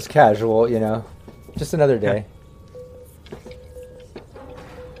 It's just casual, just another day.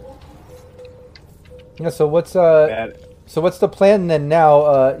 So what's the plan then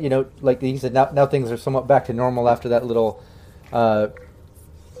now? Like you said, now things are somewhat back to normal after that little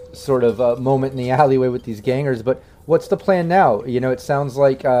sort of moment in the alleyway with these gangers. But what's the plan now? It sounds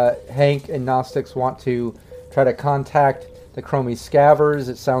like Hank and Gnostics want to try to contact the Chromie Scabbers.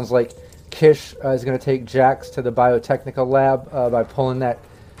 It sounds like Kish is going to take Jax to the Biotechnica lab by pulling that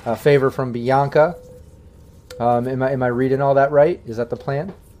favor from Bianca. Am I reading all that right? Is that the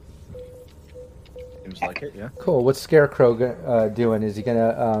plan? Seems like it, yeah. Cool. What's Scarecrow doing? Is he going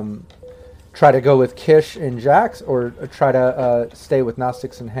to try to go with Kish and Jax, or try to stay with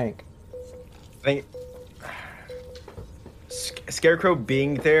Gnostics and Hank? I think Scarecrow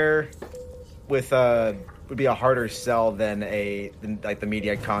being there with would be a harder sell than the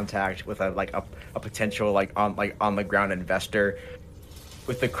media contact with a potential on the ground investor.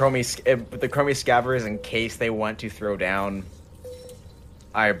 With the Chromie Scabbers, in case they want to throw down,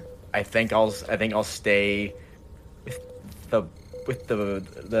 I think I'll stay with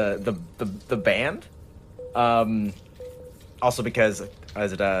the band. Also because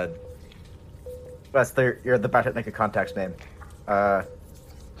you're the Biotechnica contact's name. The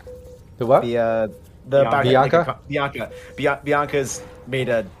what? The Bianca? Bianca's made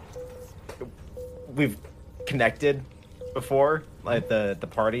a. We've connected before, like the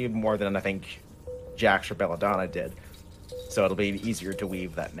party, more than I think Jax or Belladonna did. So it'll be easier to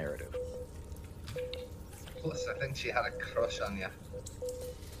weave that narrative. Plus, I think she had a crush on you.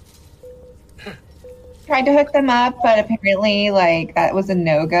 Tried to hook them up, but apparently, like, that was a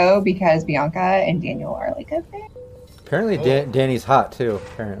no-go because Bianca and Daniel are, like, a thing. Apparently, Danny's hot too.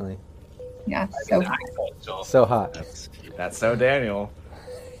 Apparently, Yeah, so so hot. That's so Daniel.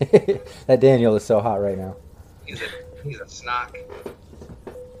 That Daniel is so hot right now. He's a snack.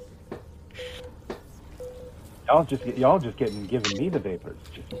 Y'all just giving me the vapors.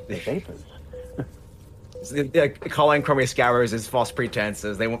 Just the vapors. Calling Chromie Scours is false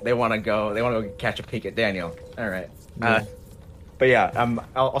pretenses. They want to go catch a peek at Daniel. All right. Yeah. But yeah,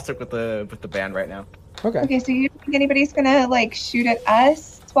 I'll stick with the band right now. Okay, so you don't think anybody's gonna like shoot at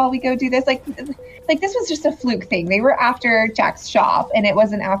us while we go do this? Like this was just a fluke thing. They were after Jack's shop, and it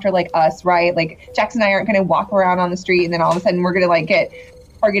wasn't after like us, right? Like Jax and I aren't gonna walk around on the street, and then all of a sudden we're gonna like get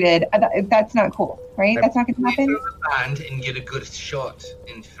targeted. That's not cool, right? That's not gonna happen. Through the band and get a good shot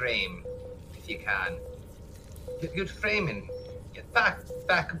in frame if you can. Get good framing. Get back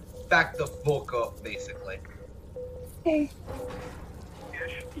the fuck up, basically. Okay.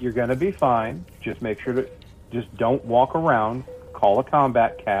 You're gonna be fine. Just make sure just don't walk around. Call a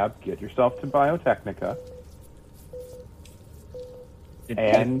combat cab. Get yourself to Biotechnica.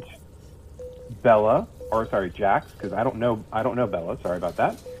 And Bella, or sorry, Jax, because I don't know Bella. Sorry about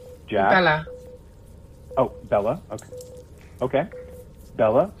that. Jax. Bella. Oh, Bella. Okay.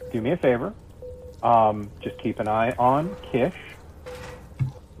 Bella, do me a favor. Just keep an eye on Kish.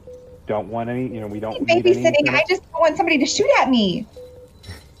 Don't want any, we don't need any. Babysitting. I just don't want somebody to shoot at me.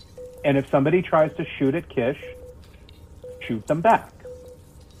 And if somebody tries to shoot at Kish, shoot them back.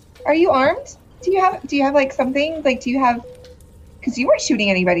 Are you armed? Do you have like something? Like, do you have? Because you weren't shooting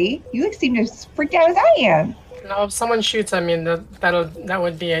anybody. You like seem as freaked out as I am. No, if someone shoots at me, that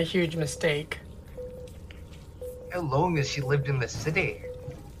would be a huge mistake. How long has she lived in the city?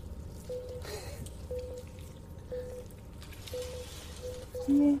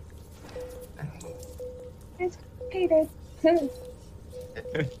 Yeah. It's complicated.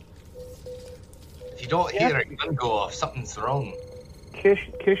 If you don't hear a gun go off, something's wrong.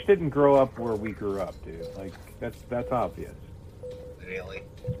 Kish didn't grow up where we grew up, dude. Like that's obvious. Really?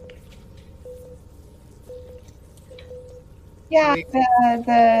 Yeah,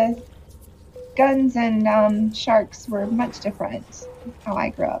 the guns and sharks were much different. How I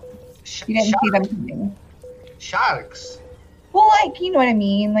grew up. You didn't see them coming. Sharks? Well, like, you know what I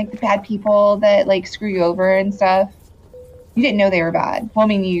mean? Like the bad people that like screw you over and stuff. You didn't know they were bad. Well, I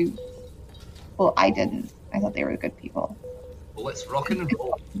mean, well, I didn't. I thought they were good people. Well, let's rock and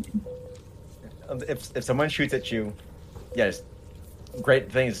roll. If someone shoots at you, just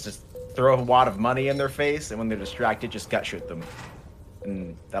great thing is just throw a wad of money in their face, and when they're distracted, just gut shoot them,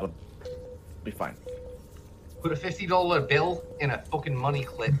 and that'll be fine. Put a $50 bill in a fucking money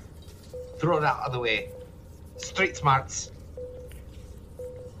clip. Throw it out of the way. Street smarts.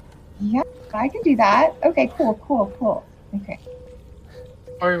 Yeah, I can do that. Okay, cool. Okay.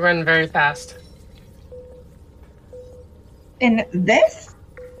 Or we run very fast. In this?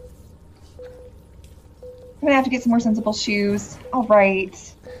 I'm gonna have to get some more sensible shoes. All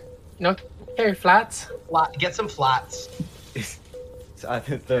right. No, carry flats. Get some flats.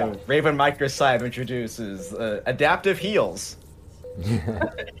 The Raven Microscience introduces adaptive heels.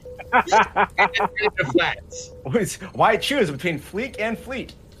 Flats. Why choose between Fleek and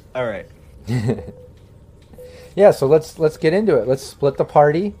Fleet? All right. Yeah, so let's get into it. Let's split the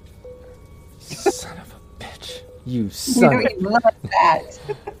party. Son of a bitch. You son of a... You love that.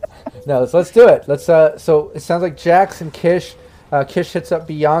 No, let's do it. So it sounds like Jax and Kish. Kish hits up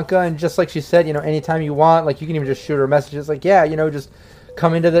Bianca, and just like she said, anytime you want, like you can even just shoot her messages, like, yeah, just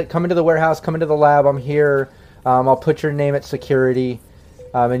come into the warehouse, come into the lab. I'm here. I'll put your name at security,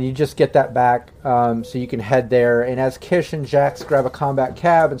 and you just get that back, so you can head there. And as Kish and Jax grab a combat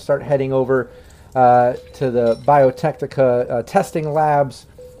cab and start heading over to the Biotechnica testing labs,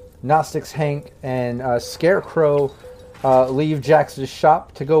 Gnostics Hank and Scarecrow leave Jax's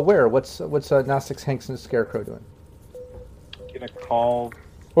shop to go where? What's Gnostics Hank and Scarecrow doing? Gonna call.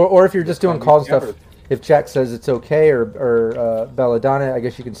 Or if you're just doing calls and stuff, if Jax says it's okay, or Belladonna, I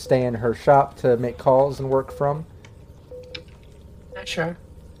guess you can stay in her shop to make calls and work from. Sure.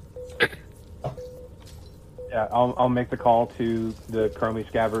 Yeah, I'll make the call to the Chromie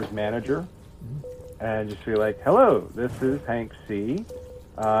Scabbers manager, and just be like, "Hello, this is Hank C.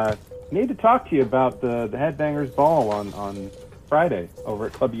 Need to talk to you about the Headbangers Ball on Friday over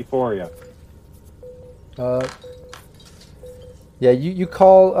at Club Euphoria. Yeah, you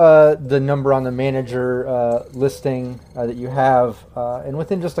call the number on the manager listing that you have, and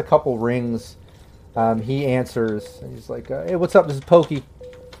within just a couple rings, he answers. He's like, "Hey, what's up? This is Pokey."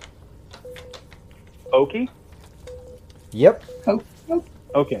 Pokey? Yep.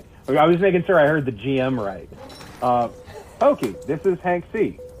 Okay. I was making sure I heard the GM right. Pokey, this is Hank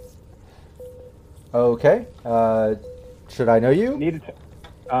C. Okay. Should I know you? Need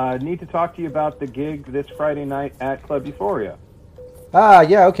to talk to you about the gig this Friday night at Club Euphoria.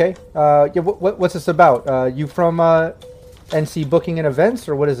 Yeah, okay. Yeah, what's this about? You from NC Booking and Events,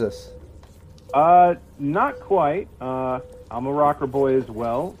 or what is this? Not quite. I'm a rocker boy as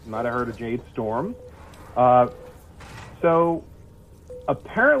well. Might have heard of Jade Storm. So,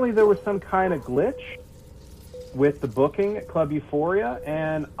 apparently there was some kind of glitch with the booking at Club Euphoria,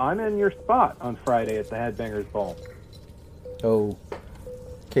 and I'm in your spot on Friday at the Headbangers Ball. Oh.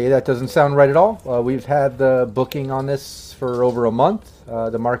 Okay, that doesn't sound right at all. We've had the booking on this for over a month.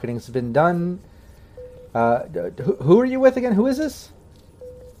 The marketing's been done. Who are you with again? Who is this?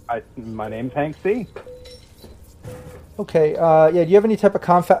 My name's Hank C. Okay, yeah, do you have any type of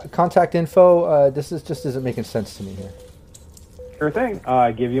contact info? This just isn't making sense to me here. Sure thing.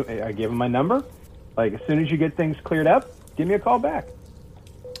 I give him my number. Like, as soon as you get things cleared up, give me a call back.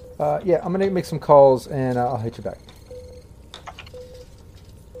 Yeah, I'm going to make some calls, and I'll hit you back.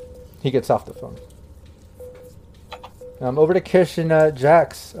 He gets off the phone. Over to Kish and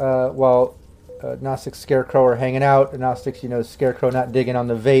Jax. While Gnostic Scarecrow are hanging out. Gnostics, Scarecrow not digging on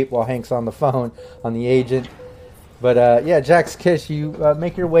the vape while Hank's on the phone on the agent. But yeah, Jax, Kish, you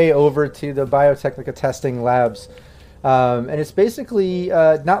make your way over to the Biotechnica testing labs. And it's basically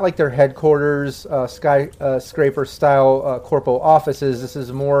not like their headquarters, skyscraper-style corpo offices. This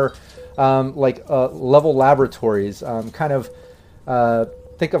is more like level laboratories. Kind of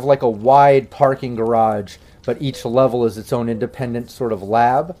think of like a wide parking garage, but each level is its own independent sort of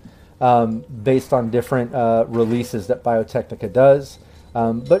lab based on different releases that Biotechnica does.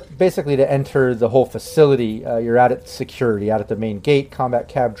 But basically to enter the whole facility, you're out at security, out at the main gate. Combat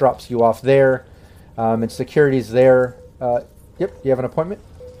Cab drops you off there. And security's there. Yep, you have an appointment?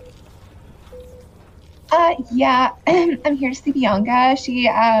 Yeah, I'm here to see Bianca. She,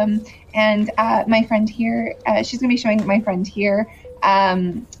 and my friend here, she's going to be showing my friend here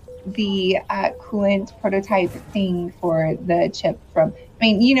the coolant prototype thing for the chip from,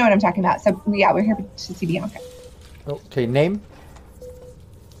 you know what I'm talking about. So, yeah, we're here to see Bianca. Okay, name?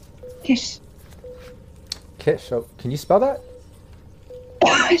 Kish. Kish, oh, can you spell that?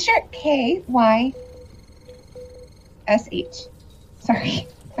 Sure, Kysh. Sorry,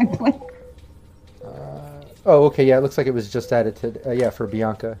 I blanked. Oh, okay, yeah, it looks like it was just added to, yeah, for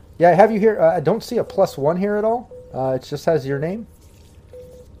Bianca. Yeah, I have you here. I don't see a +1 here at all. It just has your name.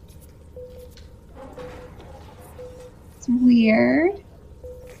 It's weird.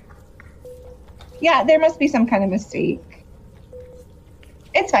 Yeah, there must be some kind of mistake.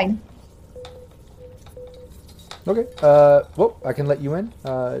 It's fine. Okay, well, I can let you in.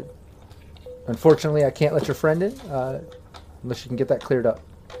 Unfortunately, I can't let your friend in, unless you can get that cleared up.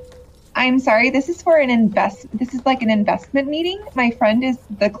 I'm sorry, this is for this is like an investment meeting. My friend is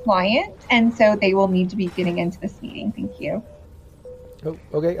the client, and so they will need to be getting into this meeting. Thank you. Oh,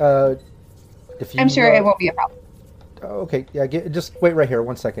 okay, if you, I'm sure it won't be a problem. Okay, yeah, just wait right here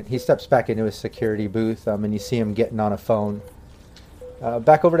 1 second. He steps back into his security booth, and you see him getting on a phone.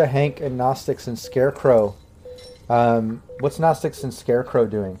 Back over to Hank and Gnostics and Scarecrow. What's Gnostics and Scarecrow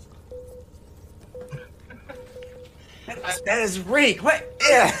doing? That is reek. What?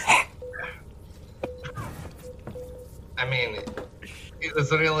 Yeah. I mean, it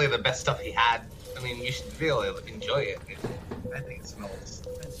was really the best stuff he had. I mean, you should really enjoy it. I think it smells.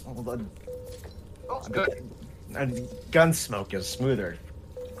 Smells good. And gun smoke is smoother.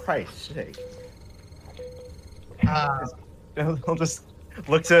 Christ's sake. He'll just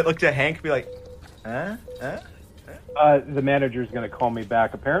look to Hank and be like, huh? The manager's going to call me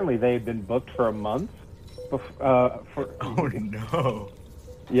back. Apparently, they've been booked for a month. Oh no.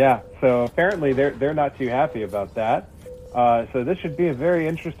 Yeah, so apparently they're not too happy about that. So this should be a very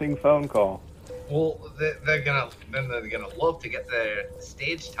interesting phone call. Well, they're gonna love to get their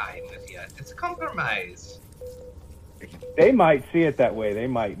stage time with you. It's a compromise. They might see it that way. They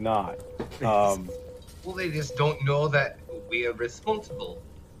might not. Well, they just don't know that we are responsible.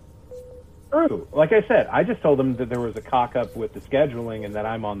 True. Like I said, I just told them that there was a cock-up with the scheduling and that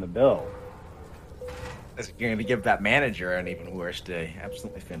I'm on the bill. You're going to give that manager an even worse day.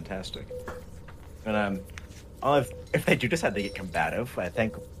 Absolutely fantastic. And if they do decide to get combative, I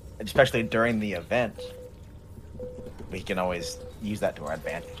think especially during the event, we can always use that to our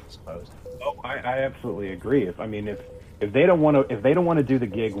advantage, I suppose. Oh, I absolutely agree. If they don't want to do the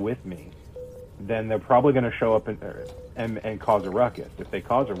gig with me, then they're probably going to show up and cause a ruckus. If they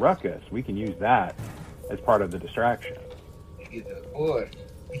cause a ruckus, we can use that as part of the distraction. Either or.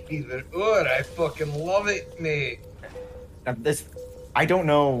 I fucking love it, mate. Now, I don't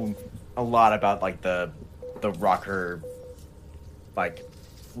know a lot about like the rocker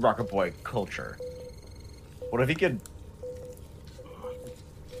boy culture. What if he could,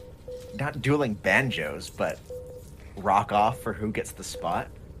 not dueling banjos, but rock off for who gets the spot?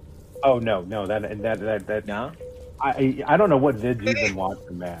 Oh no, that no. I don't know what vids you've been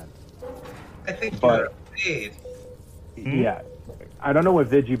watching, man. I think you're afraid. Yeah, I don't know what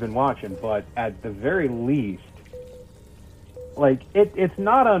vids you've been watching, but at the very least, like it's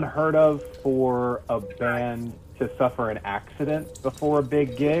not unheard of for a band to suffer an accident before a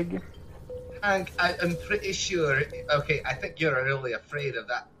big gig. Hank, I'm pretty sure. Okay, I think you're really afraid of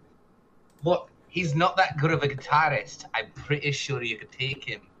that. Look, he's not that good of a guitarist. I'm pretty sure you could take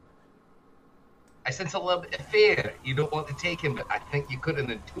him. I sense a little bit of fear. You don't want to take him, but I think you could in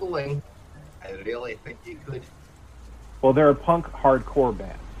the dueling. I really think you could. Well, they're a punk hardcore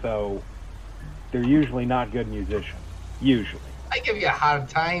band, so they're usually not good musicians. Usually. I give you a hard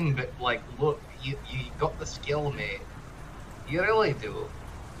time, but like, look, you got the skill, mate. You really do.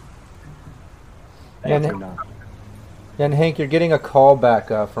 And Hank, you're getting a call back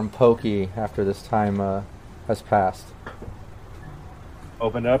from Pokey after this time has passed.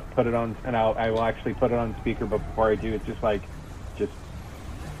 Open it up, put it on, and I will actually put it on speaker. But before I do, it's just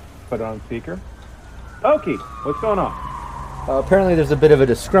put it on speaker. Pokey, what's going on? Apparently, there's a bit of a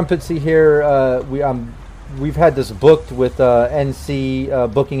discrepancy here. We've had this booked with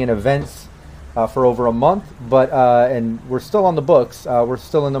NC Booking and Events for over a month, but and we're still on the books. We're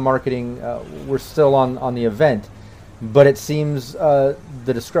still in the marketing. We're still on the event, but it seems the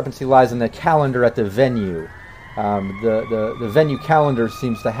discrepancy lies in the calendar at the venue. The venue calendar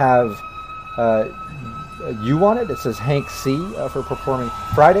seems to have you on it. It says Hank C for performing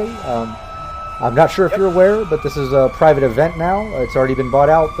Friday. I'm not sure if you're aware, but this is a private event now. It's already been bought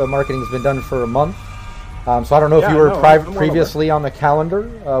out. The marketing's been done for a month. So I don't know if you were previously on the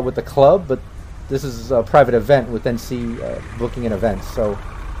calendar with the club, but this is a private event with NC Booking and Events. So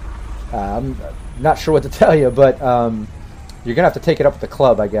I'm not sure what to tell you, but you're going to have to take it up with the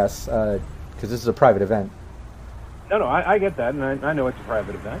club, I guess, because this is a private event. No, I get that, and I know it's a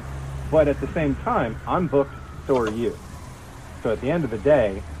private event. But at the same time, I'm booked, so are you. So at the end of the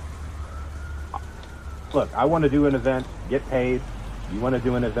day, look, I want to do an event, get paid. You want to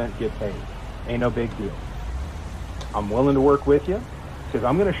do an event, get paid. Ain't no big deal. I'm willing to work with you because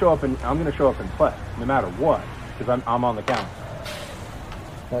I'm going to show up and play no matter what because I'm on the calendar.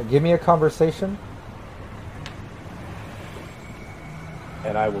 Give me a conversation.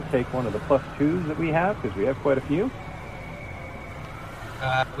 And I will take one of the +2s that we have because we have quite a few.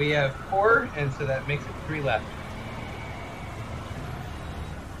 We have 4, and so that makes it 3 left.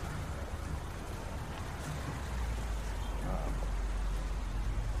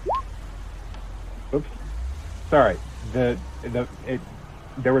 Oops. Sorry. There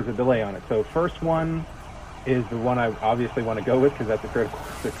was a delay on it. So first one is the one I obviously want to go with because that's a critical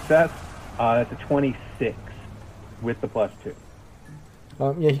success. That's a 26 with the +2.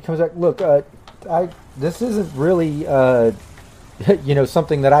 Yeah, he comes back. Look, this isn't really,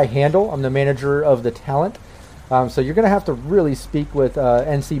 something that I handle. I'm the manager of the talent, so you're going to have to really speak with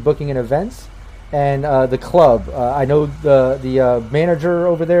NC Booking and Events and the club. I know the manager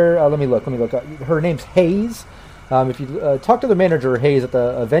over there. Let me look. Her name's Hayes. If you talk to the manager Hayes at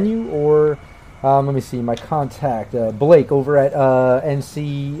the venue, or let me see, my contact Blake over at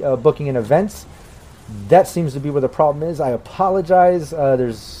NC Booking and Events. That seems to be where the problem is. I apologize.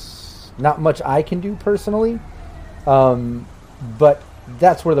 There's not much I can do personally, but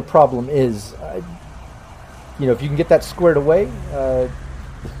that's where the problem is. If you can get that squared away,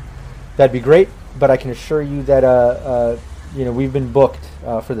 that'd be great. But I can assure you that we've been booked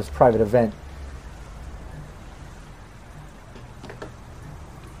for this private event.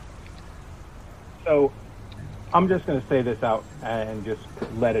 So I'm just going to say this out and just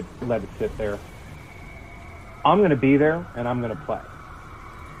let it sit there. I'm going to be there and I'm going to play.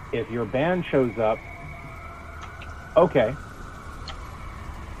 If your band shows up, okay.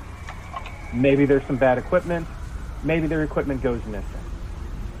 Maybe there's some bad equipment. Maybe their equipment goes missing.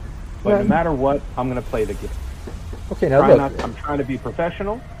 But no matter what, I'm going to play the game. Okay, now look. I'm trying to be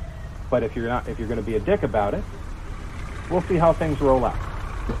professional, but if you're going to be a dick about it, we'll see how things roll out.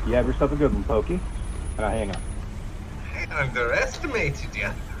 You have yourself a good one, Pokey, and I hang up. I underestimated you.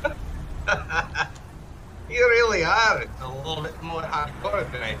 You really are. It's a little bit more hardcore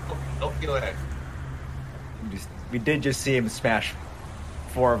than I thought you were. We did just see him smash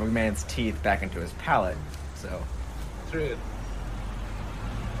 4 of a man's teeth back into his palate, so. True.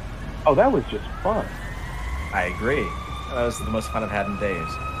 Oh, that was just fun. I agree. That was the most fun I've had in days.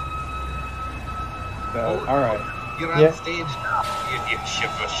 All right. You're on stage now. You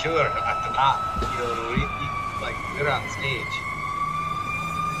for sure at the top. You're really, like, we're on stage.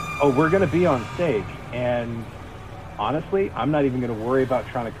 Oh, we're going to be on stage. And honestly, I'm not even going to worry about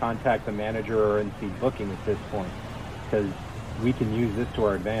trying to contact the manager or NC booking at this point, because we can use this to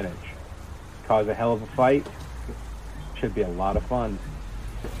our advantage. Cause a hell of a fight. Should be a lot of fun.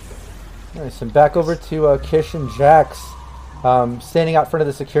 Nice. And back over to Kish and Jax, standing out front of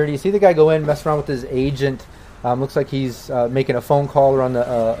the security. You see the guy go in, mess around with his agent. Looks like he's making a phone call or on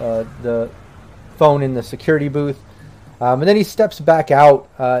the phone in the security booth. And then he steps back out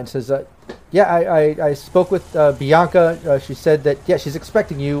and says, I spoke with Bianca. She said that, she's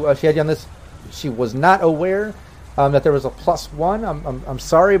expecting you. She had you on this. She was not aware that there was a +1. I'm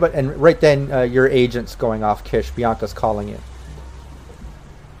sorry, but, and right then your agent's going off, Kish. Bianca's calling you.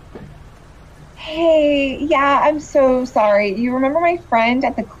 Hey, yeah, I'm so sorry. You remember my friend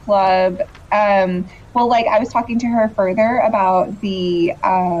at the club? Well, like, I was talking to her further about the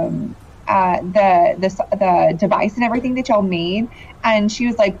device and everything that y'all made, and she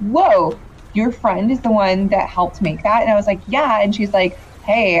was like, "Whoa, your friend is the one that helped make that?" And I was like, "Yeah," and she's like,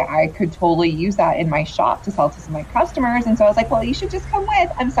 "Hey, I could totally use that in my shop to sell to some of my customers." And so I was like, "Well, you should just come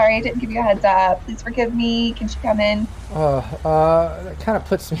with. I'm sorry I didn't give you a heads up. Please forgive me. Can she come in?" That kind of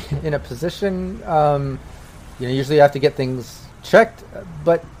puts me in a position. Usually I have to get things checked,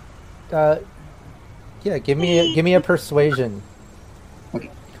 but give me a persuasion. Okay.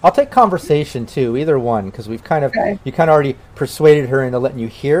 I'll take conversation too, either one, because we've you kind of already persuaded her into letting you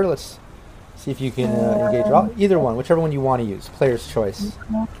hear. Let's see if you can engage her. Either one, whichever one you want to use. Player's choice.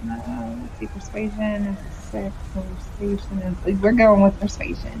 Let's see, persuasion is 6. Conversation is. We're going with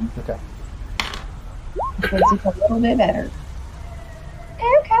persuasion. Okay. Because it's a little bit better.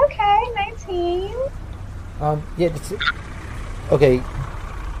 Okay, 19. Okay,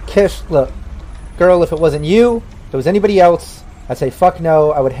 Kish, look, girl, if it wasn't you, if it was anybody else, I'd say fuck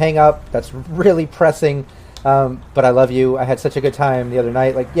no, I would hang up. That's really pressing, but I love you. I had such a good time the other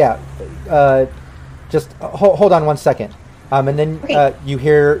night. Just hold on 1 second. And then you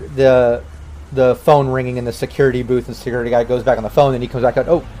hear the phone ringing in the security booth, and the security guy goes back on the phone, and he comes back out,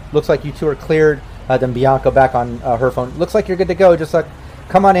 "Oh, looks like you two are cleared." Then Bianca back on her phone. "Looks like you're good to go. Just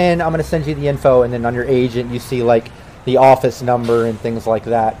come on in. I'm going to send you the info." And then on your agent, you see the office number and things like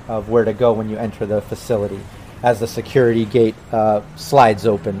that of where to go when you enter the facility as the security gate slides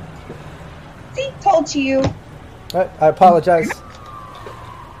open. See, told you. I apologize.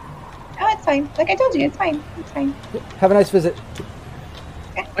 Oh, it's fine. Like I told you, it's fine. It's fine. Have a nice visit.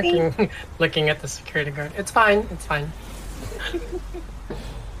 Looking at the security guard. It's fine. It's fine.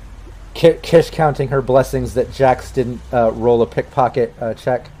 Kish counting her blessings that Jax didn't roll a pickpocket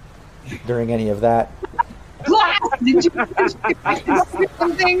check during any of that. Glass! Did you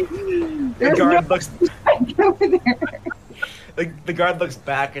something? The guard looks over there. The guard looks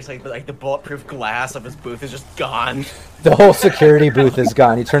back. It's like the bulletproof glass of his booth is just gone. The whole security booth is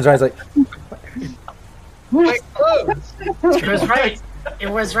gone. He turns around. He's like, My clothes. It was right. It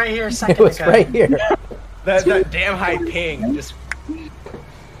was right here a second "It was ago. right here." That damn high ping just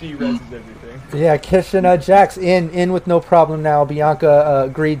derails everything. Yeah, Kish and Jax in with no problem now. Bianca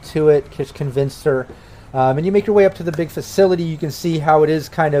agreed to it. Kish convinced her. And you make your way up to the big facility. You can see how it is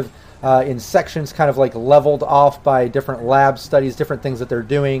kind of in sections, kind of like leveled off by different lab studies, different things that they're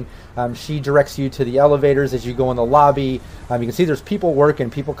doing. She directs you to the elevators as you go in the lobby. You can see there's people working,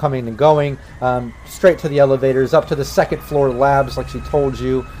 people coming and going. Straight to the elevators, up to the second floor labs like she told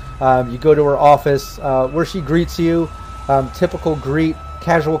you. You go to her office where she greets you. Typical greet,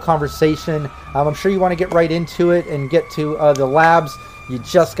 casual conversation. I'm sure you want to get right into it and get to the labs. You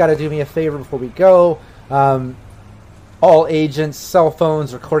just got to do me a favor before we go. All agents, cell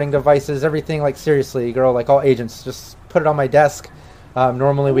phones, recording devices, everything, seriously, girl, all agents, just put it on my desk.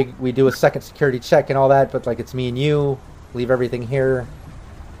 Normally we do a second security check and all that, but it's me and you. Leave everything here.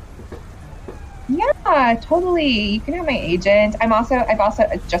 Yeah, totally. You can have my agent. I've also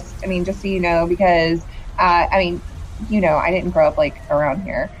just so you know, because I didn't grow up around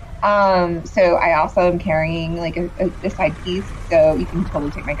here. So I also am carrying a side piece, so you can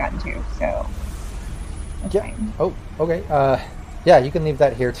totally take my gun too. So that's fine. Oh, okay. Yeah, you can leave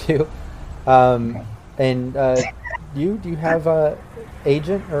that here too. Okay. And do you have a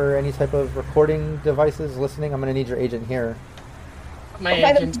agent or any type of recording devices listening? I'm gonna need your agent here. My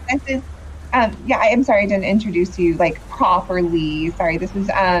By the agent. way, this is, yeah, I'm sorry I didn't introduce you like properly. Sorry, this is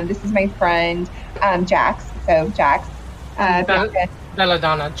my friend, Jax. So Jax,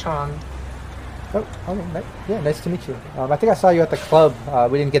 Belladonna Charmed. Oh, okay. Yeah, nice to meet you. I think I saw you at the club.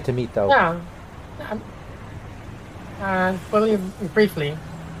 We didn't get to meet though. Yeah. Well, briefly,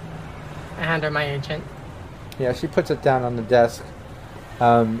 I hand her my agent. Yeah, she puts it down on the desk.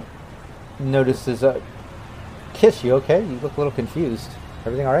 Notices, Kish, you okay? You look a little confused.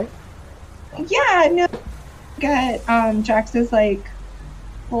 Everything all right? Yeah, no, got Jax's like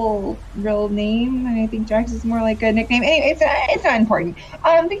full real name, and I think Jax is more like a nickname. Anyway, it's not important.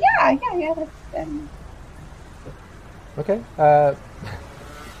 But yeah, that's. Okay.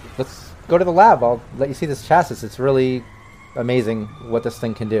 Let's go to the lab. I'll let you see this chassis. It's really amazing what this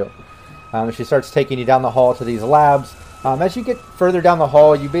thing can do. She starts taking you down the hall to these labs. As you get further down the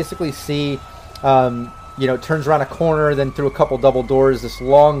hall, you basically see, turns around a corner, then through a couple double doors, this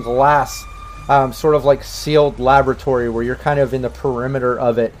long glass, sort of like sealed laboratory where you're kind of in the perimeter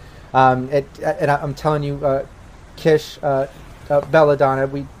of it. And I'm telling you, Kish,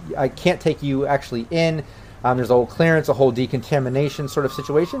 Belladonna, I can't take you actually in. There's a whole clearance, a whole decontamination sort of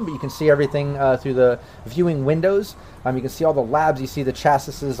situation, but you can see everything through the viewing windows. You can see all the labs. You see the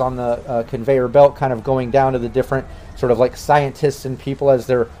chassis on the conveyor belt kind of going down to the different sort of like scientists and people as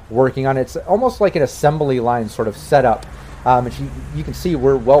they're working on it. It's almost like an assembly line sort of setup. And you can see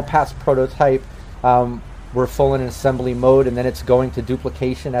we're well past prototype. We're full in assembly mode, and then it's going to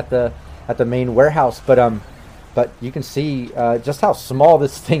duplication at the main warehouse. But you can see just how small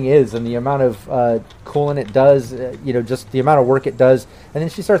this thing is and the amount of coolant it does, just the amount of work it does. And then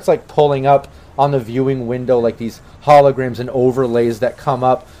she starts like pulling up on the viewing window like these holograms and overlays that come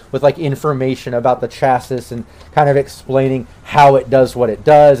up with like information about the chassis and kind of explaining how it does what it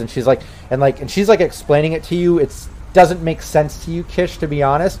does. And she's like explaining it to you. It doesn't make sense to you, Kish, to be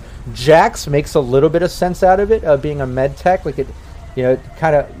honest. Jax makes a little bit of sense out of it, being a med tech. Like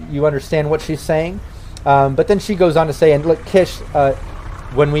you understand what she's saying. But then she goes on to say, and look, Kish,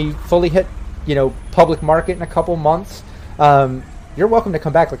 when we fully hit, public market in a couple months, you're welcome to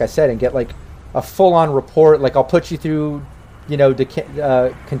come back, like I said, and get like a full-on report. Like I'll put you through,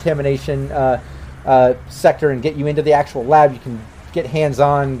 contamination sector and get you into the actual lab. You can get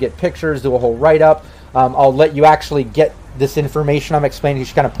hands-on, get pictures, do a whole write-up. I'll let you actually get this information I'm explaining.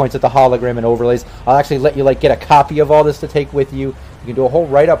 She kind of points at the hologram and overlays. I'll actually let you get a copy of all this to take with you. You can do a whole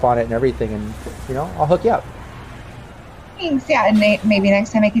write-up on it and everything, and I'll hook you up. Thanks. Yeah, and maybe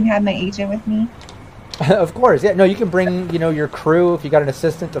next time I can have my agent with me. Of course. Yeah. No, you can bring your crew if you got an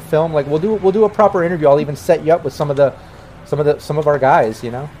assistant to film. Like we'll do a proper interview. I'll even set you up with some of our guys.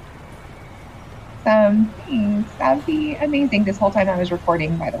 Thanks. That'd be amazing. This whole time I was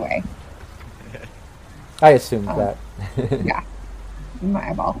recording, by the way. I assumed that. Yeah,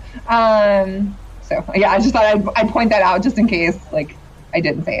 my eyeball. So yeah, I just thought I'd point that out just in case, like, I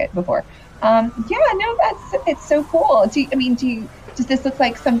didn't say it before. It's so cool. Does this look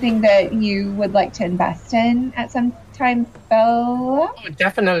like something that you would like to invest in at some time, Bella? Oh,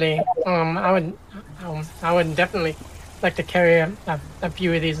 definitely. I would definitely like to carry a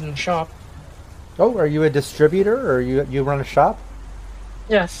few of these in the shop. Oh, are you a distributor, or you run a shop?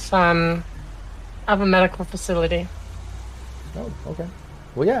 Yes. I have a medical facility. Oh, okay.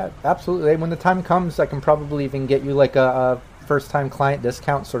 Well, yeah, absolutely. When the time comes, I can probably even get you like a first-time client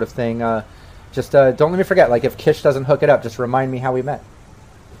discount sort of thing. Just don't let me forget. Like if Kish doesn't hook it up, just remind me how we met.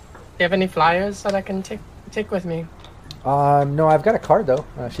 Do you have any flyers that I can take with me? No, I've got a card though.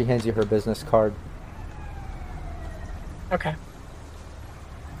 She hands you her business card. Okay.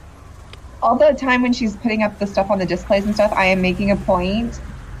 All the time when she's putting up the stuff on the displays and stuff, I am making a point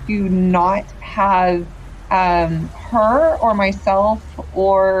to not have her or myself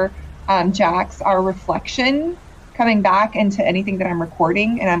or Jax, our reflection, coming back into anything that I'm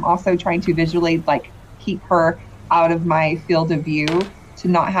recording. And I'm also trying to visually keep her out of my field of view to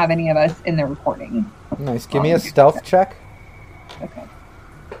not have any of us in the recording. Nice. Give me a stealth check. Okay.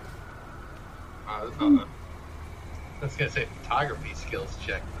 I was gonna say photography skills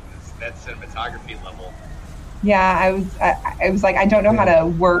check, but that's cinematography level. Yeah, I was like, I don't know how to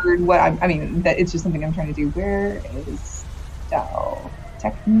word what I mean, that it's just something I'm trying to do. Where is stealth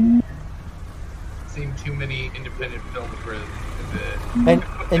tech? Seen too many independent films where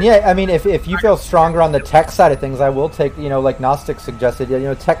and yeah, I mean, if you feel stronger on the tech side of things, I will take, like Gnostic suggested,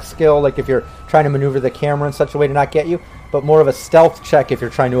 tech skill, like if you're trying to maneuver the camera in such a way to not get you, but more of a stealth check if you're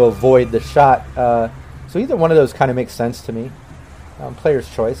trying to avoid the shot. So either one of those kind of makes sense to me. Player's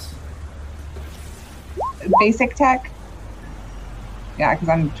choice. Basic tech? Yeah, because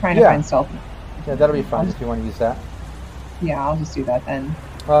I'm trying to find stealth. Yeah, that'll be fine if you want to use that. Yeah, I'll just do that then.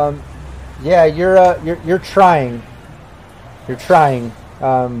 Yeah, you're trying. You're trying,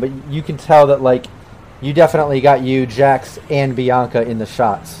 but you can tell that like you definitely got you, Jax, and Bianca in the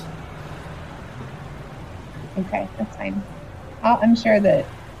shots. Okay, that's fine. I'm sure that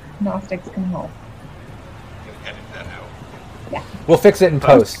Gnostics can help. Edit that out. Yeah. We'll fix it in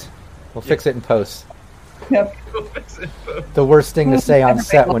post. We'll fix it in post. Yep. The worst thing to say on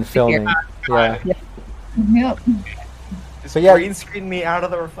set when filming. Yeah. Yep. Just So, yeah. green screen me out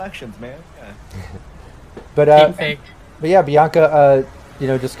of the reflections, man. Yeah. But Fake. but yeah, Bianca,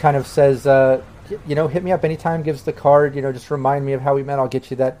 just kind of says, hit me up anytime. Gives the card. Just remind me of how we met. I'll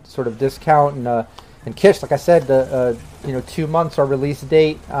get you that sort of discount. And Kish, like I said, 2 months our release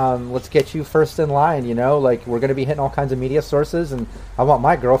date. Let's get you first in line. Like we're gonna be hitting all kinds of media sources, and I want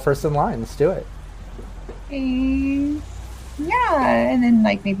my girl first in line. Let's do it. Yeah, and then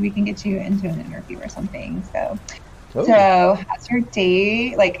like maybe we can get you into an interview or something. So, Oh. so how's your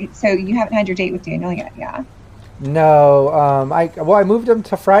date? Like, so you haven't had your date with Daniel yet? Yeah. No, I moved him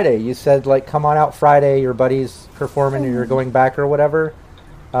to Friday. You said like come on out Friday. Your buddy's performing, and you're going back or whatever.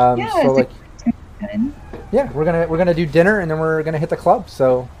 Yeah. So like. Good. Yeah, we're gonna do dinner and then we're gonna hit the club.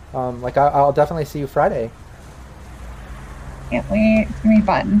 So, I'll definitely see you Friday. Can't wait. It's gonna be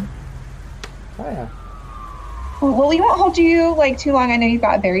fun. Oh yeah. Well, we won't hold you like too long. I know you've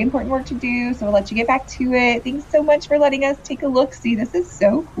got very important work to do, so we'll let you get back to it. Thanks so much for letting us take a look. See, this is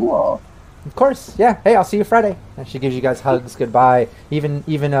so cool. Of course. Yeah. Hey, I'll see you Friday. And she gives you guys hugs goodbye. Even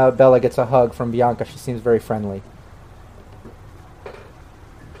Bella gets a hug from Bianca. She seems very friendly.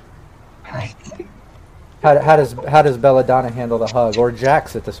 How does Belladonna handle the hug, or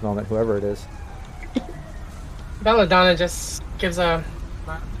Jax at this moment, whoever it is? Belladonna just gives a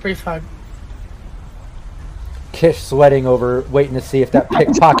brief hug. Kish sweating over, waiting to see if that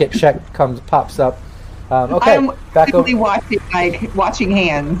pickpocket check pops up. Okay, I'm back over. watching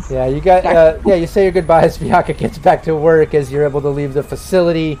hands. Yeah, you got. You say your goodbyes. Bianca gets back to work as you're able to leave the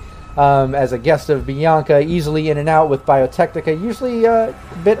facility. As a guest of Bianca, easily in and out with Biotechnica, usually a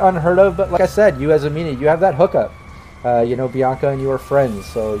bit unheard of, but like I said, you as Amina, you have that hookup. Bianca and you are friends,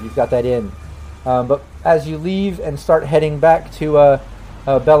 so you've got that in. But as you leave and start heading back to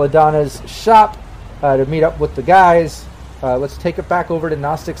Belladonna's shop to meet up with the guys, let's take it back over to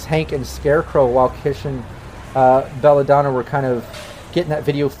Gnostics, Hank, and Scarecrow while Kish and Belladonna were kind of getting that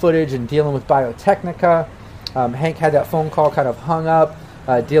video footage and dealing with Biotechnica. Hank had that phone call kind of hung up.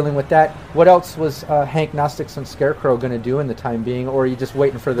 Dealing with that. What else was Hank, Gnostics, and Scarecrow going to do in the time being, or are you just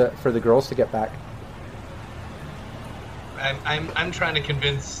waiting for the girls to get back? I'm trying to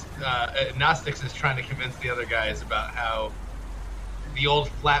convince Gnostics is trying to convince the other guys about how the old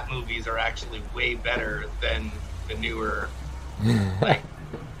flat movies are actually way better than the newer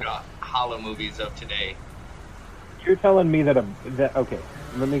hollow movies of today. You're telling me that okay,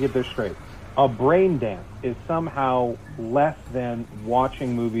 let me get this straight. A brain dance is somehow less than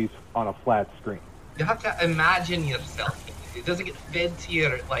watching movies on a flat screen. You have to imagine yourself. It doesn't get fed to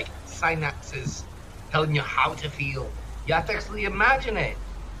your synapses telling you how to feel. You have to actually imagine it.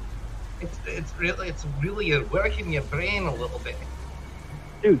 It's really working your brain a little bit.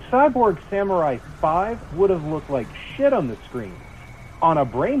 Dude, Cyborg Samurai 5 would have looked like shit on the screen. On a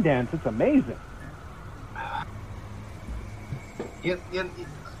brain dance, it's amazing.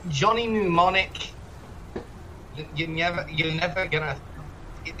 Johnny Mnemonic, you're never gonna.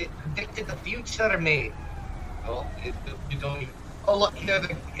 It predicted the future, mate. Oh, you don't even. Oh look, here are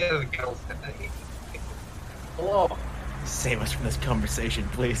the girls. Hello. Save us from this conversation,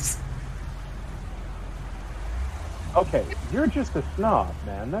 please. Okay, you're just a snob,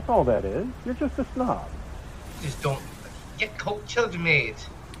 man. That's all that is. You're just a snob. Just don't get cultured, mate.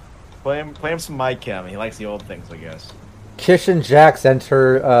 Play him some My Chem. He likes the old things, I guess. Kish and Jax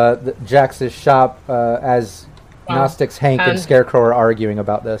enter Jax's shop as Gnostics, Hank, and Scarecrow are arguing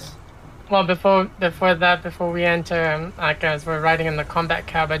about this. Well, before we enter, as we're riding in the combat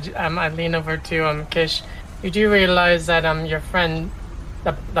cab, I lean over to Kish. You do realize that your friend,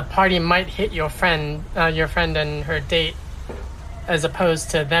 the party might hit your friend and her date, as opposed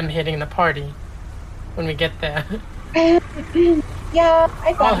to them hitting the party when we get there. Yeah,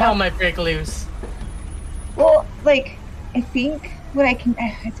 I thought all hell might break loose. Well, I think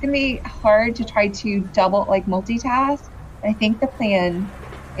it's gonna be hard to try to multitask. I think the plan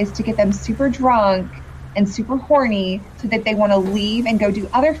is to get them super drunk and super horny so that they want to leave and go do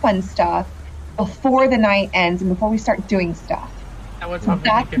other fun stuff before the night ends and before we start doing stuff.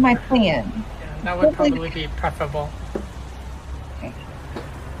 That's my plan. Yeah, that would probably be preferable. Okay.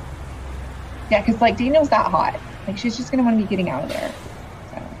 Yeah, because Daniel's that hot. She's just gonna want to be getting out of there.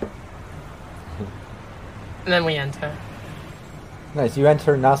 So. And then we enter. Nice. You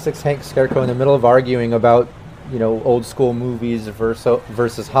enter Gnostics, Hank, Scarecrow in the middle of arguing about, old school movies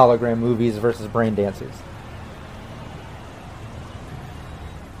versus hologram movies versus brain dances.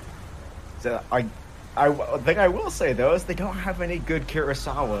 So I thing I will say though is they don't have any good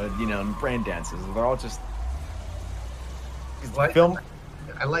Kurosawa, brain dances. They're all just film.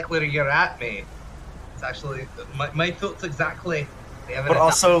 I like where you're at, mate. It's actually my thoughts exactly. But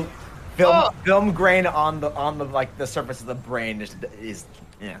also, film grain on the surface of the brain is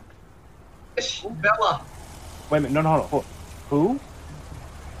yeah. Bella. Wait a minute, no. Who?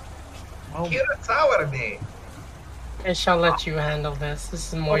 Kurosawa, mate. I shall let you handle this.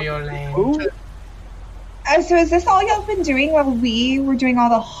 This is more your lane. Who? So is this all y'all been doing while we were doing all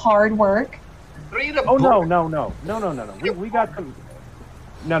the hard work? Oh no. We got some.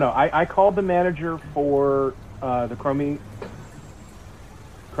 No. I called the manager for the Chromie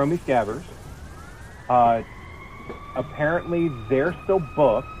Scabbers. Apparently they're still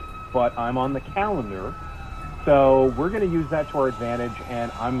booked, but I'm on the calendar, so we're going to use that to our advantage,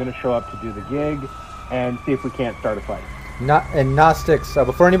 and I'm going to show up to do the gig and see if we can't start a fight. And Gnostics,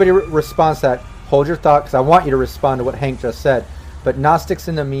 before anybody responds to that, hold your thought, because I want you to respond to what Hank just said. But Gnostics,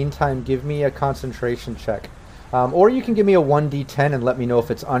 in the meantime, give me a concentration check. Or you can give me a 1d10 and let me know if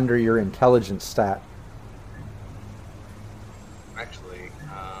it's under your intelligence stat. Actually,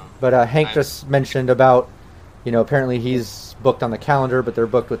 but Hank just mentioned about, apparently he's booked on the calendar, but they're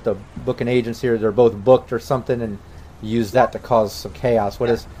booked with the booking agency, or they're both booked or something, and use that to cause some chaos. What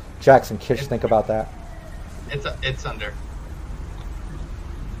does Jackson Kish think about that? It's under.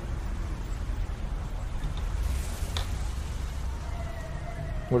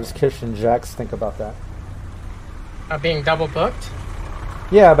 What does Kish and Jax think about that? Being double booked?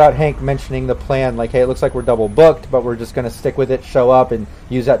 Yeah, about Hank mentioning the plan, like, hey, it looks like we're double booked, but we're just going to stick with it, show up, and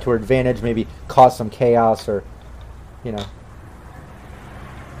use that to our advantage, maybe cause some chaos, or,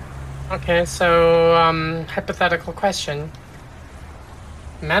 Okay, so, hypothetical question.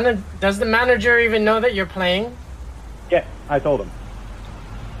 Does the manager even know that you're playing? Yeah, I told him.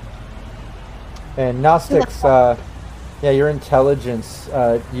 And Gnostics, your intelligence,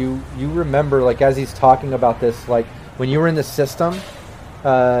 you remember, like, as he's talking about this, like, when you were in the system,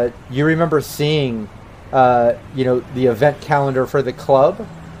 you remember seeing, the event calendar for the club,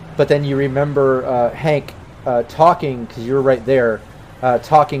 but then you remember Hank talking, because you were right there,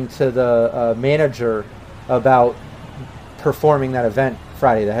 talking to the manager about performing that event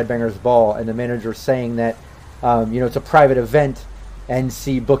Friday, the Headbangers Ball, and the manager saying that, it's a private event,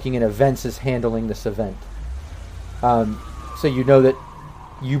 NC Booking and Events is handling this event. So you know that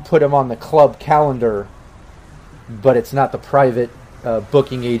you put him on the club calendar, but it's not the private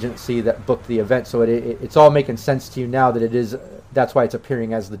booking agency that booked the event. So it's all making sense to you now that it is. That's why it's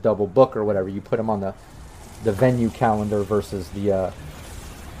appearing as the double book or whatever. You put him on the venue calendar versus the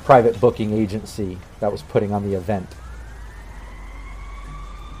private booking agency that was putting on the event.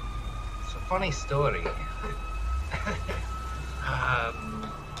 It's a funny story.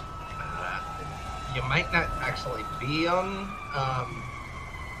 You might not actually be on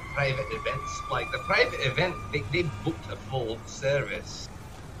private events. Like the private event, they booked a full service.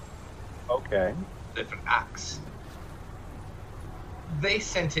 Okay. Different acts. They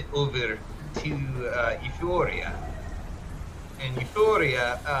sent it over to Euphoria. And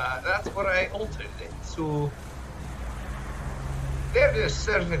Euphoria, that's where I altered it. So they're just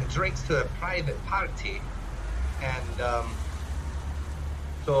serving drinks to a private party. And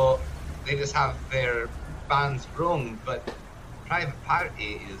so they just have their bands wrong, but private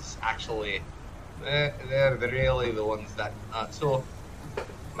party is actually they're really the ones that so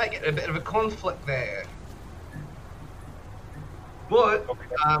might get a bit of a conflict there, but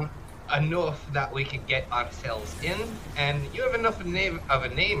enough that we can get ourselves in, and you have enough of a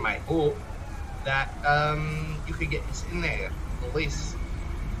name, I hope, that you could get us in there at least.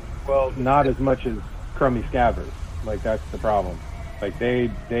 Well, not as much as Chromie Scabbers. Like, that's the problem. Like, they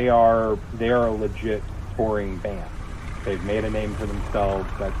are a legit touring band. They've made a name for themselves.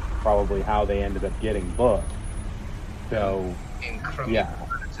 That's probably how they ended up getting booked. So, yeah.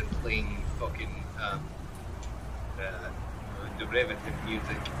 And playing fucking derivative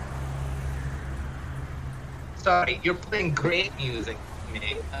music. Sorry, you're playing great music,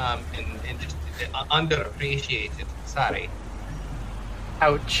 mate, and just underappreciated. Sorry.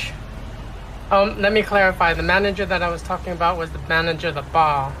 Ouch. Let me clarify. The manager that I was talking about was the manager of the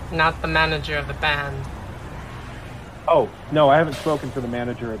bar, not the manager of the band. Oh, no, I haven't spoken to the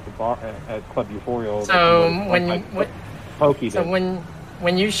manager at the bar at Club Euphoria. So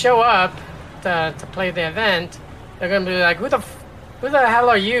when you show up to play the event, they're gonna be like, who the hell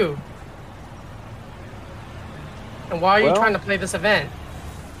are you? And why are you Well- trying to play this event?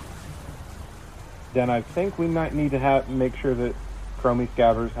 Then I think we might need to make sure that Chromie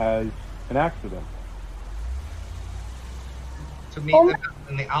Scabbers has an accident. To meet them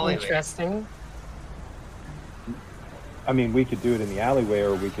in the alleyway. Interesting. I mean, we could do it in the alleyway,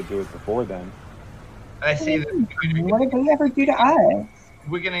 or we could do it before then. I say that What did they ever do to us?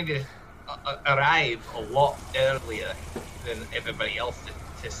 we're going to arrive a lot earlier than everybody else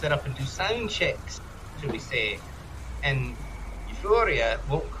to set up and do sound checks, shall we say. And Euphoria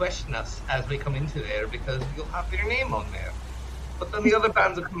won't question us as we come into there because you'll have their name on there. But then the other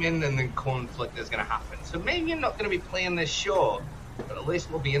bands will come in and then conflict is going to happen. So maybe you're not going to be playing this show, but at least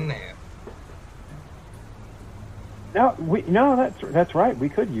we'll be in there. No, that's right. We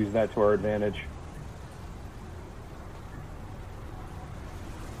could use that to our advantage.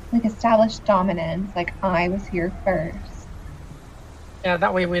 Like established dominance, like I was here first. Yeah,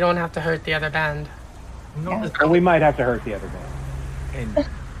 that way we don't have to hurt the other band. Yeah. And we might have to hurt the other band. And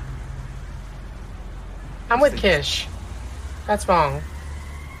I'm with Kish. That's wrong.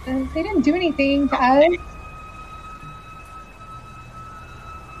 They didn't do anything to us.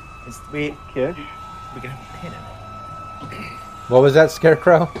 we Kish? can have a pin in it. What was that,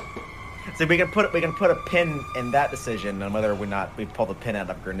 Scarecrow? So we can put a pin in that decision on whether or not we pull the pin out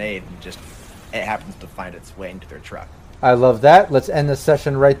of a grenade and just it happens to find its way into their truck. I love that. Let's end the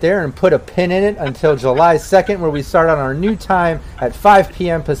session right there and put a pin in it until July 2nd, where we start on our new time at 5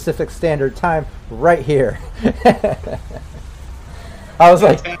 p.m. Pacific Standard Time, right here. I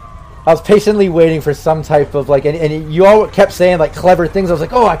was patiently waiting for some type of and you all kept saying like clever things. I was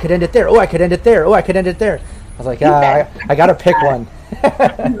like, oh, I could end it there. Oh, I could end it there. Oh, I could end it there. I was like, I got to pick one.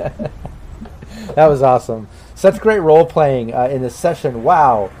 That was awesome. Such great role playing in this session.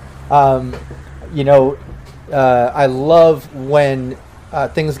 Wow. I love when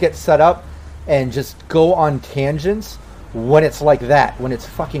things get set up and just go on tangents when it's like that, when it's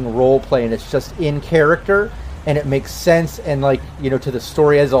fucking role play and it's just in character and it makes sense and to the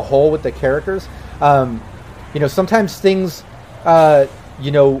story as a whole with the characters. Sometimes things,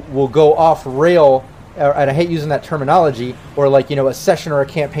 will go off rail, and I hate using that terminology, or a session or a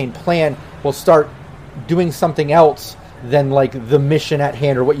campaign plan will start doing something else than the mission at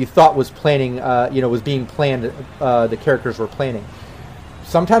hand or what you thought was planning, was being planned, the characters were planning.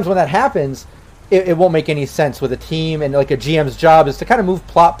 Sometimes when that happens, it won't make any sense with a team, and a GM's job is to kind of move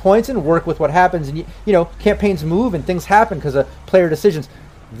plot points and work with what happens, and campaigns move and things happen because of player decisions.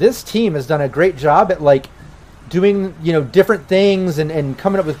 This team has done a great job at doing different things and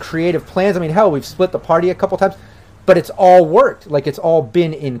coming up with creative plans. I mean, hell, we've split the party a couple times, but it's all worked. It's all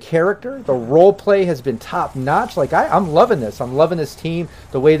been in character. The role play has been top notch. I'm loving this. I'm loving this team,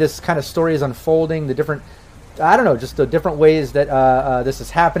 the way this kind of story is unfolding, the different, just the different ways that this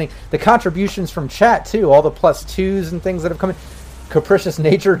is happening. The contributions from chat too, all the +2s and things that have come in. Capricious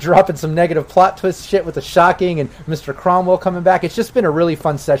Nature dropping some negative plot twist shit with the shocking, and Mr. Cromwell coming back. It's just been a really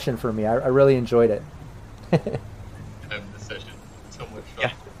fun session for me. I really enjoyed it. The session. So much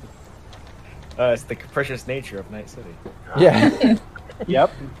fun. Yeah. It's the capricious nature of Night City. Yeah.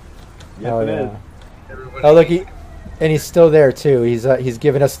 Yep. Yes, Oh, it yeah. is. Everybody Oh, look, and he's still there too. He's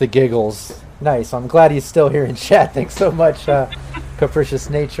giving us the giggles. Nice. I'm glad he's still here in chat. Thanks so much, Capricious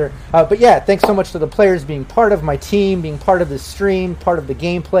Nature. But yeah, thanks so much to the players being part of my team, being part of the stream, part of the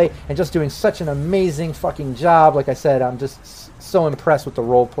gameplay, and just doing such an amazing fucking job. Like I said, I'm just so impressed with the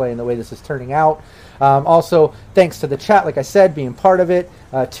role play and the way this is turning out. Also, thanks to the chat, like I said, being part of it,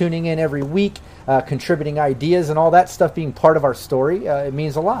 tuning in every week, contributing ideas and all that stuff, being part of our story. It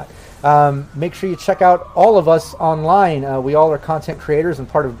means a lot. Make sure you check out all of us online. We all are content creators and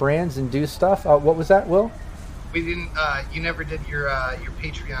part of brands and do stuff. What was that, Will? We didn't. You never did your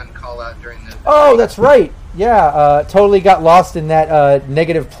Patreon call out during the. Oh, that's right. Yeah, totally got lost in that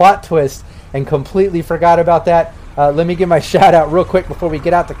negative plot twist and completely forgot about that. Let me give my shout out real quick before we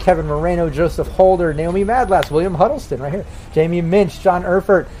get out to Kevin Moreno, Joseph Holder, Naomi Madlass, William Huddleston right here, Jamie Minch, John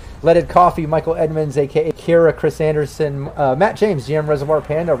Erfurt, Leaded Coffee, Michael Edmonds, a.k.a. Kira, Chris Anderson, Matt James, GM Reservoir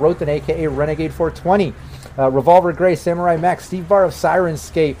Panda, Rothan, a.k.a. Renegade 420, Revolver Gray, Samurai Max, Steve Barr of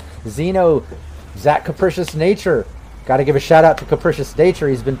Sirenscape, Zeno, Zach Capricious Nature. Got to give a shout out to Capricious Nature.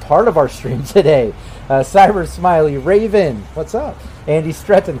 He's been part of our stream today. Cyber Smiley, Raven, what's up? Andy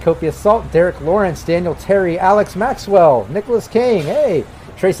Stretton, Copious Salt, Derek Lawrence, Daniel Terry, Alex Maxwell, Nicholas King, hey,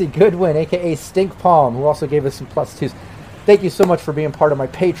 Tracy Goodwin, a.k.a. Stink Palm, who also gave us some +2s. Thank you so much for being part of my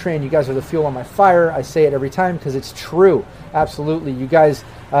Patreon. You guys are the fuel on my fire. I say it every time because it's true. Absolutely. You guys,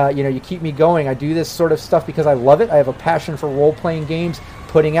 you keep me going. I do this sort of stuff because I love it. I have a passion for role-playing games,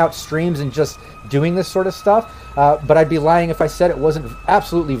 putting out streams, and just doing this sort of stuff. But I'd be lying if I said it wasn't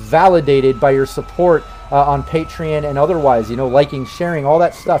absolutely validated by your support on Patreon and otherwise, liking, sharing, all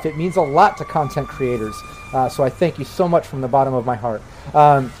that stuff. It means a lot to content creators. So I thank you so much from the bottom of my heart.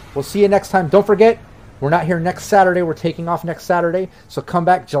 We'll see you next time. Don't forget, we're not here next Saturday. We're taking off next Saturday. So come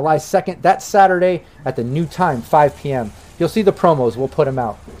back July 2nd. That Saturday at the new time, 5 p.m. You'll see the promos. We'll put them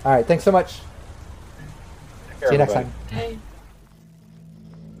out. All right. Thanks so much. See you next time. Hey.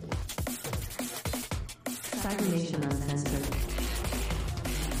 Cyber Nation Uncensored.